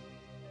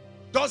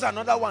 Does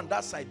another one,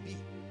 that side B.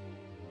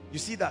 You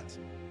see that?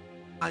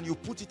 And you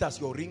put it as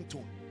your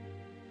ringtone.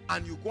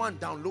 And you go and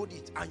download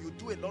it and you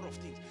do a lot of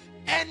things.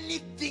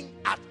 Anything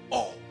at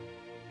all.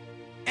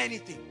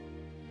 Anything.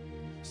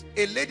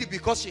 A lady,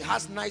 because she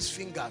has nice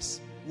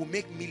fingers, will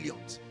make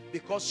millions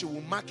because she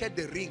will market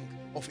the ring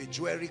of a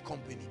jewelry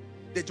company.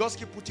 They just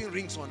keep putting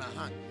rings on her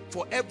hand.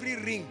 For every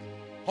ring,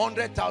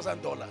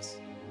 $100,000.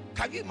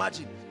 Can you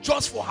imagine?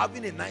 Just for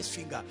having a nice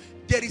finger.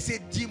 There is a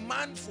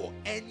demand for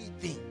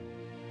anything.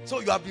 So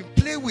you have been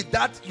playing with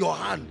that, your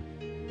hand.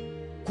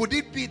 Could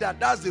it be that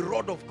that's the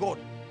rod of God?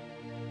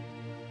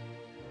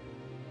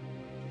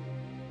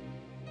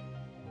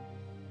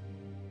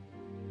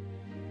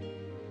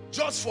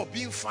 Just for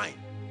being fine.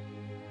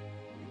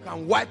 You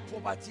can wipe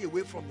poverty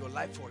away from your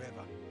life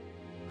forever.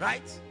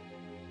 Right?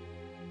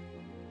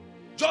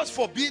 Just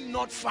for being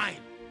not fine,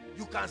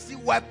 you can still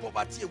wipe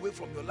poverty away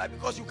from your life,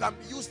 because you can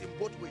be used in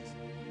both ways.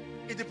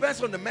 It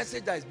depends on the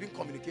message that is being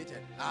communicated.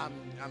 I'm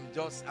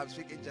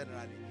speaking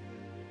generally.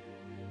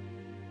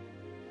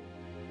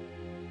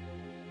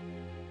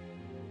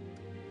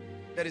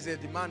 There is a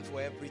demand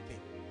for everything.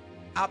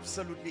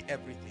 Absolutely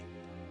everything.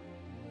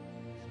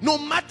 No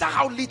matter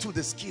how little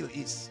the skill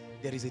is,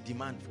 there is a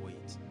demand for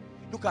it.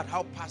 Look at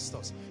how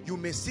pastors, you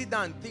may sit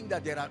down and think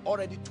that there are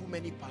already too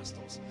many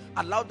pastors.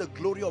 Allow the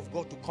glory of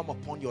God to come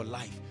upon your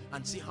life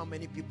and see how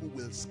many people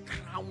will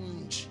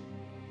scrounge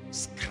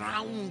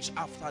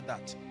after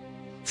that.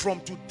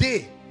 From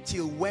today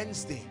till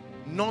Wednesday,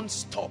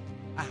 non-stop,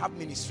 I have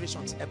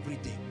ministrations every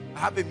day. I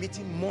have a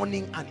meeting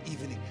morning and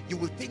evening. You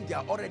will think there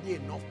are already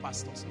enough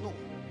pastors.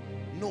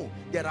 No,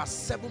 there are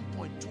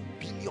 7.2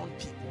 billion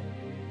people.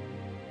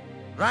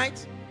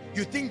 Right?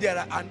 You think there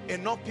are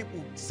enough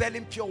people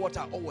selling pure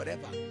water or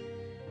whatever.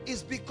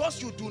 It's because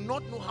you do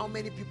not know how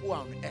many people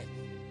are on earth.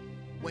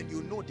 When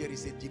you know there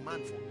is a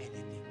demand for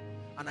anything.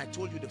 And I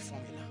told you the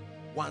formula.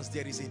 Once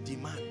there is a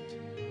demand,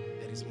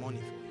 there is money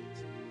for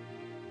it.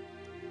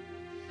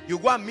 You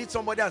go and meet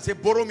somebody and say,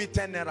 borrow me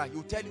 10 naira.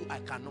 He'll tell you, I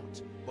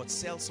cannot. But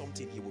sell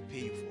something, he will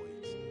pay you for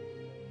it.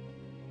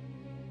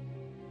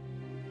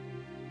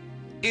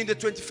 In the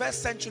 21st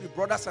century,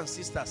 brothers and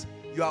sisters,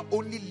 you are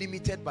only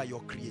limited by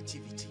your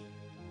creativity.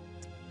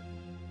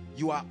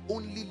 You are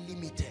only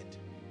limited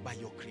by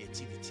your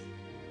creativity.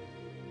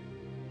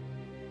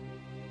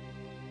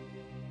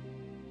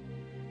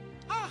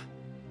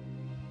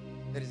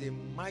 There is a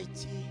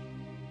mighty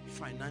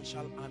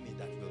financial army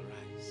that will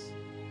rise.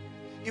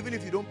 Even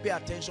if you don't pay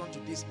attention to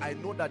this, I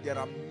know that there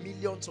are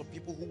millions of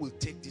people who will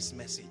take this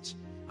message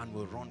and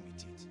will run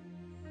with it.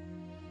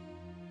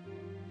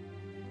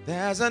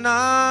 There's an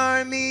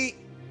army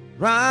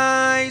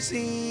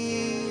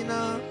rising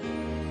up.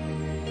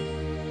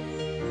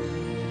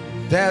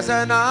 There's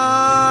an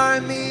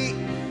army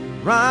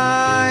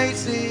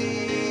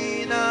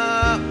rising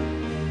up.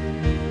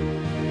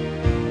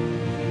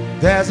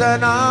 There's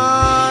an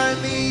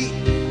army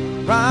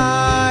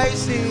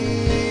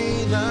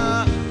rising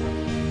up.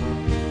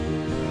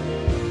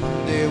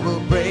 They will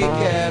break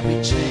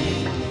every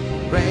chain,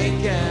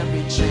 break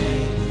every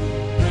chain,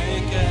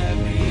 break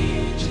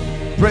every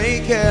chain,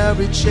 break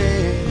every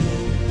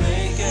chain,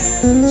 break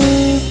every chain.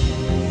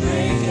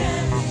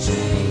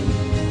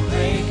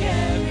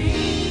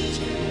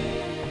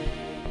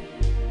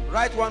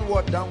 Write one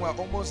word down. We're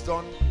almost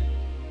done.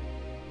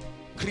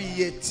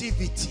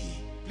 Creativity.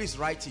 Please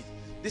write it.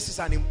 This is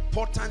an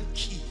important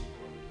key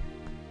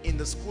in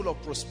the school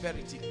of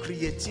prosperity.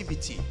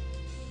 Creativity.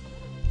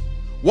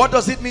 What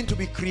does it mean to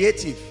be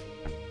creative?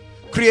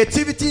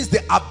 Creativity is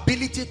the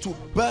ability to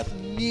birth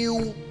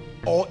new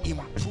or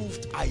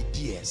improved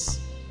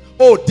ideas.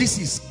 Oh, this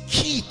is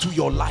key to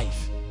your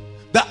life.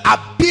 The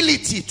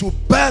ability to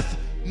birth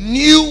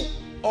new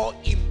or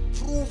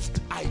improved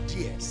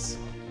ideas.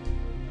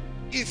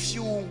 If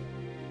you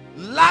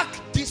lack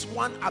this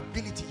one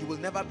ability, you will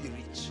never be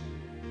rich.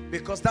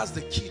 Because that's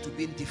the key to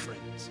being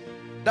different.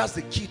 That's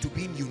the key to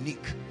being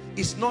unique.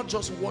 It's not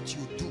just what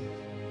you do,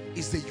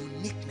 it's the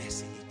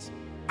uniqueness in it.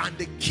 And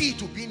the key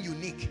to being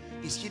unique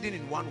is hidden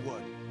in one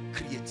word: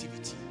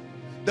 creativity.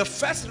 The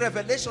first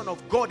revelation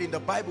of God in the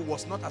Bible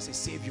was not as a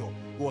savior,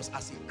 it was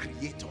as a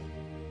creator.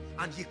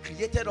 And he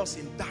created us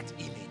in that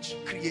image,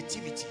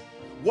 creativity,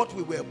 what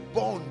we were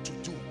born to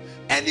do.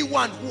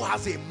 Anyone who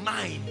has a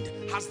mind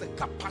has the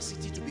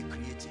capacity to be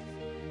creative.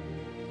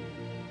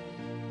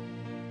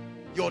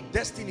 Your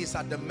destiny is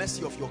at the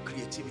mercy of your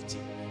creativity.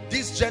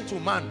 This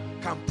gentleman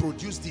can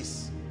produce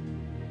this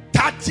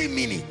 30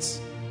 minutes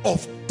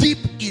of deep,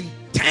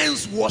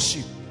 intense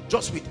worship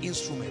just with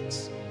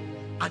instruments,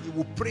 and he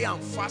will pray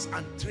and fast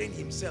and train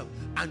himself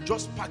and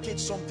just package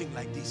something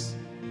like this.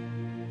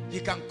 He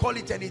can call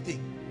it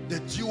anything. The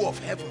Dew of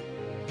Heaven,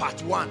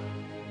 part 1.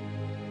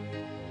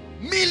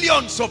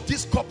 Millions of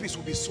these copies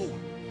will be sold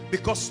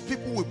because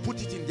people will put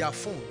it in their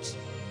phones.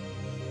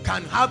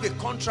 Can have a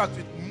contract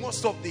with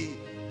most of the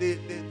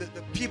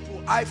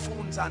people,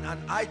 iPhones and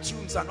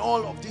iTunes and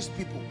all of these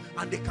people,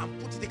 and they can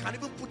put it, they can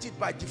even put it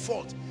by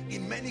default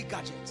in many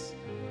gadgets,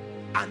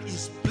 and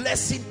is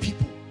blessing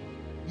people.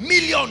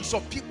 Millions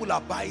of people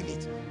are buying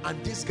it,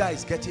 and this guy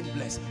is getting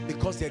blessed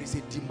because there is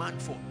a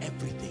demand for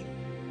everything.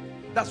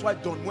 That's why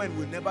Don Wen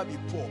will never be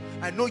poor.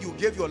 I know you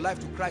gave your life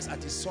to Christ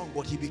at his song,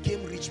 but he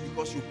became rich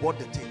because you bought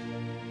the thing.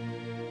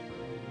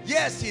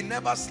 Yes, he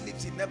never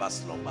sleeps, he never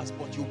slumbers,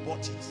 but you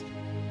bought it.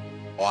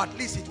 Or at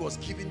least it was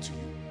given to you.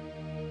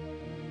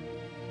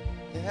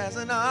 There's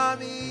an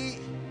army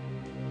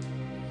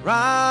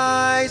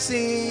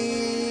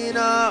rising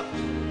up.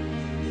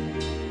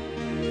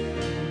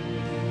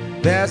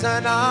 There's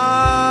an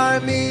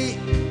army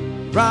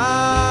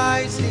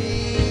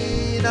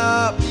rising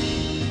up.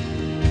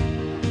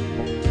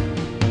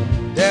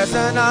 There's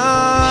an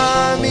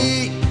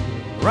army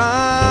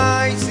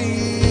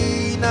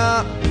rising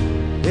up.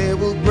 They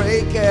will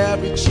break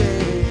every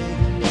chain.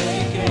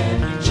 Break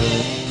every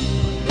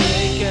chain.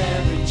 Break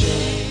every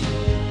chain.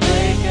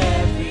 Break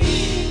every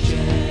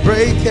chain.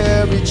 Break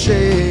every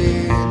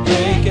chain.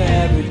 Break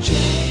every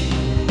chain.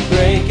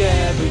 Break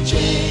every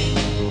chain.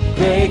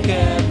 Break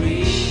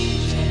every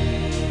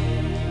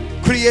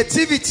chain.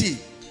 Creativity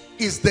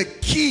is the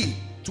key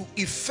to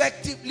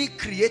effectively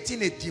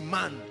creating a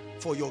demand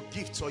for your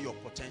gifts or your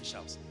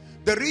potentials.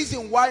 The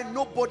reason why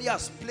nobody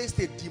has placed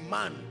a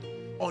demand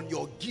on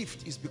your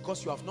gift is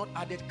because you have not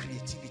added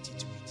creativity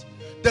to it.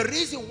 The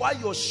reason why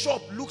your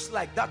shop looks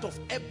like that of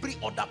every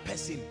other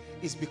person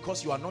is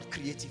because you are not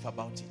creative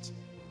about it.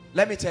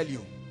 Let me tell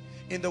you,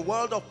 in the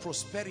world of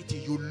prosperity,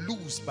 you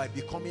lose by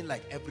becoming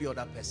like every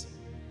other person.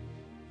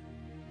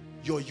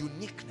 Your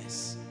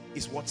uniqueness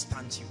is what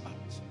stands you out.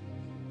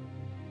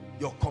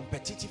 Your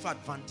competitive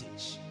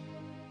advantage.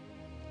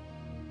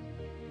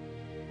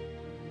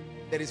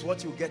 There is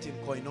what you get in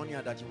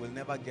koinonia that you will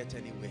never get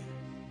anywhere.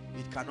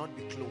 It cannot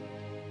be cloned.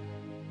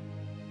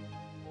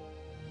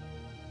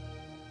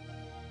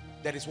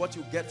 There is what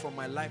you get from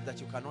my life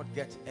that you cannot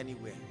get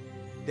anywhere.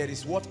 There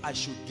is what I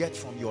should get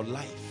from your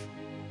life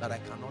that I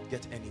cannot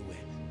get anywhere.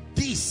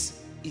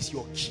 This is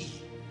your key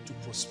to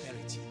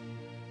prosperity.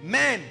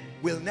 Men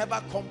will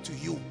never come to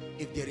you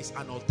if there is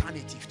an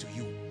alternative to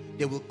you.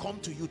 They will come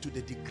to you to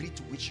the degree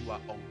to which you are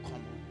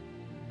uncommon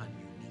and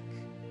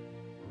unique.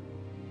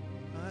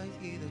 I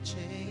hear the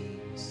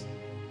chains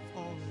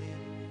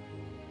falling,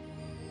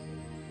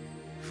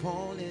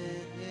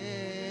 falling.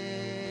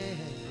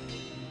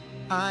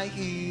 I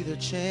hear the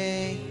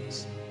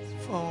chains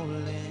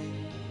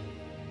falling.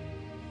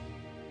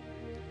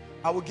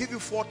 I will give you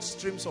 4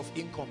 streams of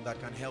income that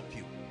can help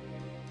you.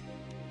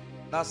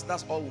 That's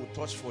all we'll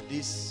touch for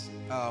this.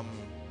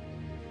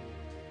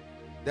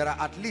 There are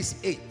at least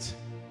 8.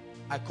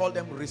 I call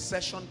them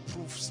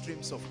recession-proof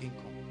streams of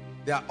income.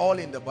 They are all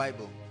in the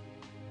Bible,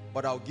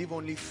 but I'll give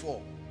only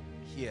 4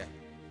 here.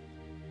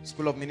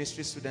 School of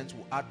Ministry students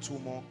will add 2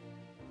 more,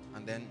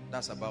 and then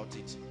that's about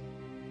it.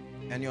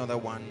 Any other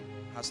one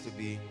has to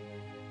be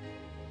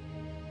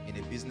in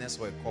a business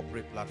or a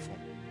corporate platform.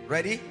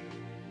 Ready?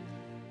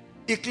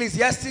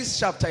 Ecclesiastes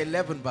chapter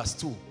 11 verse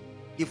 2.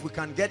 If we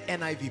can get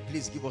NIV,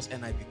 please give us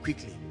NIV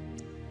quickly.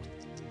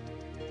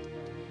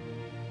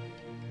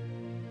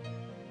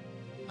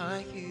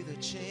 I hear the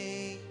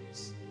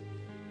chains.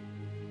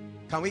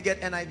 Can we get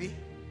NIV?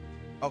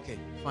 Okay,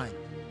 fine.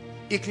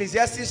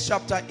 Ecclesiastes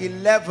chapter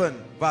 11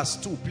 verse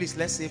 2. Please,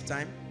 let's save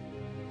time.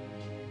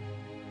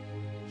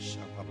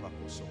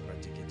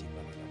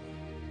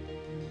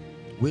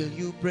 Will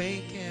you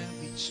break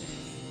every chain?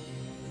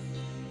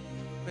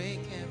 Break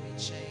every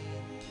chain.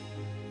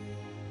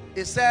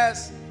 It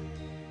says,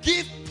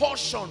 give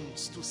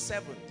portions to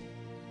 7,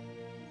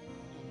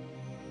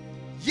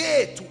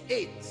 yea to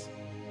 8,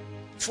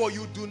 for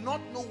you do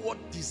not know what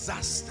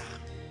disaster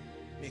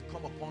may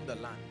come upon the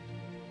land.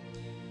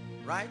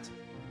 Right?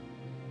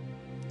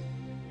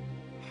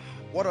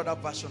 What other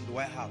version do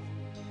I have?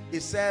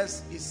 It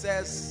says,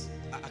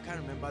 I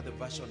can't remember the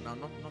version now,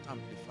 not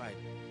amplified.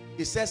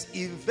 It says,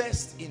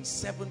 invest in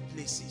 7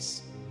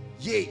 places,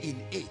 yea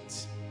in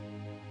 8.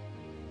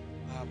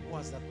 What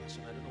was that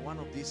version? I don't know, one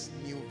of these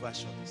new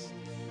versions.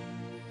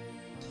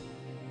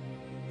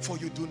 For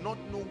you do not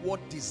know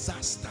what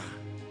disaster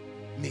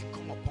may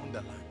come upon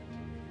the land.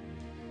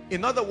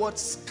 In other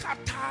words,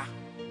 scatter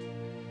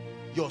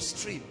your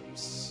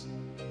streams.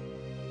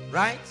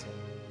 Right?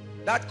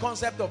 That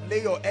concept of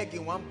lay your egg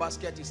in one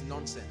basket is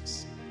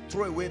nonsense.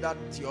 Throw away that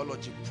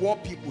theology. Poor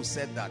people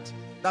said that.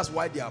 That's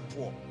why they are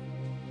poor.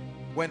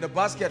 When the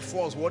basket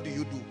falls, what do?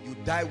 You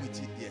die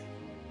with it there.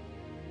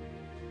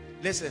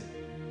 Listen.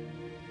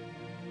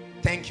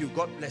 Thank you.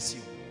 God bless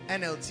you.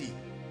 NLT.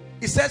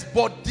 It says,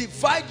 but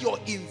divide your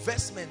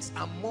investments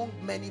among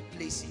many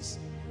places,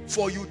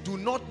 for you do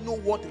not know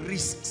what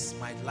risks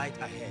might lie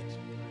ahead.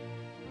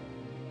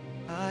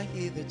 I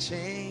hear the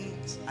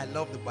chains. I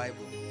love the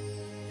Bible.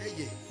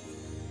 Yeah,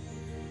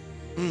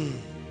 yeah.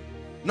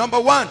 Number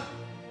 1,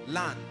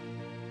 land.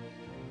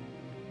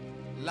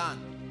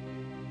 Land.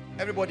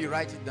 Everybody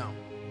write it down.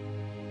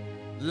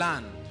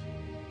 Land.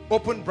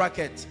 Open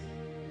bracket.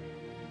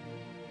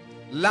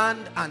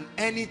 Land and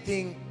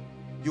anything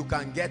you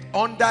can get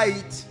under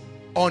it,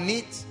 on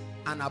it,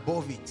 and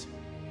above it.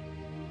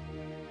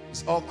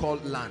 It's all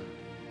called land.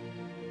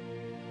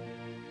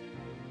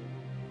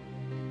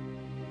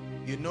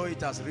 You know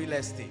it as real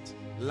estate,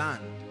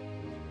 land.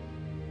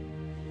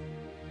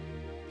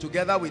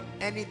 Together with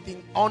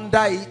anything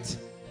under it,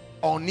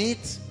 on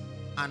it,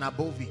 and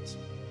above it.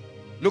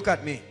 Look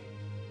at me.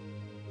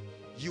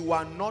 You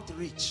are not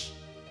rich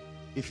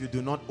if you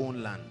do not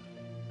own land.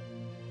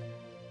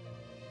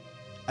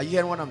 Are you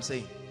hearing what I'm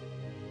saying?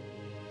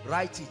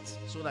 Write it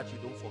so that you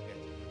don't forget.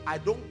 I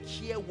don't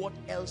care what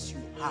else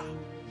you are.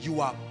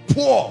 You are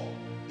poor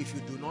if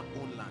you do not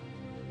own land.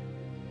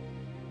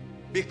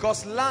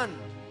 Because land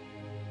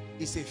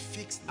is a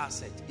fixed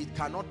asset. It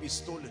cannot be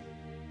stolen.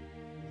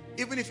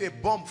 Even if a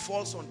bomb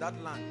falls on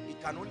that land, it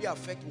can only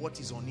affect what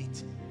is on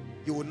it.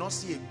 You will not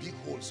see a big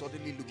hole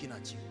suddenly looking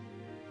at you.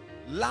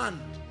 Land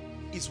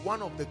is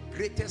one of the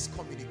greatest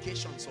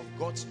communications of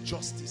God's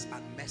justice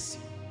and mercy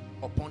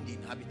upon the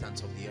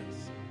inhabitants of the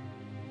earth.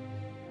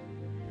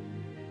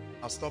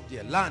 I'll stop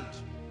there. Land.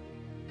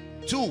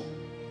 2,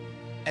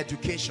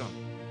 education.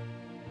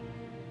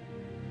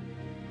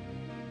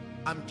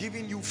 I'm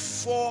giving you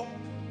 4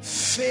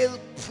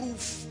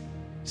 fail-proof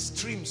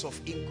streams of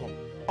income.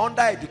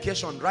 Under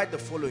education, write the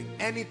following.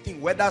 Anything,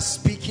 whether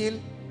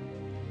speaking,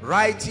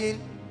 writing,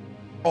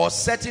 or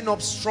setting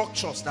up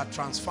structures that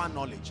transfer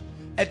knowledge.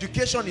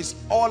 Education is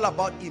all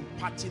about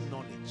imparting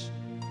knowledge.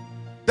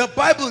 The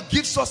Bible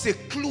gives us a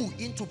clue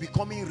into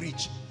becoming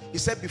rich. He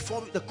said,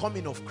 before the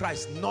coming of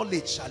Christ,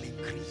 knowledge shall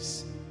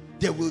increase.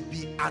 There will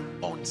be an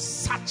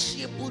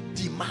unsatiable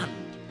demand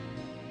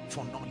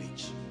for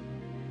knowledge.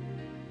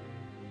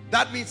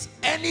 That means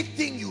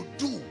anything you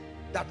do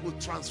that will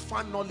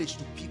transfer knowledge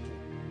to people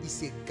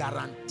is a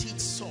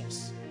guaranteed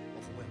source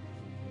of wealth.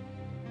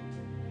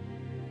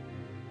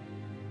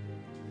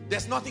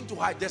 There's nothing to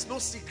hide. There's no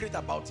secret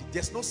about it.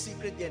 There's no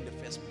secret there in the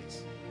first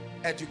place.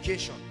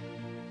 Education,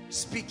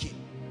 speaking.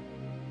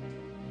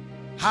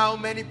 How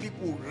many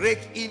people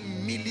rake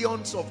in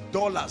millions of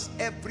dollars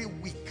every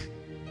week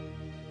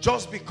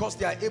just because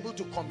they are able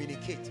to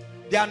communicate?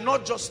 They are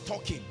not just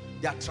talking,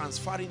 they are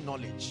transferring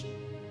knowledge.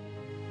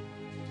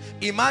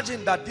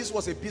 Imagine that this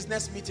was a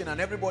business meeting and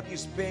everybody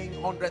is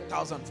paying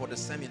 100,000 for the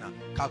seminar.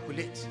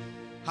 Calculate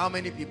how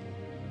many people.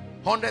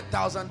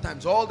 100,000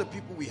 times all the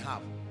people we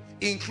have,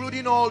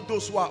 including all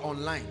those who are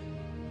online.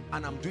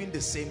 And I'm doing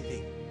the same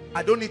thing.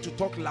 I don't need to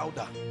talk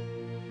louder.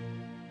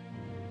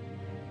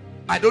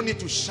 I don't need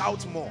to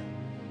shout more.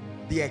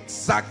 The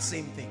exact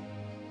same thing.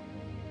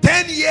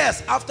 10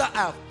 years after I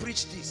have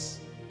preached this,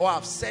 or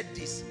I've said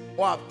this,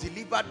 or I've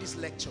delivered this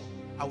lecture,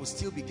 I will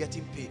still be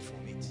getting paid from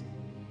it.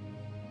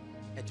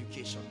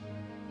 Education.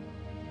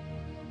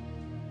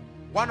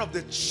 One of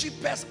the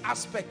cheapest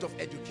aspects of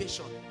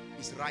education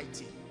is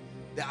writing.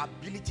 The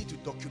ability to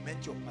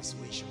document your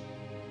persuasion.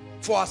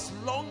 For as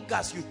long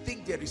as you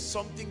think there is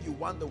something you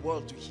want the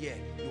world to hear,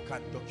 you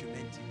can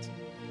document it.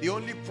 The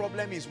only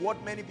problem is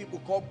what many people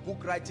call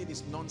book writing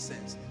is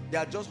nonsense. They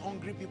are just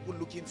hungry people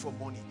looking for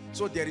money.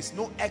 So there is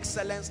no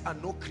excellence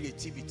and no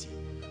creativity.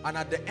 And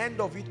at the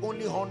end of it,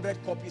 only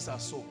 100 copies are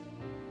sold.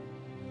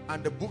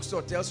 And the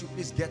bookstore tells you,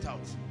 please get out.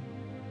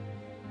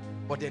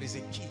 But there is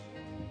a key.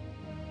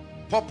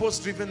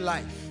 Purpose-driven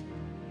life.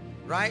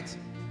 Right?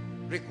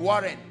 Rick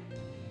Warren,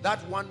 that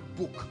one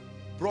book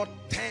brought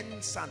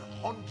tens and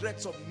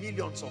hundreds of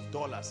millions of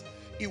dollars.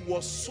 It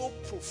was so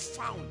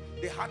profound,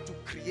 they had to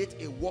create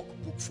a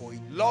workbook for it.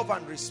 Love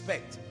and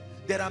Respect.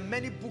 There are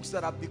many books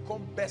that have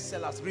become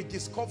bestsellers.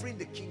 Rediscovering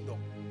the Kingdom.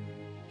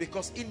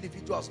 Because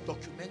individuals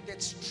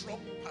documented strong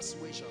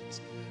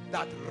persuasions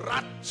that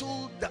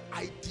rattled the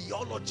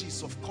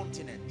ideologies of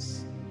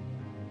continents.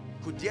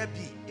 Could there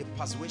be a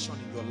persuasion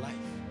in your life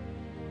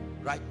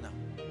right now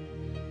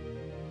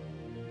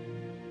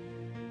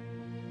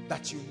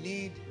that you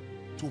need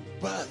to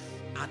birth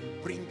and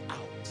bring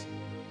out?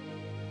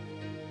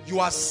 You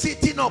are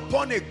sitting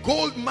upon a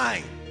gold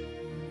mine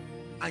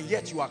and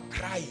yet you are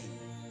crying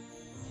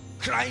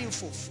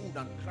for food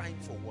and crying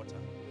for water.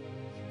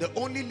 The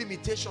only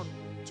limitation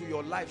to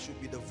your life should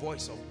be the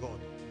voice of God,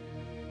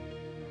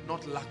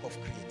 not lack of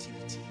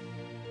creativity.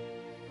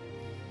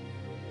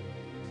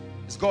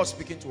 Is God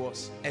speaking to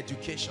us?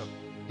 Education.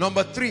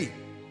 Number 3,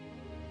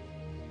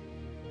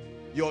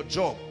 your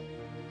job.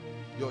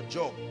 Your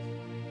job.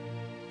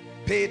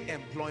 Paid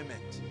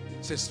employment.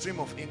 It's a stream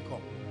of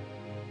income.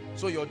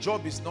 So your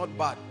job is not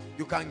bad.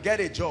 You can get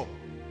a job.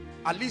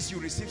 At least you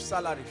receive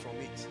salary from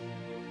it.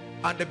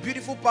 And the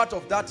beautiful part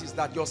of that is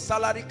that your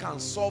salary can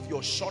solve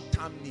your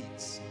short-term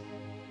needs.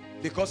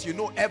 Because you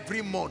know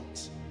every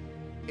month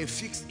a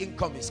fixed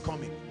income is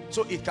coming.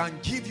 So it can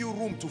give you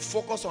room to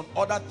focus on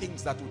other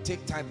things that will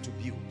take time to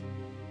build.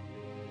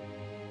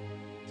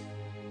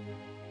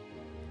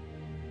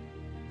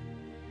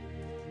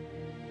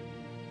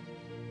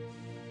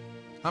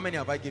 How many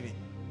have I given?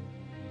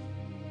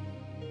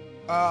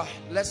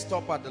 Let's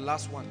stop at the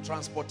last one.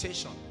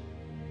 Transportation.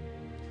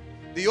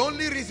 The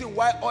only reason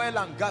why oil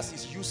and gas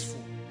is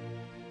useful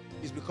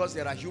is because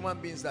there are human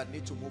beings that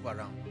need to move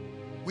around.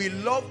 We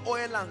love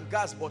oil and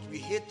gas, but we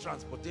hate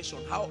transportation.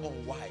 How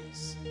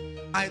unwise.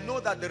 I know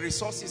that the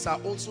resources are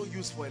also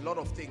used for a lot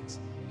of things,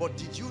 but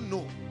did you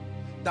know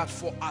that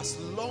for as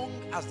long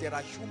as there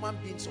are human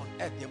beings on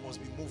earth, there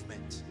must be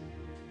movement.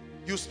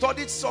 You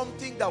studied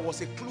something that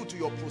was a clue to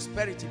your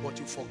prosperity, but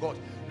you forgot.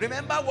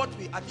 Remember what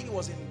I think it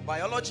was in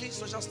biology,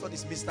 social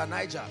studies, Mr.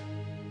 Niger.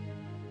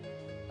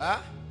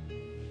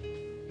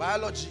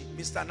 Biology,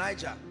 Mr.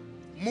 Niger.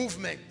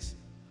 Movement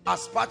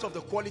as part of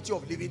the quality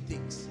of living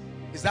things.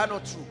 Is that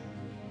not true?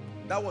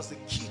 That was the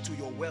key to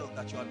your wealth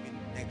that you have been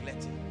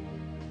neglecting.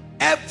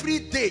 Every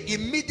day,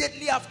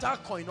 immediately after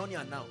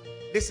Koinonia now,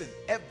 listen,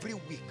 every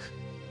week,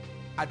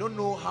 I don't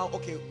know how,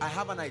 okay, I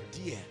have an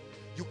idea.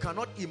 You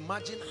cannot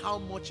imagine how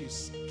much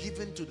is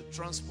given to the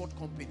transport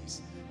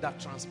companies that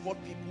transport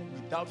people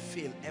without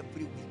fail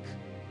every week.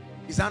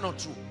 Is that not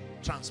true?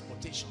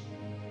 Transportation.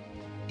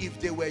 If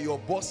they were your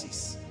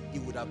bosses,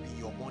 it would have been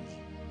your money.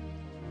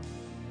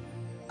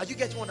 Are you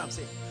getting what I'm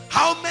saying?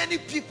 How many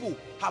people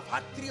have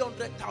had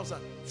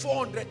 300,000,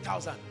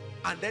 400,000,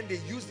 and then they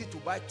used it to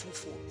buy 2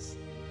 phones?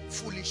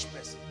 Foolish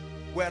person.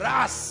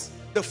 Whereas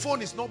the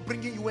phone is not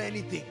bringing you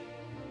anything.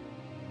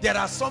 There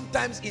are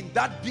sometimes in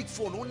that big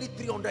phone, only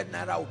 300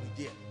 naira will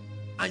be there.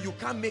 And you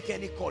can't make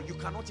any call. You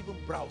cannot even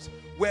browse.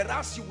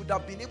 Whereas you would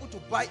have been able to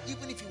buy,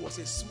 even if it was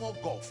a small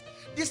golf.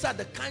 These are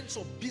the kinds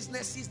of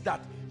businesses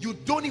that you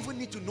don't even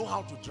need to know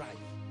how to drive.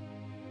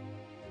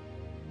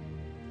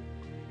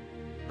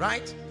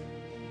 Right?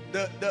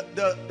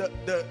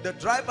 The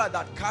driver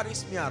that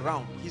carries me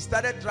around, he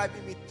started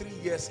driving me 3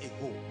 years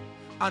ago.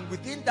 And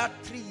within that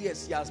 3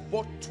 years, he has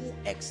bought 2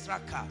 extra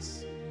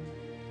cars.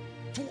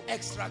 2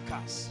 extra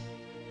cars.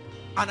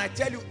 And I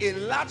tell you, a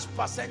large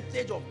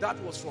percentage of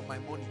that was from my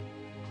money.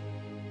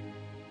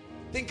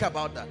 Think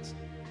about that.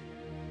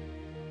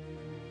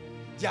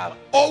 They are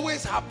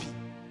always happy.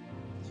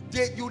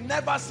 You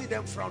never see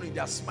them frowning.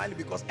 They are smiling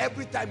because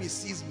every time he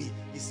sees me,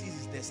 he sees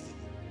his destiny.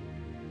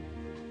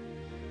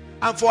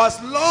 And for as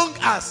long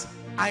as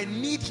I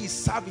need his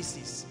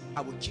services,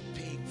 I will keep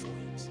paying for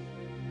it.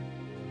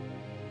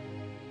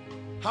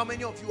 How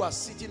many of you are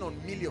sitting on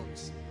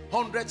millions,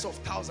 hundreds of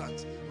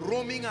thousands,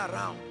 roaming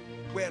around,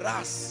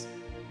 whereas,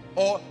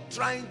 or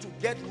trying to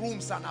get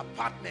rooms and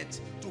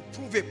apartments to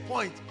prove a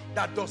point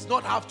that does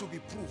not have to be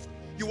proved?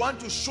 You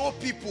want to show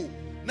people,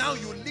 now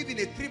you live in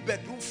a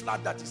 3-bedroom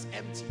flat that is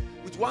empty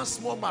with 1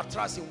 small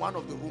mattress in one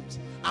of the rooms,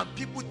 and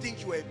people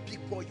think you are a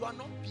big boy. You are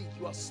not big,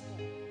 you are small.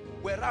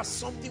 Whereas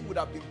something would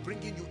have been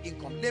bringing you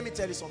income. Let me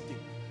tell you something.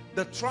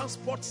 The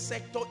transport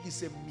sector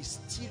is a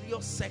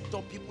mysterious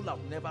sector people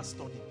have never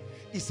studied.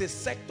 It's a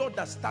sector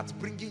that starts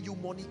bringing you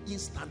money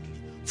instantly.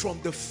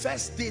 From the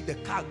first day the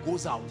car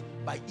goes out,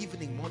 by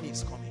evening money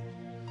is coming.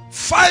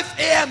 5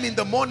 a.m. in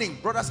the morning,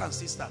 brothers and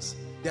sisters,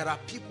 there are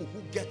people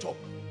who get up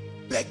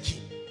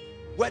begging,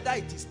 whether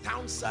it is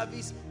town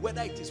service,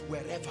 whether it is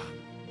wherever.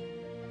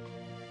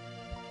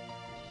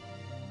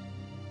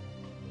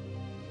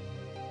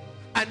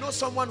 I know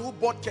someone who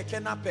bought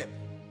Keke Napep,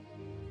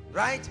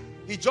 right?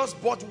 He just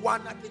bought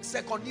one, I think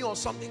second year or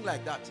something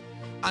like that.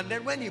 And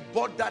then when he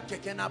bought that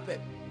Keke Napep,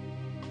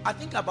 I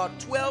think about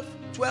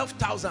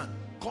 12,000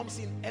 comes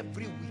in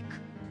every week.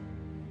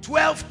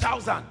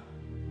 12,000.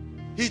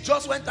 He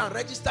just went and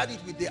registered it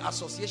with the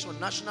association,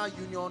 National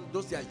Union,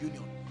 those their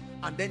union.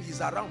 And then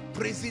he's around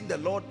praising the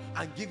Lord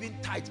and giving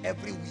tithe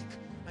every week.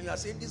 And you are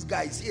saying, this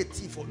guy, is he a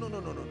thief? No.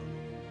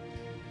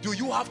 Do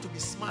you have to be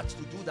smart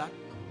to do that?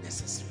 Not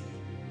necessarily.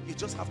 You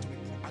just have to be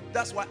poor. And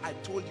that's why I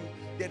told you,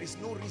 there is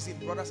no reason,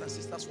 brothers and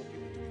sisters, for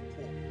people to be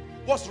poor.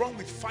 What's wrong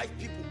with 5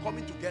 people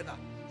coming together?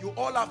 You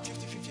all have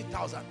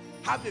 50,000.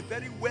 Have a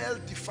very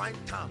well-defined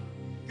term.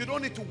 You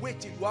don't need to wait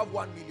till you have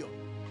 1 million.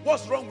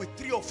 What's wrong with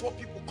 3 or 4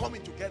 people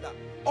coming together?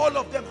 All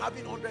of them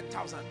having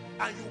 100,000.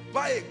 And you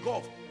buy a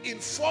golf. In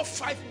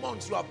 4-5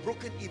 months, you are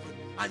broken even.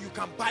 And you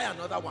can buy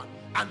another one.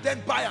 And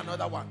then buy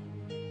another one.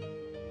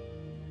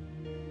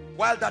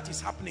 While that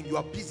is happening, you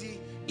are busy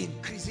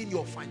increasing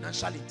your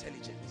financial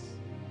intelligence.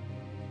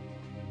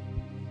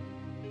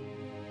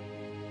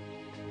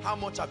 How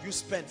much have you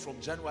spent from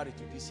January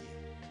to this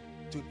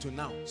year? To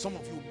now? Some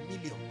of you,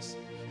 millions.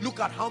 Look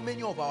at how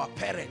many of our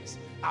parents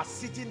are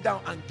sitting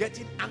down and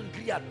getting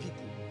angry at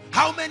people.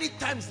 How many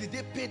times did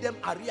they pay them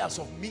arrears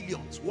of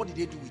millions? What did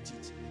they do with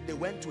it? They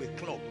went to a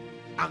club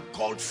and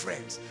called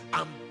friends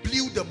and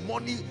blew the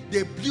money.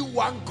 They blew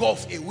 1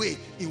 golf away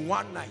in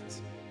 1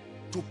 night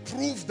to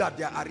prove that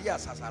their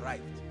arrears has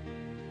arrived.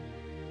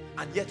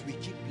 And yet we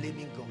keep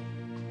blaming God.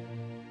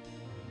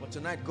 But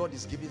tonight God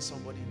is giving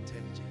somebody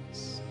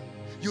intelligence.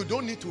 You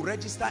don't need to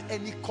register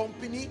any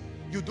company.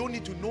 You don't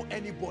need to know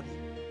anybody.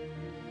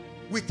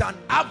 With an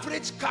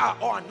average car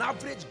or an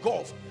average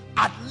golf,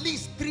 at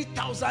least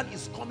 3,000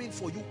 is coming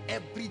for you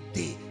every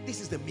day.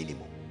 This is the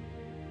minimum.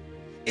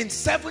 In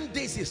 7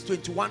 days is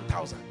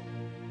 21,000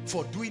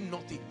 for doing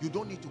nothing. You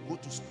don't need to go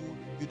to school.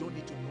 You don't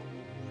need to know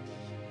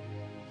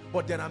nobody.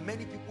 But there are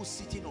many people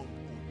sitting on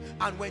gold.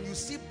 And when you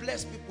see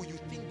blessed people, you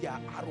think they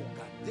are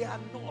arrogant. They are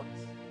not.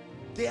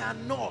 They are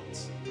not.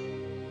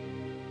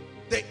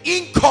 The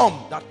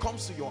income that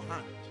comes to your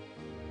hand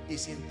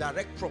is in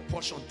direct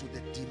proportion to the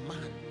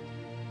demand.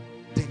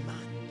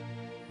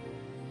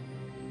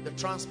 The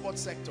transport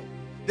sector.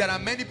 There are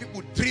many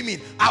people dreaming,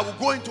 I will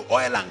go into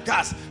oil and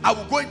gas. I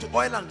will go into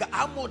oil and gas.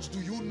 How much do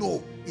you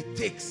know it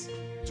takes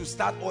to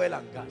start oil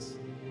and gas?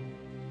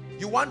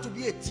 You want to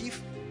be a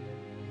thief?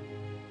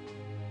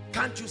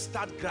 Can't you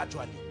start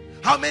gradually?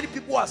 How many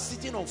people are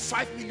sitting on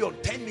 5 million,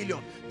 10 million?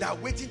 They are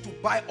waiting to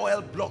buy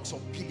oil blocks of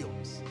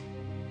billions.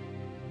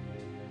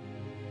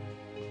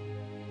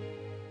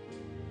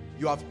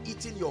 You have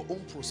eaten your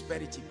own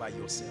prosperity by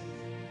yourself.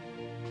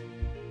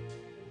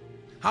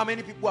 How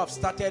many people have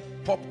started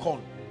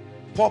popcorn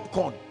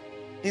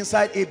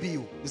inside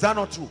ABU? Is that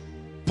not true?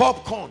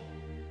 Popcorn.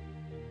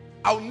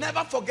 I'll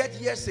never forget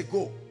years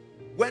ago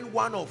when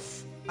one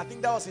of, I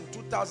think that was in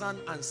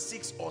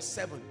 2006 or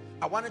 7,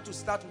 I wanted to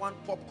start one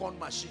popcorn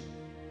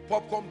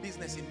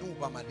business in New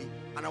Bamadi,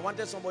 and I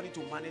wanted somebody to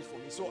manage for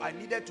me. So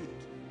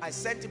I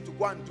sent him to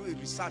go and do a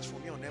research for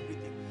me on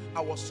everything.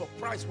 I was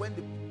surprised when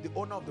the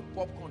owner of the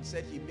popcorn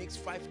said he makes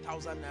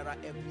 5,000 naira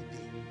every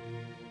day.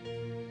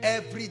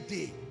 Every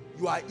day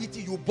you are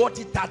eating, you bought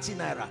it 30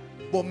 naira,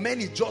 but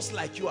many just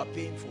like you are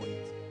paying for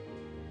it.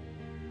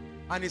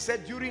 And he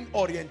said during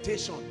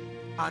orientation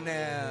and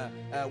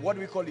what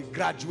do we call it,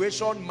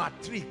 graduation,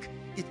 matric,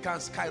 it can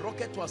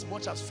skyrocket to as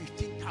much as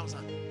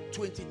 15,000,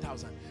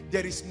 20,000.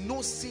 There is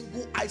no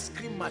single ice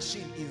cream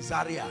machine in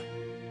Zaria.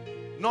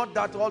 Not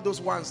that all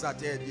those ones that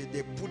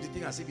they put the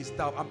thing as if it's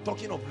stuff. I'm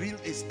talking of real,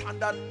 a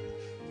standard.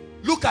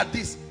 Look at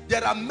this.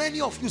 There are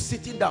many of you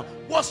sitting down.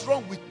 What's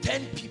wrong with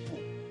 10 people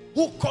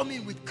who come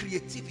in with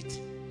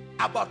creativity?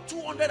 About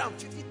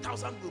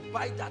 250,000 will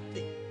buy that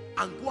thing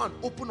and go and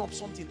open up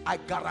something. I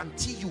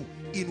guarantee you,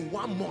 in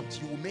 1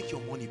 month, you will make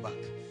your money back.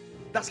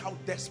 That's how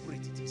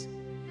desperate it is.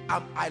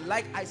 I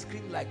like ice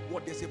cream like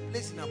what? There's a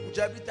place in Abuja,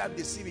 every time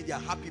they see me, they are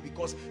happy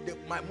because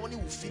my money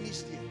will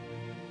finish there.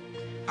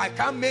 I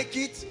can't make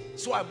it,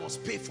 so I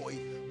must pay for it.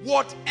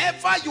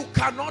 Whatever you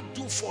cannot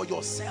do for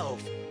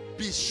yourself,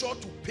 be sure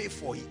to pay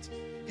for it.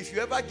 If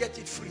you ever get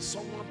it free,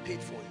 someone paid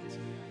for it.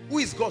 Who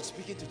is God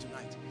speaking to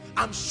tonight?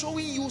 I'm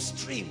showing you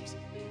streams.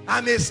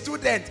 I'm a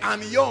student,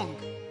 I'm young.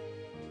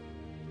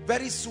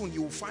 Very soon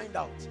you will find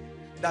out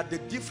that the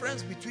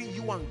difference between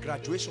you and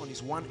graduation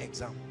is one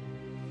exam.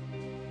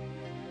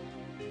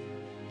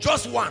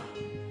 Just one.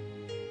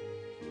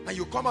 And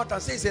you come out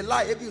and say it's a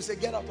lie. Maybe you say,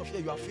 get out of here,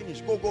 you are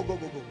finished. Go, go, go,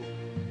 go, go, go.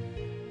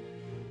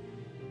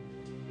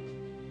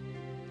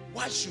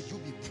 Why should you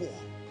be poor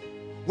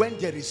when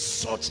there is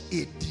such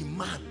a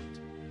demand?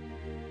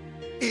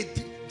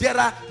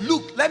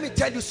 Look, let me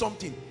tell you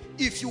something.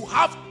 If you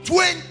have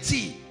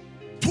 20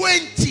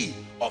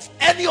 of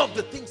any of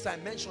the things I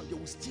mentioned, there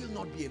will still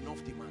not be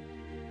enough demand.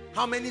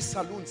 How many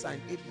saloons are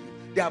in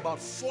ABU? There are about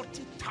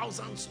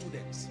 40,000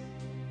 students.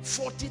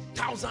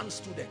 40,000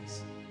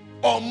 students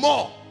or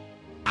more,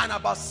 and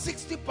about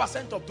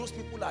 60% of those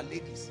people are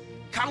ladies.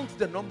 Count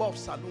the number of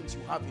salons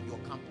you have in your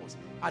campus.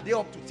 Are they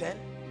up to 10?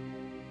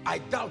 I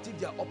doubt if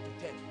they are up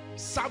to 10.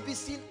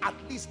 Servicing at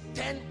least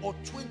 10 or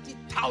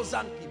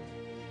 20,000 people.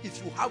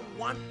 If you have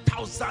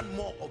 1,000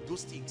 more of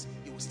those things,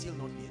 it will still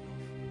not be enough.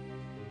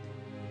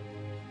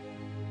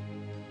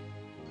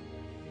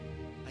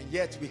 And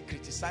yet we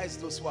criticize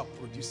those who are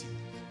producing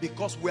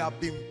because we have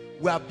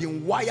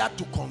been wired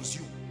to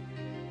consume.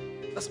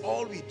 That's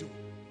all we do.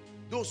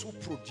 Those who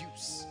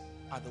produce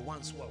are the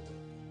ones who are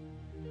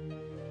wealthy.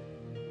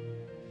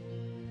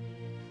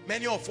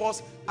 Many of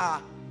us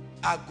are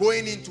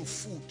going into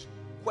food.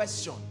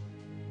 Question: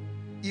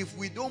 if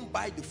we don't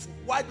buy the food,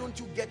 why don't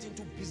you get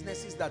into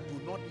businesses that do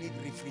not need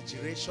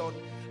refrigeration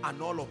and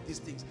all of these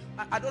things?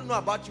 I don't know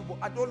about you, but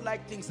I don't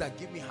like things that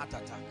give me heart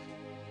attack.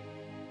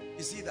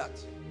 You see that?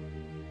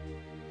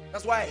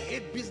 That's why I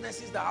hate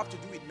businesses that have to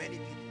do with many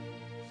people.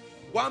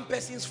 One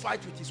person's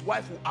fight with his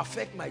wife will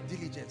affect my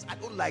diligence. I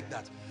don't like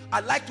that.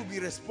 I like to be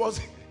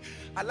responsible.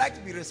 I like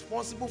to be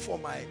responsible for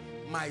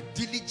my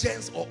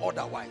diligence or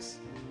otherwise.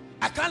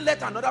 I can't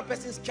let another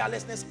person's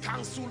carelessness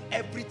cancel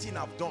everything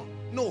I've done.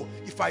 No,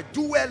 if I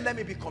do well, let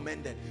me be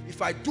commended.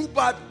 If I do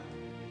bad,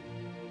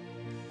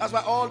 that's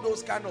why all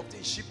those kind of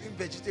things, shipping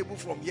vegetable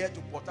from here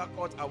to Port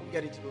Harcourt, I won't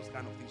get into those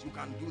kind of things. You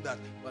can do that,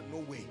 but no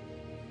way.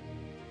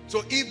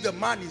 So if the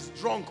man is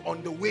drunk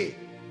on the way,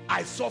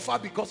 I suffer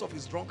because of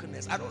his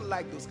drunkenness. I don't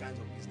like those kinds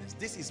of business.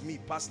 This is me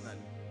personally.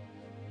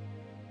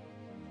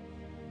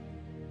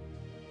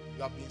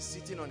 You have been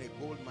sitting on a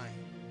gold mine,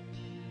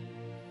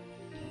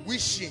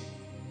 wishing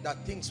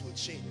that things will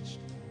change.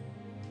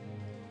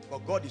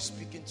 But God is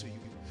speaking to you,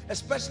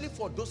 especially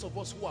for those of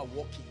us who are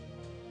working.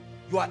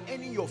 You are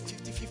earning your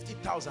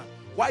 50,000.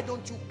 Why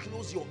don't you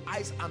close your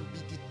eyes and be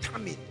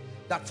determined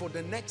that for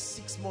the next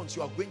 6 months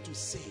you are going to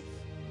save?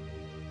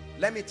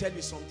 Let me tell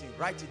you something.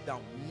 Write it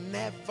down.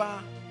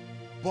 Never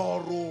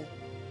borrow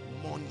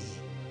money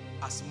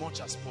as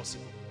much as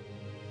possible.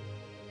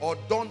 Or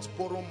don't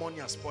borrow money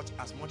as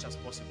much as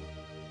possible.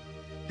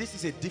 This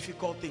is a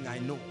difficult thing, I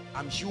know.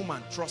 I'm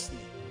human, trust me.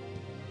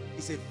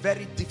 It's a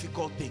very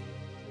difficult thing.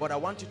 But I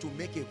want you to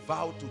make a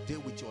vow today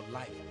with your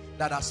life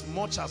that as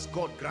much as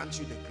God grants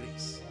you the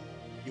grace,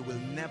 you will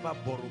never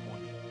borrow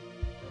money.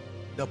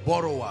 The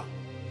borrower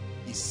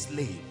is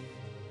slave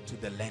to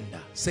the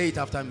lender. Say it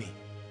after me.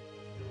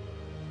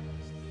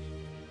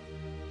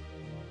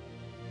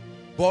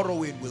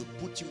 Borrowing will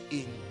put you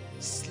in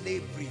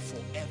slavery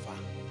forever.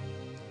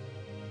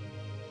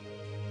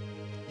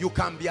 You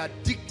can be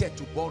addicted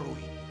to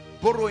borrowing.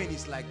 Borrowing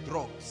is like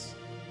drugs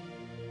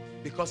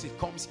because it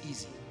comes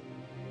easy.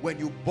 When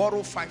you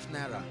borrow 5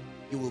 naira,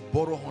 you will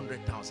borrow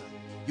 100,000.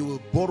 You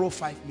will borrow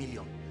 5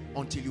 million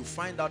until you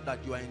find out that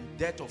you are in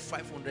debt of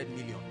 500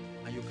 million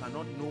and you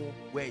cannot know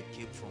where it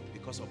came from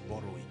because of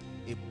borrowing.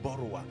 A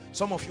borrower.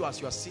 Some of you,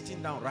 as you are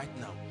sitting down right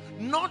now,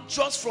 not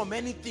just from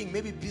anything,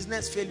 maybe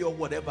business failure or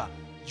whatever,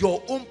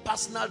 your own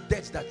personal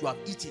debt that you have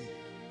eaten,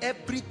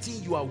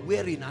 everything you are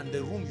wearing and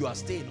the room you are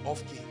staying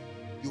off key,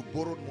 you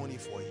borrowed money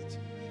for it.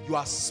 You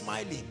are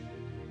smiling,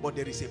 but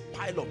there is a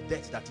pile of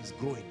debt that is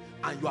growing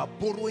and you are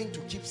borrowing to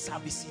keep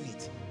servicing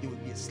it. You will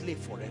be a slave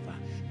forever.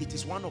 It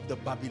is one of the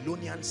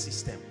Babylonian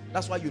system.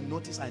 That's why you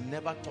notice I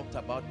never talked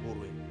about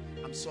borrowing.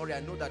 I'm sorry,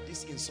 I know that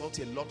this insults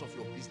a lot of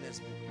your business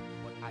book,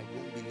 but I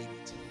don't believe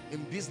it.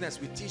 In business,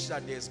 we teach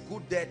that there's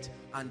good debt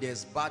and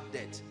there's bad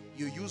debt.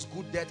 You use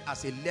good debt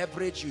as a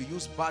leverage, you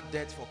use bad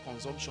debt for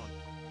consumption.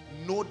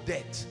 No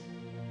debt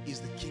is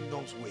the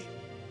kingdom's way.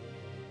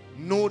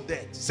 No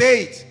debt.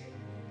 Say it.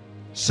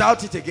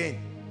 Shout it again.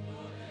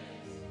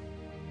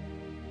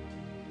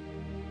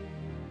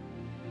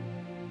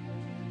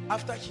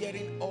 After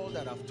hearing all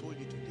that I've told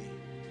you today,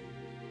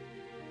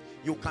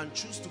 you can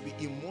choose to be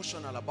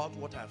emotional about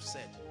what I've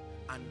said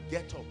and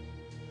get up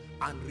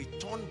and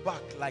return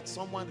back like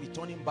someone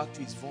returning back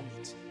to his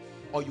vomit.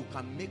 Or you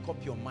can make up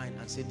your mind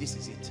and say, this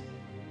is it.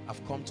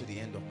 I've come to the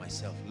end of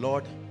myself.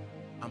 Lord,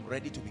 I'm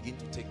ready to begin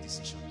to take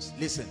decisions.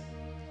 Listen,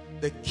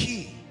 the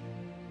key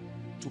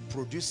to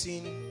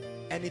producing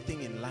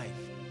anything in life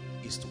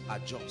is to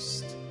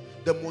adjust.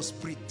 The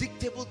most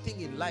predictable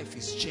thing in life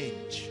is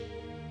change.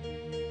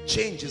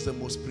 Change is the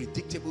most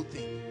predictable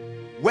thing.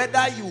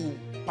 Whether you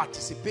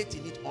participate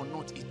in it or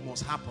not, it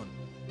must happen.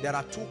 There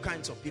are two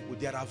kinds of people.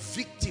 There are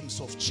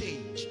victims of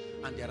change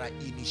and there are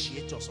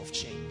initiators of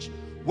change.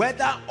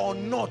 Whether or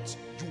not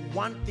you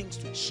want things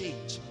to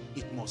change,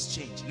 it must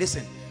change.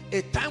 Listen,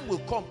 a time will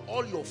come,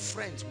 all your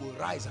friends will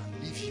rise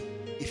and leave you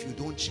if you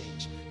don't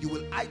change. You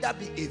will either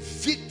be a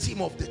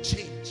victim of the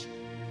change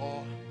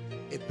or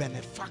a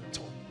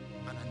benefactor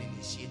and an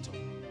initiator.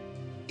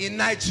 In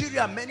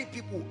Nigeria, many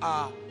people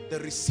are the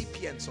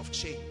recipients of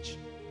change.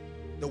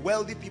 The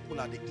wealthy people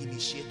are the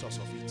initiators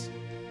of it.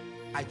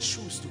 I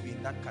choose to be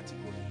in that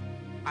category.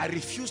 I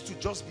refuse to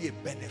just be a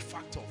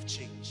benefactor of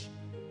change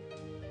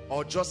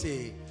or just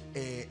a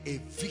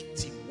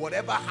victim.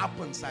 Whatever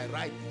happens, I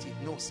ride with it.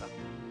 No, sir.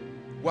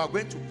 We are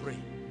going to pray.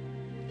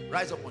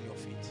 Rise up on your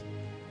feet.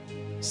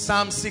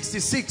 Psalm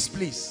 66,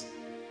 please.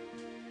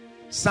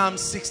 Psalm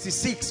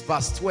 66,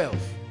 verse 12.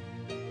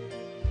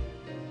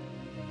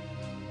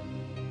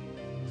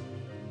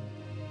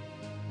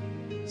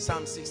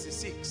 Psalm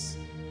 66,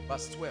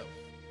 verse 12.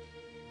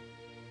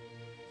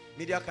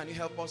 Media, can you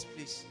help us,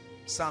 please?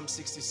 Psalm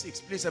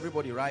 66. Please,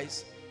 everybody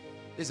rise.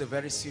 This is a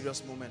very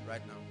serious moment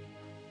right now.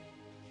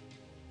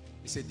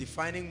 It's a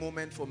defining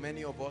moment for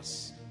many of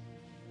us.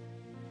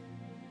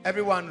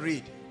 Everyone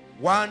read.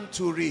 1,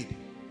 2, read.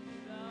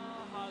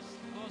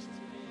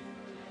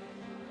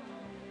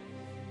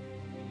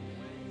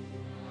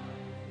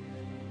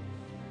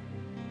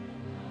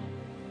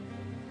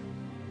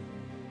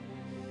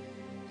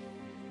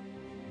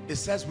 It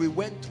says we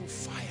went through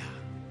fire.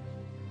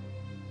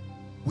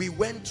 We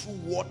went through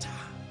water.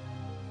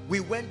 We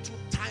went through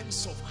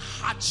times of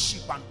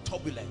hardship and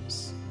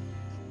turbulence.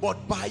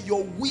 But by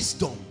your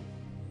wisdom,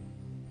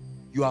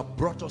 you have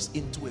brought us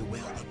into a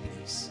wealthy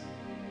place.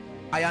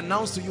 I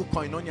announce to you,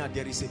 Koinonia,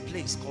 there is a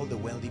place called the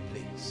wealthy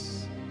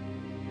place.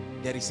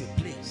 There is a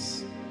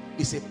place.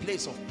 It's a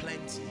place of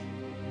plenty.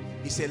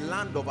 It's a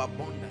land of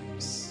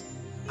abundance.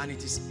 And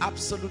it is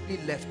absolutely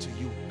left to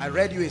you. I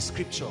read you a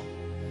scripture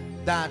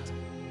that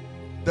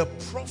the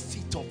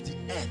profit of the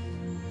earth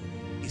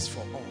is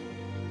for all.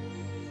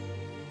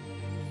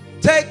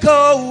 Take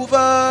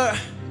over,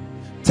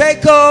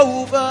 take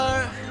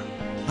over.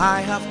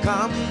 I have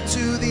come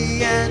to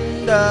the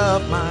end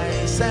of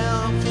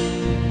myself.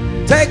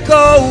 Take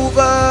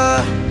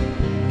over,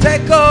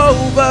 take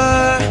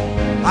over.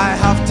 I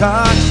have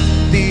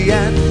touched the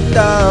end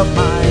of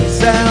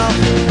myself.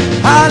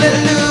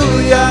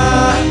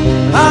 Hallelujah,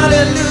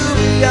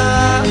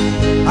 hallelujah.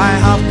 I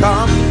have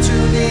come to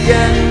the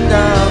end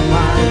of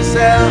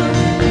myself.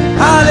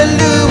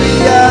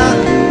 Hallelujah,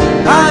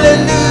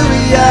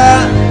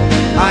 hallelujah.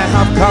 I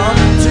have come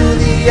to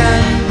the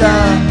end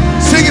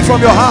of... Sing it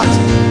from your heart.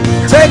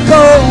 Take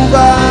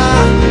over,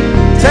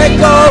 take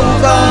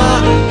over.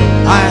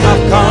 I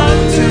have come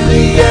to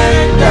the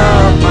end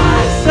of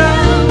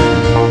myself.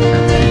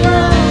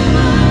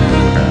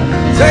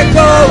 Take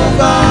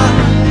over.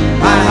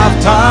 I have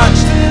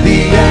touched the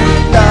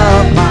end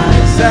of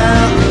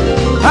myself.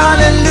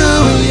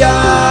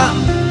 Hallelujah,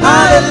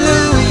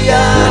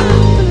 hallelujah.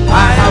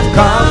 I have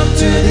come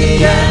to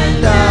the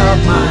end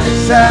of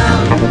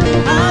myself.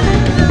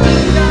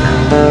 Hallelujah,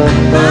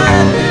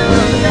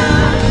 hallelujah.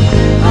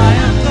 I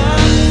have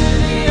come to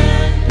the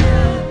end.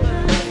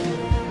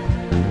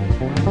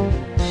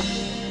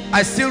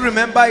 I still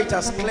remember it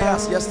as clear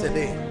as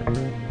yesterday.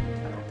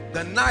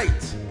 The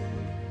night,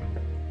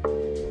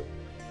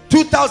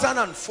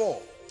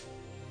 2004,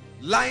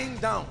 lying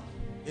down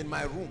in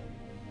my room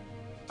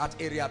at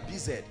area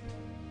BZ,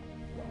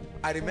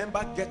 I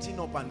remember getting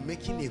up and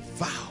making a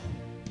vow.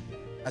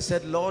 I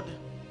said, Lord,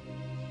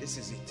 this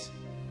is it.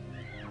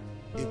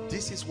 If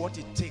this is what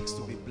it takes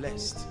to be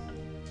blessed,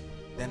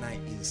 then I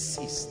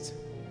insist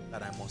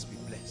that I must be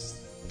blessed.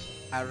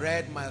 I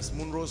read Miles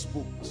Monroe's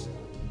books,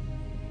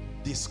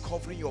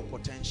 Discovering Your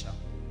Potential,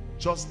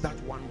 just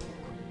that one book.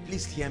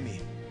 Please hear me.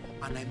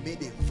 And I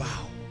made a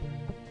vow.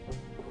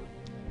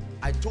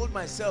 I told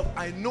myself,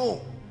 I know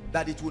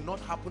that it will not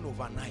happen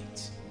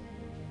overnight,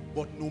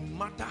 but no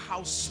matter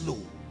how slow,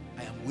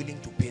 I am willing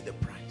to pay the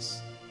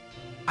price.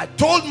 I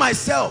told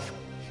myself,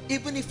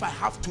 even if I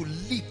have to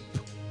leap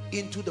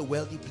into the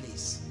wealthy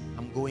place,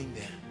 I'm going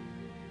there.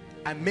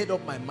 I made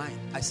up my mind.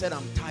 I said,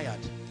 I'm tired.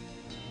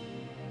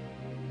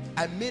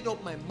 I made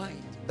up my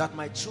mind that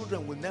my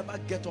children will never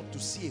get up to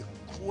see a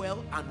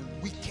cruel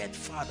and wicked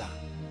father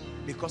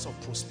because of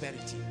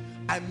prosperity.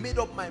 I made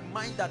up my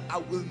mind that I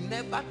will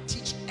never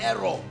teach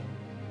error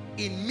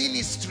in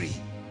ministry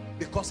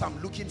because I'm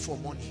looking for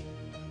money.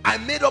 I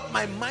made up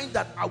my mind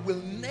that I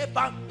will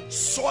never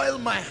soil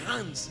my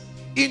hands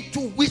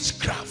into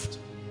witchcraft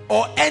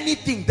or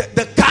anything,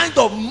 the kind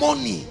of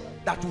money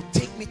that will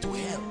take me to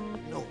hell.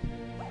 No.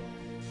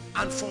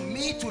 And for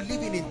me to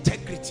live in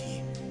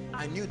integrity,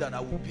 I knew that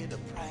I would pay the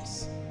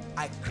price.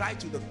 I cried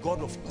to the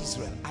God of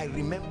Israel. I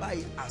remember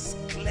it as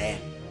clear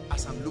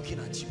as I'm looking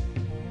at you.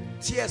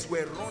 Tears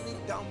were running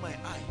down my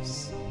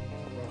eyes.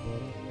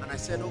 And I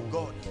said, oh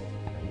God,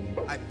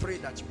 I pray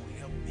that you will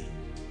help me.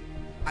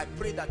 I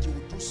pray that you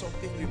will do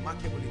something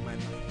remarkable in my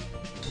life.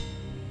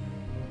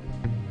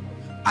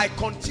 I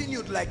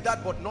continued like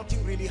that, but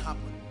nothing really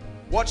happened.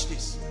 Watch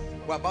this.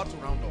 We're about to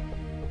round up.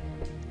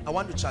 I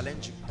want to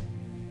challenge you.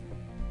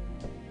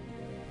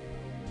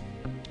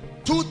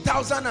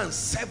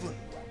 2007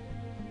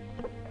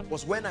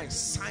 was when I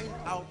signed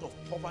out of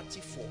poverty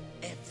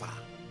forever.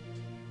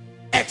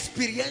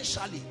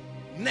 Experientially,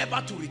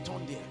 never to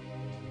return there.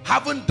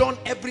 Haven't done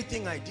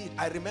everything I did.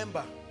 I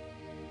remember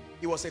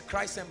it was a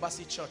Christ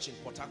Embassy church in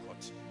Port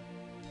Harcourt.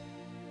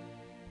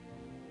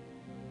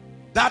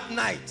 That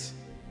night,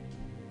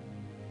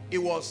 it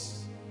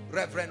was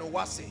Reverend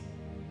Owase,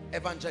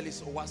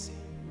 Evangelist Owase.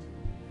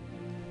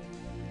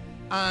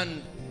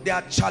 And they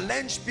had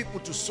challenged people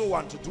to sow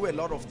and to do a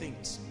lot of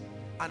things.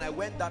 And I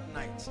went that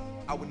night.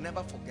 I will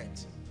never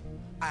forget.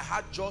 I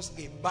had just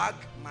a bag,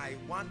 my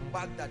one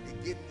bag that they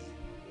gave me,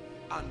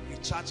 and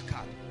recharge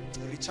card,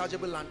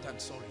 rechargeable lantern,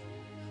 sorry.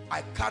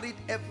 I carried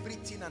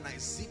everything and I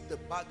zipped the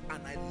bag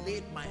and I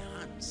laid my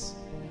hands.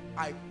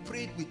 I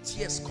prayed with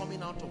tears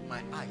coming out of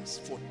my eyes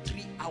for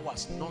 3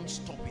 hours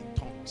non-stop in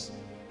tongues.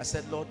 I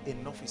said, Lord,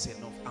 enough is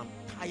enough. I'm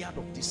tired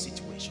of this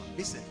situation.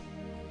 Listen,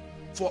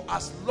 for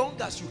as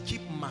long as you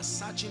keep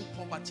massaging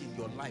poverty in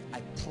your life,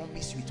 I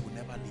promise you it will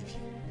never leave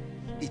you.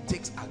 It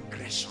takes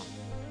aggression,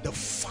 the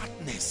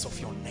fatness of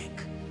your neck,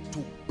 to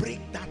break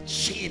that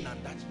chain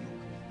and that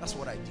yoke. That's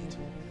what I did.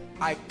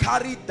 I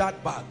carried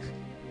that bag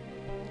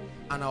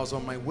and I was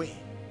on my way.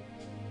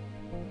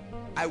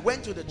 I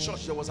went to the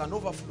church. There was an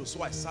overflow,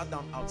 so I sat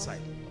down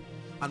outside.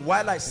 And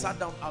while I sat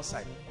down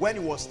outside, when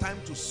it was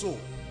time to sow,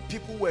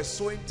 people were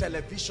sowing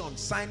television,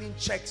 signing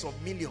checks of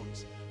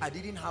millions. I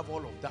didn't have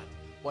all of that,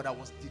 but I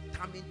was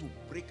determined to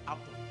break out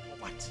of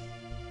poverty.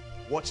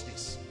 Watch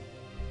this.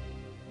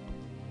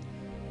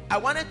 I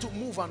wanted to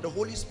move and the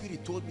Holy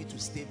Spirit told me to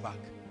stay back.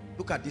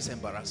 Look at this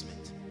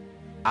embarrassment.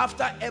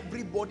 After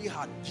everybody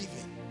had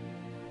given,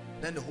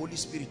 then the Holy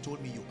Spirit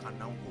told me, you can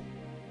now go.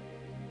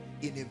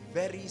 In a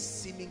very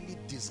seemingly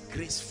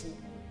disgraceful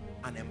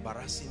and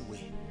embarrassing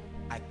way,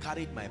 I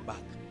carried my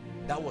bag.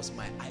 That was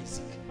my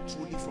Isaac,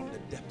 truly from the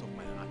depth of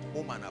my heart,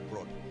 home and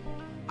abroad.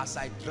 As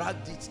I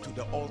dragged it to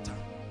the altar,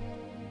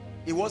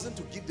 it wasn't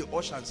to give the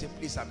usher and say,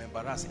 please, I'm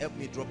embarrassed, help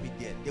me drop it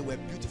there. There were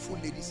beautiful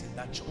ladies in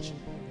that church.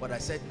 But I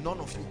said, none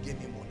of you gave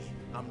me money.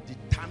 I'm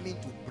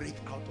determined to break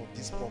out of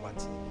this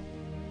poverty.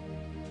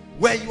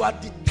 Where you are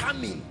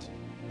determined,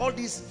 all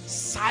these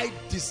side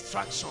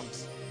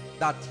distractions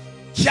that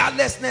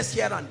carelessness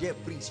here and there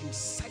brings, you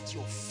set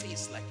your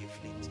face like a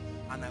flint.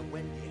 And I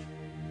went there.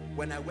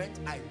 When I went,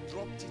 I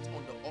dropped it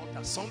on the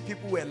altar. Some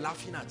people were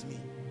laughing at me,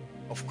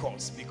 of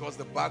course, because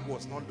the bag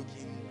was not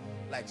looking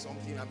like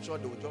something. I'm sure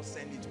they would just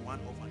send it to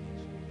one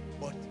orphanage.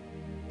 But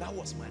that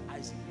was my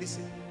Isaac.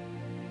 Listen.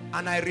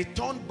 And I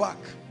returned back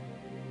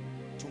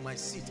to my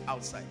seat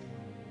outside.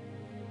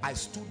 I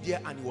stood there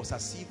and it was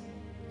as if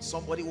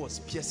somebody was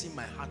piercing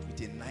my heart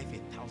with a knife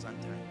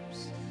 1,000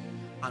 times.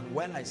 And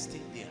while I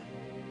stayed there,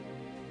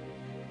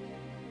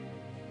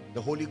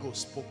 the Holy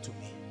Ghost spoke to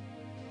me.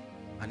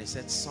 And he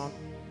said, son,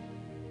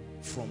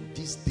 from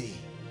this day,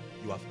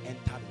 you have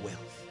entered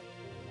wealth.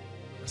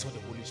 That's what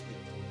the Holy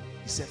Spirit told me.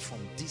 He said, from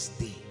this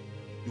day,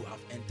 you have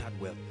entered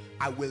wealth.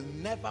 I will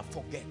never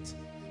forget.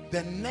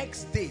 The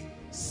next day,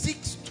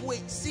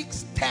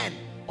 6:10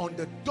 on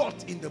the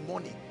dot in the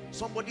morning,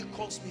 somebody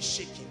calls me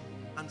shaking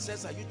and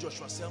says, are you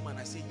Joshua Selman?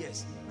 I say,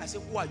 yes. I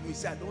said, who are you? He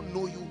said, I don't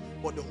know you,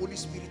 but the Holy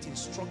Spirit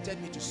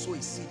instructed me to sow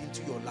a seed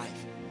into your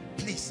life.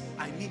 Please,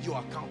 I need your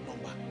account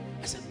number.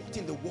 I said, what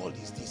in the world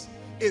is this?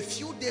 A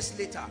few days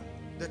later,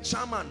 the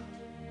chairman,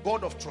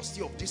 board of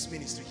trustee of this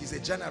ministry, he's a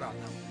general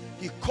now,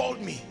 he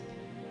called me,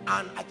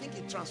 and I think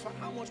he transferred,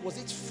 how much was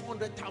it,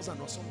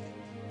 400,000 or something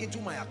into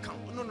my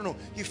account. No,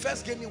 he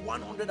first gave me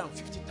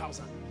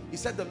 150,000. He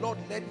said, the Lord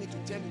led me to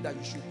tell you that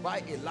you should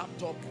buy a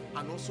laptop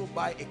and also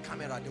buy a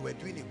camera. They were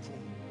doing a promo.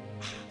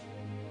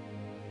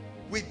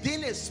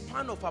 Within a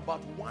span of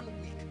about 1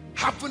 week,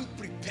 having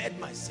prepared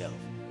myself,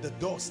 the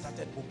door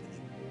started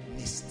opening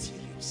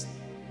mysteriously.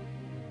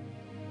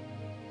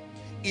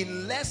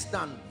 In less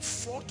than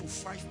 4 to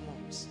 5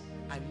 months,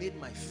 I made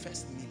my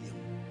first million.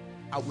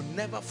 I will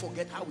never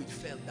forget how it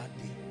felt that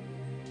day.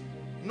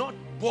 Not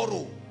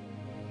borrow,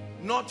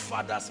 not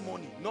father's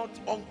money, not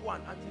uncle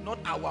and auntie, not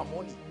our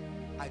money.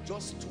 I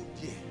just stood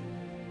there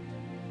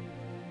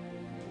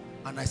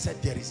and I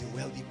said, there is a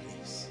wealthy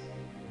place.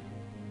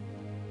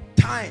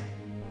 Time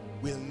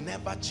will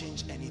never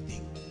change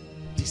anything.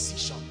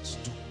 Decisions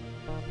do.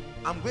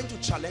 I'm going to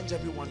challenge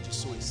everyone to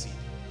sow a seed.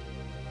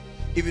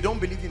 If you don't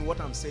believe in what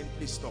I'm saying,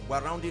 please stop.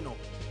 We're rounding up.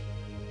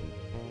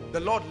 The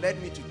Lord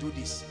led me to do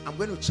this. I'm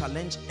going to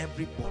challenge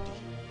everybody.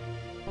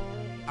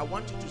 I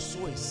want you to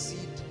sow a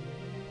seed.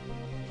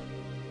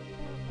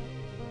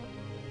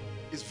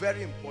 It's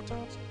very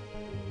important.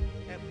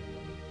 Help.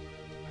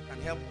 I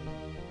can help.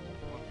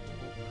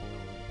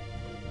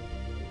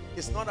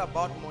 It's not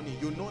about money.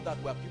 You know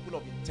that we're people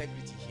of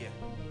integrity here.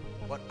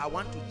 But I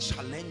want to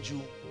challenge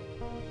you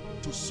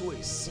to sow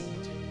a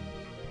seed.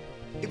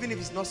 Even if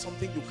it's not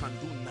something you can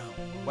do now,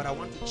 but I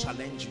want to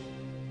challenge you.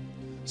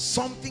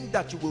 Something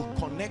that you will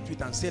connect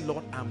with and say,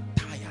 Lord, I'm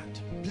tired.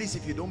 Please,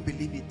 if you don't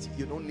believe it,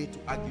 you don't need to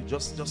argue.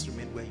 Just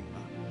remain where you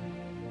are.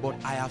 But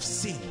I have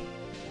seen.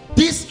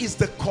 This is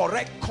the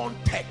correct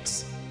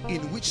context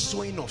in which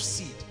sowing of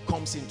seed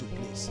comes into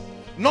place.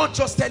 Not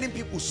just telling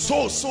people,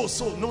 sow.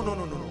 No.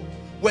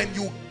 When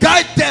you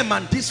guide them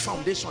and this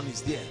foundation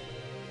is there,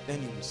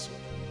 then you will sow.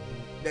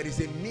 There is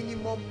a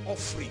minimum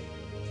offering.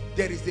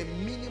 There is a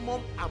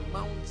minimum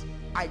amount.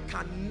 I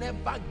can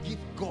never give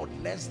God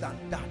less than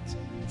that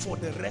for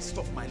the rest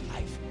of my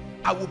life.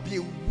 I will be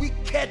a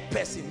wicked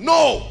person.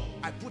 No!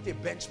 I put a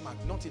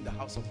benchmark, not in the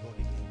house of God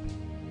again.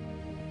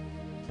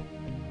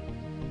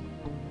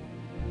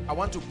 I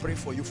want to pray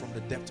for you from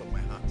the depth of my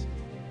heart.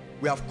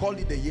 We have called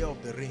it the year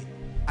of the rain.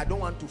 I don't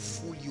want to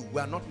fool you. We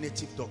are not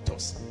native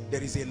doctors.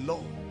 There is a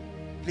law.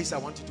 Please, I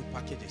want you to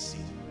package a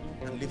seed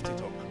and lift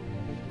it up.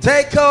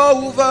 Take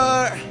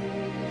over.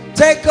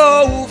 Take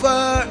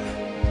over.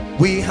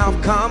 We have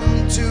come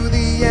to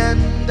the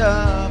end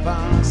of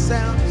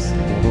ourselves.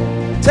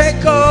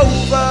 Take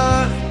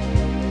over.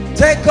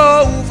 Take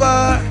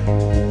over.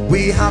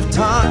 We have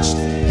touched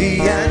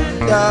the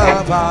end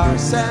of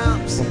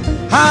ourselves.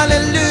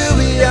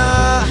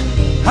 Hallelujah.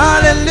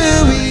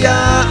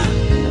 Hallelujah.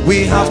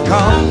 We have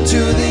come to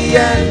the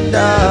end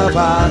of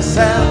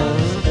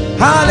ourselves.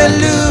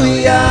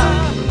 Hallelujah.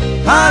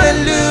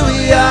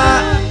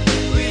 Hallelujah.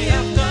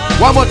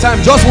 One more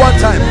time, just one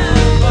time.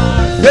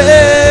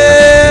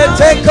 Hey,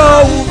 take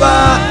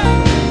over.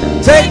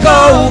 Take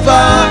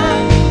over.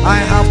 I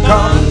have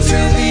come to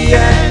the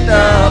end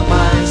of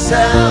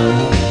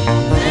myself.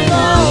 Take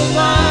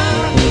over.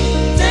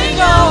 Take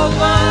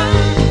over.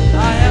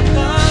 I have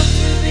come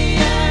to the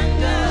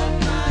end of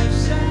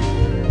myself.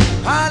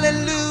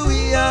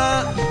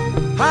 Hallelujah.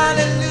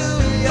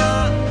 Hallelujah.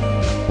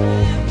 I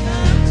have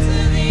come to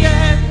the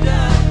end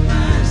of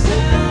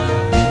myself.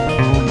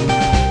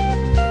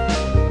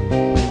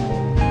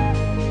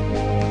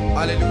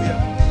 Hallelujah.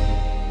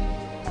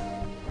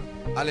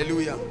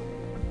 Hallelujah.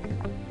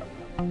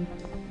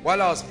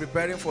 While I was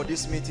preparing for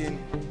this meeting,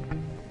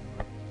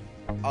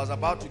 I was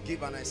about to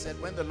give, and I said,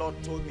 when the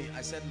Lord told me,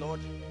 I said, Lord,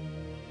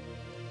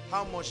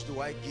 how much do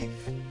I give?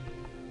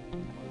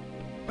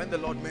 When the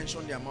Lord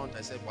mentioned the amount,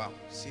 I said, wow,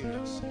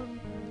 serious.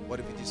 But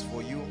if it is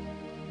for you,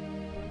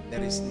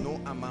 there is no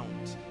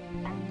amount.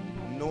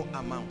 No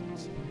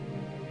amount.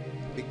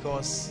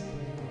 Because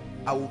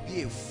I will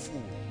be a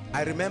fool.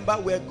 I remember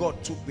where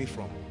God took me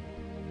from.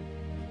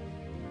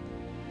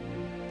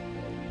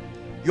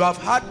 You have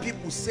heard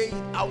people say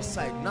it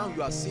outside. Now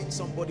you are seeing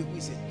somebody who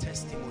is a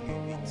testimony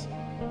of it.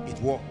 It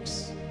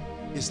works.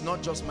 It's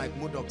not just Mike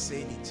Murdoch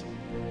saying it.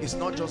 It's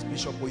not just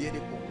Bishop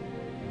Oyedepo.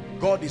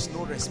 God is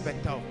no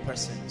respecter of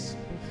persons.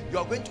 You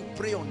are going to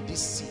pray on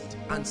this seed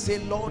and say,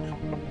 Lord,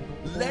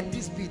 let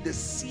this be the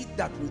seed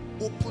that will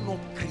open up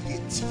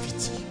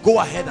creativity. Go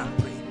ahead and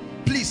pray.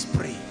 Please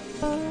pray.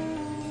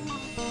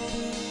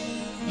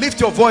 Lift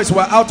your voice.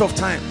 We're out of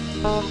time.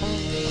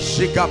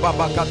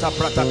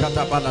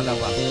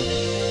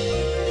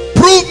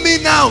 Prove me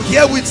now,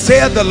 herewith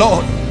saith the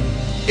Lord,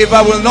 if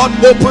I will not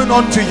open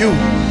unto you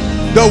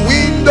the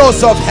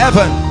windows of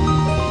heaven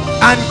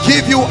and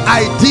give you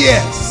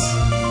ideas,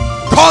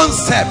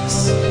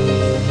 concepts,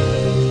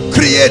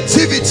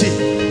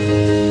 creativity.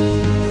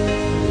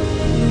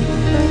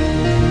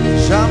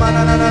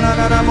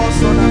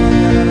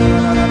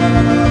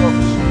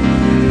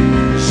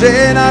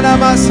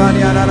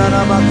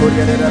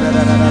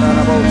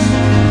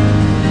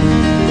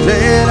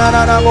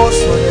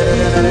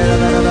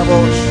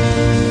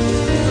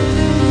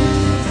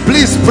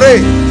 Please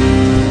pray.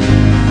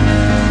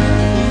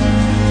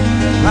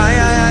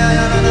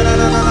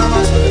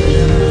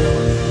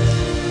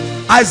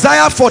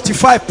 Isaiah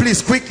 45,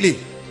 please, quickly.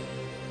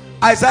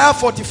 Isaiah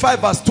 45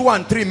 verse 2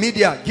 and 3.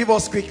 Media, give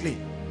us quickly.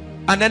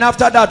 And then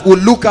after that, we'll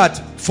look at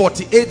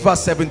 48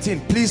 verse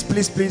 17. Please,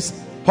 please, please,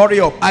 hurry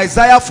up.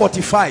 Isaiah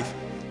 45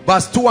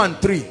 verse 2 and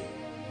 3.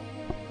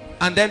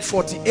 And then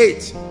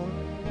 48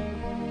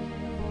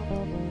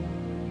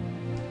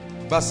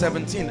 verse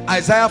 17.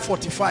 Isaiah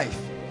 45.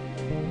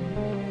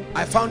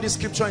 I found this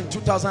scripture in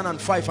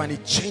 2005 and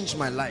it changed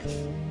my life.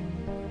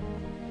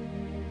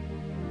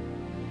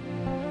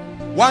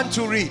 One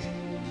to read.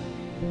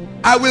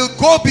 I will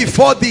go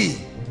before thee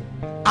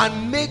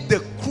and make the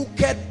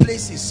crooked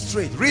places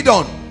straight. Read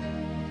on.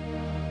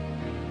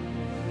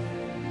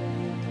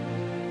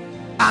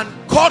 And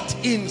cut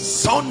in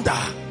sunder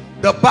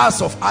the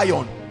bars of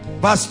iron.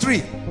 Verse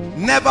 3.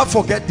 Never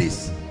forget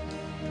this.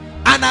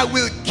 And I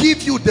will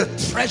give you the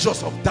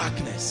treasures of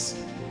darkness,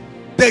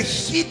 the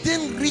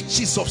hidden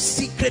riches of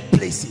secret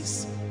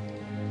places,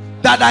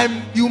 that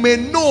you may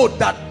know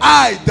that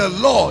I, the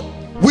Lord,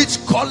 which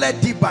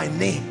calleth thee by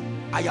name,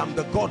 I am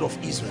the God of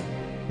Israel.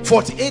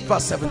 48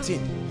 verse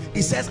 17.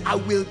 He says, I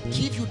will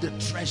give you the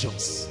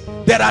treasures.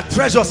 There are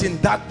treasures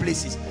in dark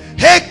places.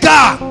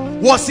 Hagar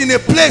was in a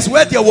place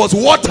where there was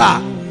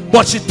water,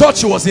 but she thought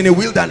she was in a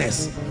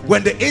wilderness.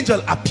 When the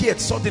angel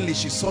appeared, suddenly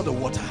she saw the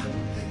water.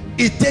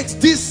 It takes,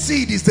 this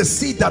seed is the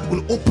seed that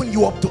will open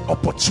you up to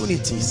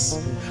opportunities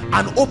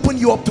and open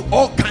you up to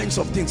all kinds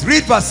of things.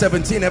 Read verse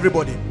 17,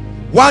 everybody.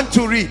 One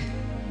to read.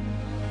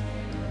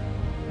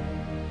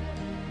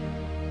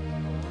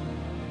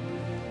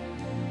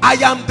 I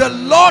am the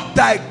Lord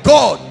thy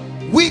God,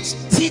 which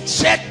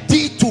teacheth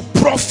thee to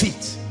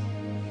profit.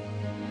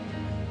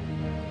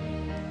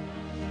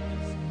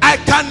 I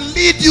can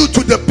lead you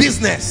to the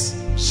business.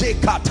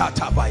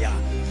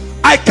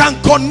 I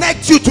can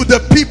connect you to the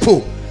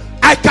people.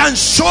 I can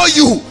show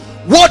you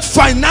what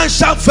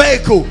financial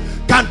vehicle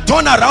can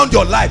turn around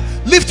your life.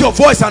 Lift your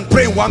voice and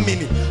pray in 1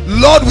 minute.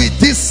 Lord, with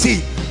this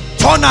seed,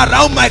 turn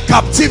around my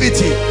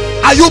captivity.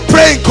 Are you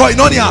praying,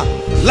 Koinonia?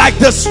 Like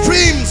the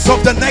streams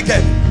of the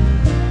Negev.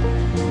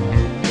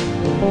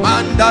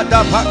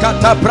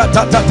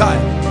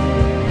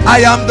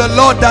 I am the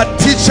Lord that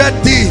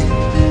teacheth thee.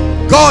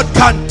 God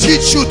can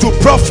teach you to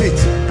profit.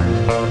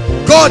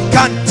 God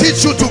can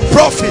teach you to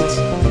profit.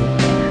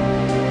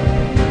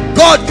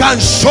 God can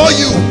show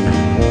you.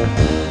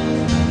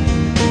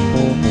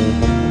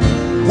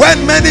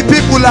 When many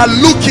people are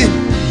looking,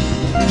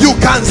 you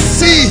can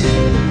see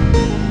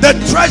the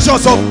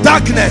treasures of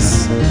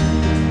darkness.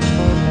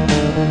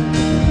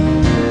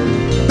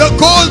 The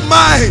gold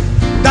mine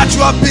that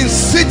you have been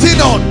sitting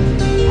on.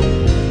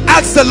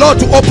 Ask the Lord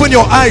to open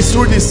your eyes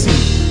through this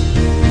seed.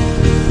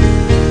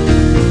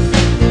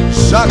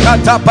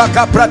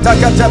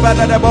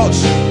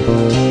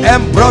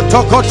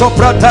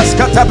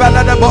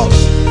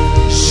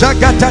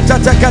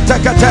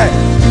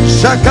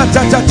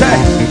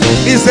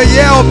 Is the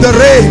year of the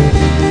rain.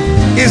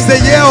 Is the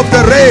year of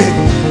the rain.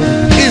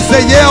 Is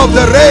the year of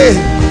the rain.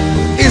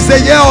 Is the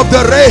year of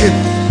the rain.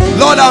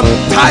 Lord, I'm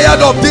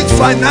tired of this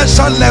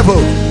financial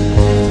level.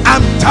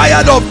 I'm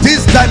tired of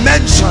this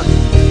dimension.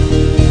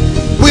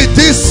 With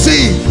this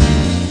seed,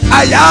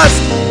 I ask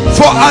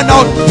for an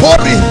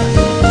outpouring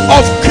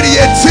of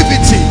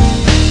creativity,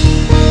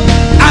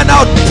 an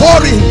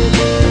outpouring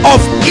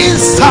of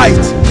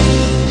insight.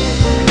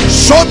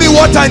 Show me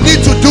what I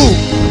need to do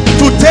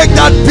to take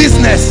that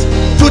business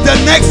to the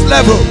next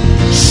level.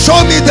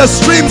 Show me the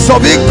streams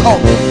of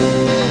income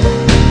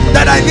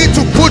that I need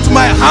to put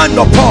my hand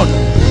upon,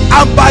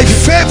 and by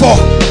favor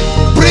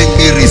bring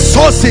me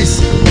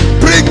resources,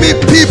 bring me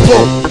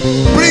people,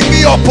 bring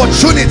me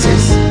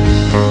opportunities.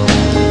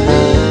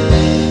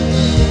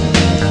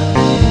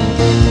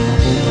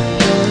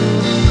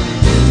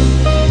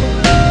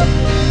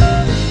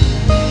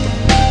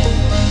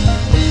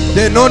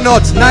 They know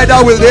not,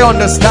 neither will they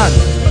understand.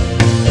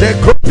 They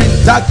grope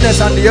in darkness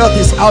and the earth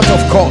is out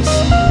of course.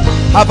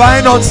 Have I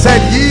not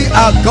said, ye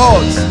are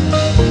gods,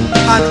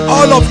 and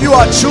all of you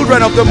are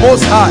children of the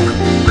Most High?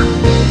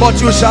 But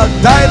you shall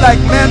die like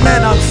men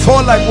and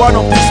fall like one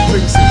of these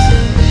princes.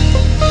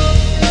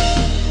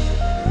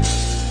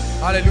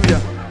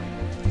 Hallelujah.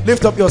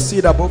 Lift up your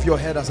seed above your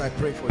head as I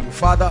pray for you.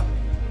 Father,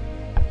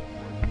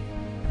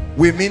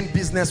 we mean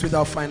business with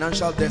our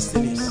financial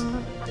destinies.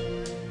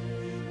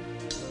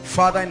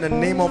 Father, in the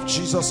name of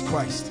Jesus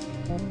Christ,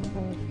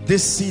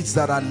 these seeds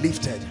that are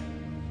lifted,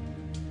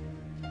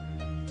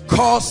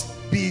 cause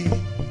be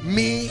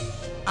me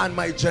and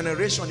my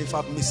generation if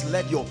I've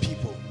misled your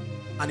people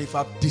and if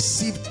I've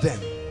deceived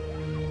them.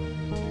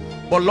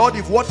 But Lord,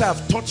 if what I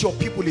have taught your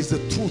people is the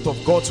truth of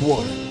God's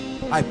word,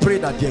 I pray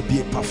that there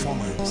be a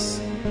performance.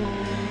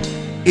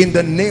 In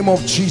the name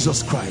of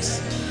Jesus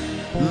Christ,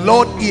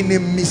 Lord, in a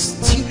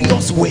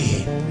mysterious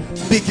way,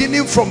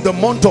 beginning from the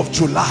month of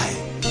July,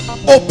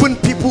 open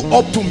people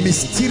up to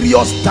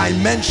mysterious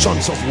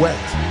dimensions of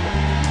wealth.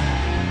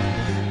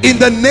 In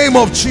the name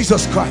of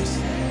Jesus Christ.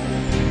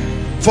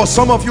 For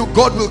some of you,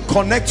 God will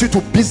connect you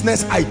to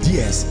business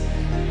ideas.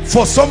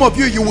 For some of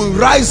you, you will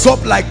rise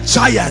up like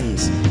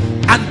giants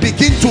and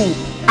begin to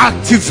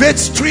activate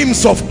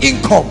streams of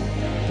income,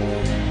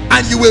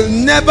 and you will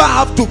never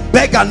have to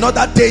beg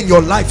another day in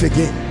your life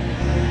again.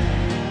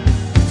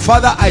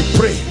 Father, I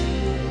pray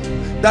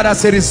that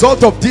as a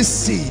result of this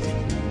seed,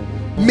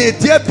 may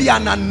there be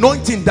an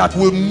anointing that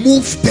will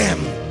move them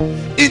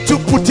into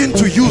putting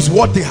to use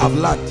what they have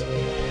learned.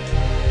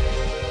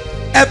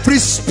 Every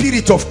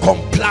spirit of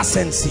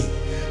complacency,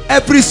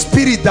 every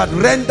spirit that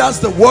renders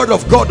the word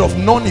of God of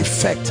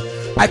non-effect,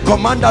 I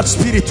command that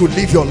spirit to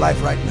leave your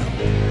life right now.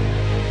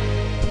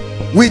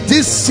 With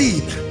this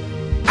seed,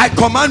 I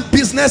command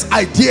business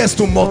ideas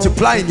to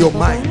multiply in your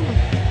mind.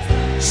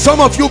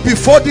 Some of you,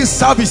 before this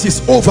service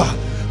is over,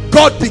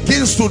 God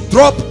begins to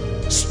drop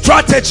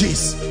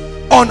strategies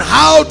on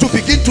how to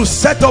begin to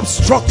set up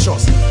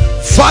structures,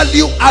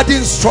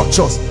 value-adding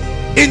structures,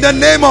 in the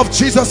name of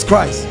Jesus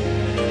Christ.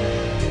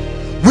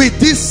 With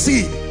this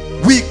seed,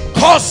 we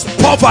cause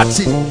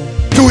poverty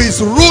to its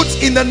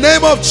roots in the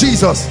name of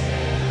Jesus.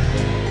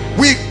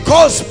 We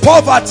cause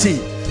poverty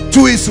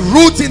to its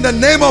root in the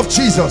name of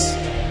Jesus.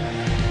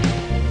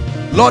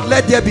 Lord,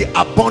 let there be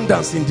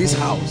abundance in this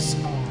house.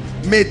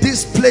 May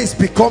this place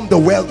become the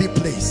wealthy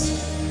place,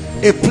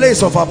 a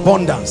place of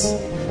abundance,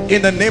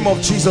 in the name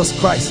of Jesus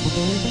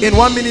Christ. In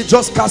 1 minute,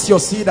 just cast your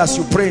seed as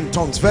you pray in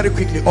tongues. Very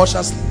quickly,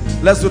 ushers,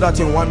 let's do that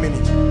in 1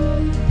 minute.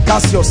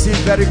 Cast your seed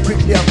very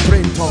quickly and pray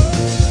in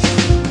tongues.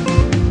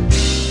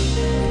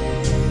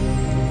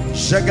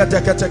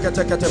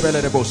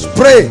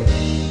 Pray.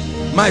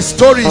 My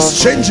story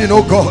is changing,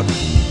 oh God.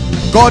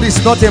 God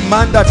is not a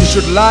man that he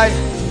should lie,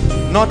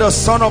 not a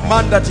son of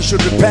man that he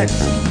should repent.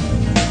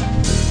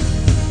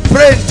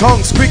 Pray in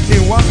tongues quickly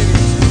in 1 minute.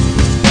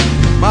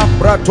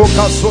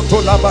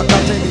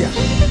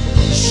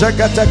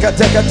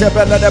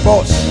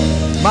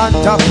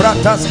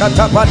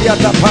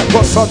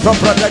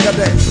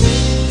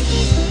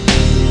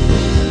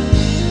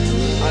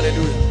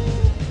 Hallelujah.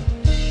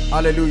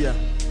 Hallelujah.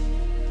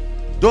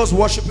 Those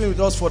worshiping with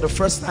us for the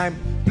first time,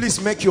 please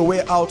make your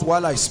way out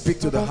while I speak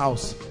to the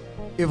house.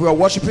 If we are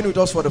worshiping with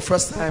us for the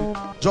first time,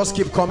 just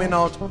keep coming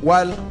out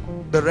while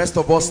the rest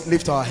of us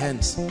lift our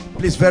hands.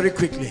 Please, very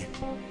quickly.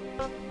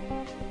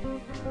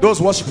 Those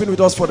worshiping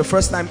with us for the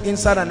first time,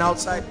 inside and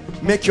outside,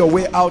 make your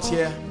way out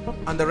here,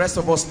 and the rest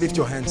of us lift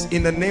your hands.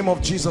 In the name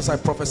of Jesus, I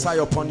prophesy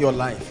upon your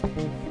life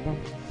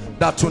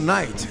that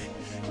tonight,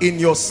 in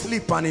your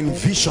sleep and in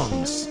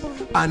visions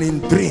and in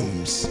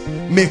dreams,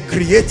 may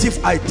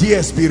creative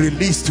ideas be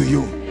released to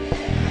you.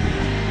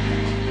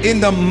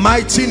 In the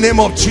mighty name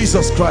of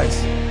Jesus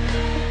Christ,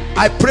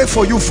 I pray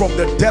for you from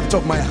the depth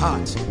of my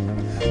heart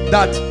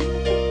that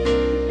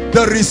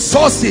the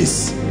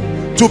resources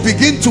to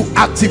begin to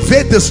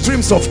activate the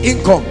streams of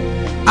income,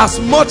 as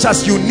much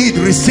as you need,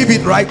 receive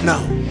it right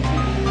now.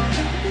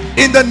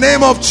 In the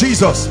name of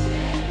Jesus.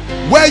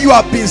 Where you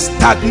have been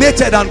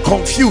stagnated and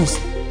confused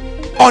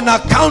on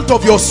account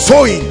of your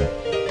sowing,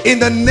 in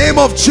the name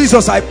of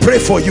Jesus, I pray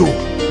for you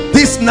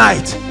this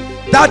night.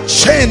 That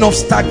chain of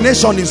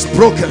stagnation is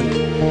broken.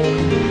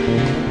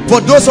 For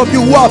those of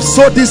you who have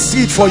sowed this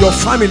seed for your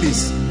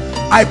families,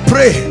 I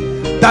pray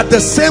that the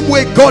same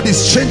way God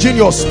is changing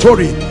your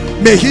story,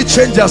 may he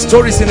change their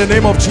stories in the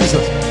name of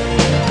Jesus.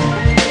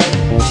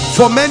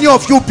 For many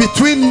of you,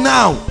 between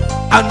now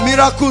and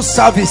miracle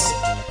service,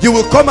 you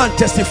will come and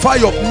testify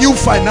of new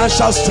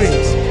financial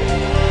streams,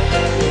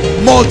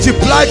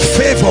 multiplied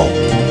favor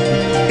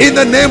in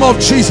the name of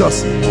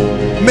Jesus.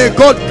 May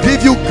God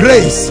give you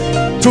grace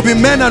to be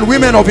men and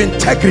women of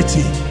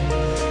integrity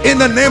in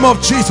the name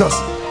of Jesus.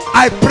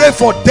 I pray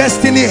for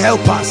destiny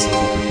helpers.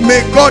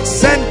 May God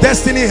send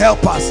destiny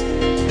helpers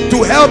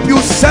to help you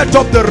set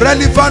up the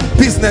relevant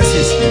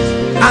businesses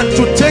and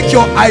to take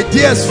your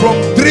ideas from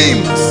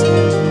dreams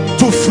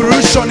to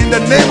fruition in the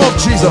name of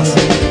Jesus.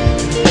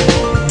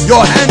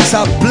 Your hands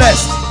are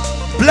blessed,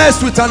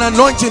 blessed with an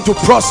anointing to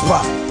prosper.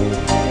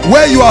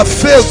 Where you have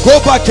failed, go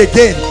back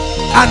again,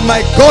 and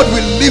my God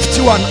will lift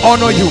you and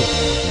honor you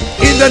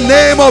in the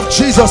name of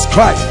Jesus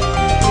Christ.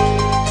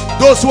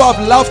 Those who have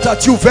laughed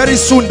at you, very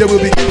soon they will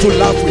begin to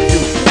laugh with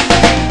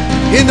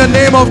you in the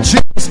name of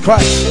Jesus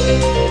Christ.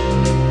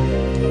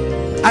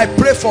 I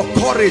pray for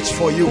courage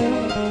for you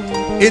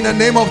in the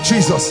name of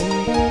Jesus.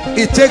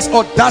 It takes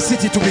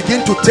audacity to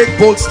begin to take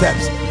bold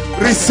steps.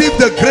 Receive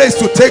the grace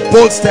to take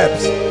bold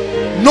steps.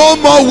 No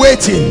more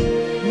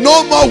waiting,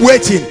 no more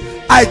waiting.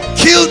 I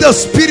kill the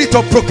spirit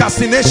of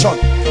procrastination.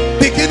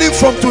 Beginning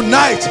from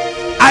tonight,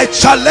 I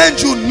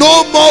challenge you,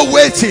 no more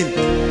waiting,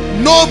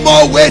 no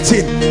more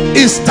waiting.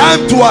 It's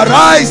time to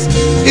arise,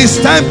 it's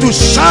time to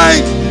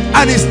shine,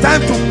 and it's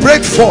time to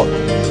break forth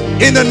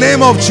in the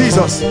name of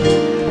Jesus.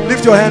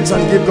 Lift your hands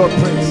and give God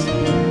praise.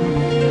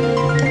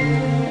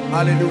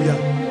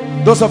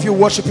 Hallelujah. Those of you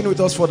worshiping with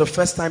us for the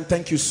first time,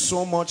 thank you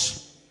so much.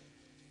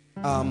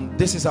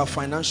 This is our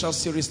financial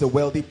series, The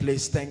Wealthy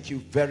Place. Thank you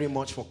very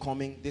much for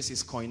coming. This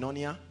is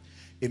Koinonia,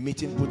 a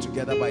meeting put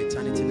together by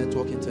Eternity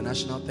Network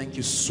International. Thank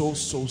you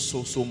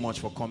so much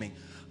for coming.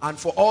 And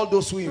for all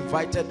those who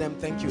invited them,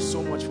 thank you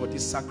so much for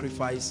this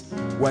sacrifice.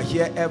 We're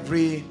here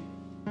every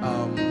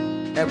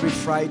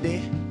Friday,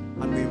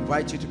 and we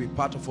invite you to be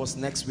part of us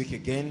next week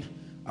again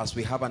as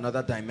we have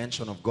another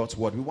dimension of God's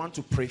word. We want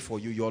to pray for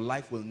you. Your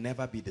life will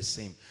never be the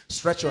same.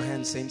 Stretch your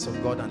hands, saints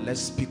of God, and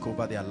let's speak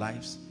over their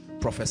lives.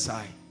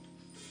 Prophesy.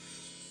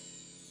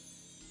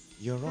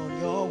 You're on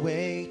your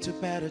way to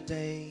better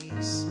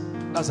days.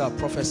 That's our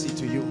prophecy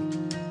to you.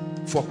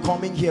 For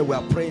coming here, we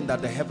are praying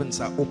that the heavens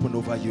are open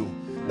over you,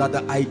 that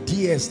the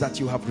ideas that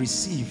you have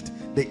received,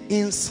 the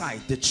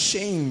insight, the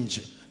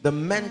change, the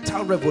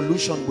mental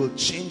revolution will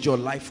change your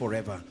life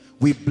forever.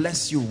 We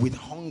bless you with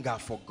hunger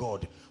for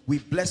God. We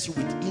bless you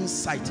with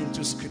insight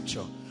into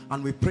scripture,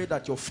 and we pray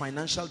that your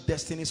financial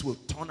destinies will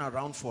turn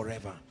around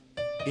forever.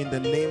 In the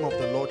name of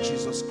the Lord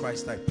Jesus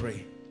Christ, I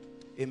pray.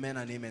 Amen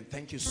and amen.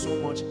 Thank you so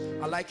much.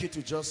 I'd like you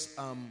to just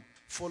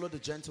follow the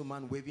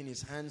gentleman waving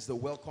his hands. They'll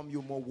welcome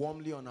you more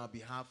warmly on our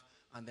behalf,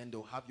 and then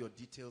they'll have your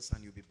details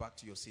and you'll be back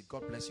to your seat.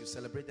 God bless you.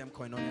 Celebrate them,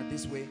 Koinonia,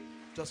 this way.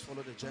 Just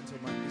follow the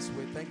gentleman this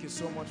way. Thank you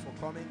so much for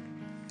coming.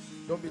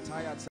 Don't be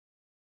tired.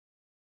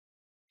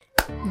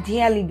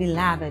 Dearly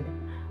beloved,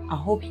 I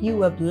hope you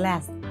were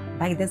blessed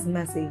by this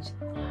message.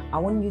 I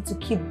want you to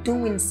keep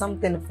doing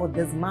something for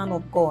this man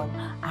of God,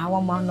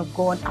 our man of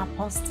God,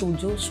 Apostle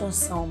Joshua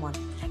Selman.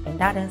 And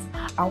that is,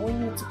 I want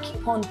you to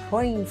keep on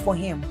praying for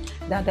him,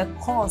 that the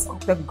cause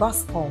of the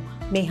gospel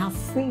may have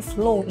free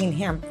flow in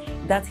him,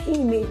 that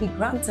he may be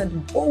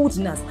granted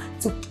boldness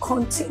to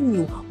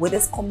continue with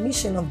this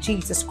commission of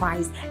Jesus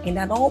Christ, and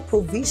that all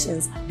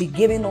provisions be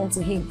given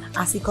unto him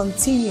as he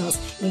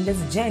continues in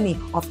this journey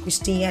of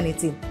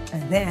Christianity.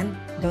 And then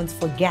don't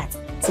forget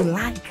to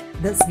like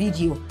this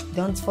video.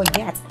 Don't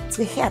forget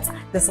to hit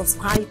the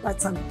subscribe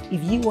button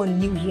if you are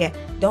new here.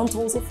 Don't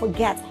also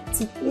forget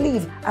to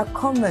leave a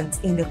comment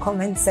in the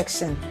comment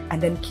section,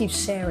 and then keep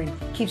sharing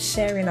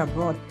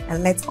abroad,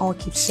 and let's all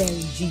keep sharing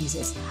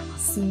Jesus. I'll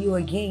see you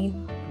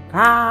again.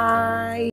 Bye.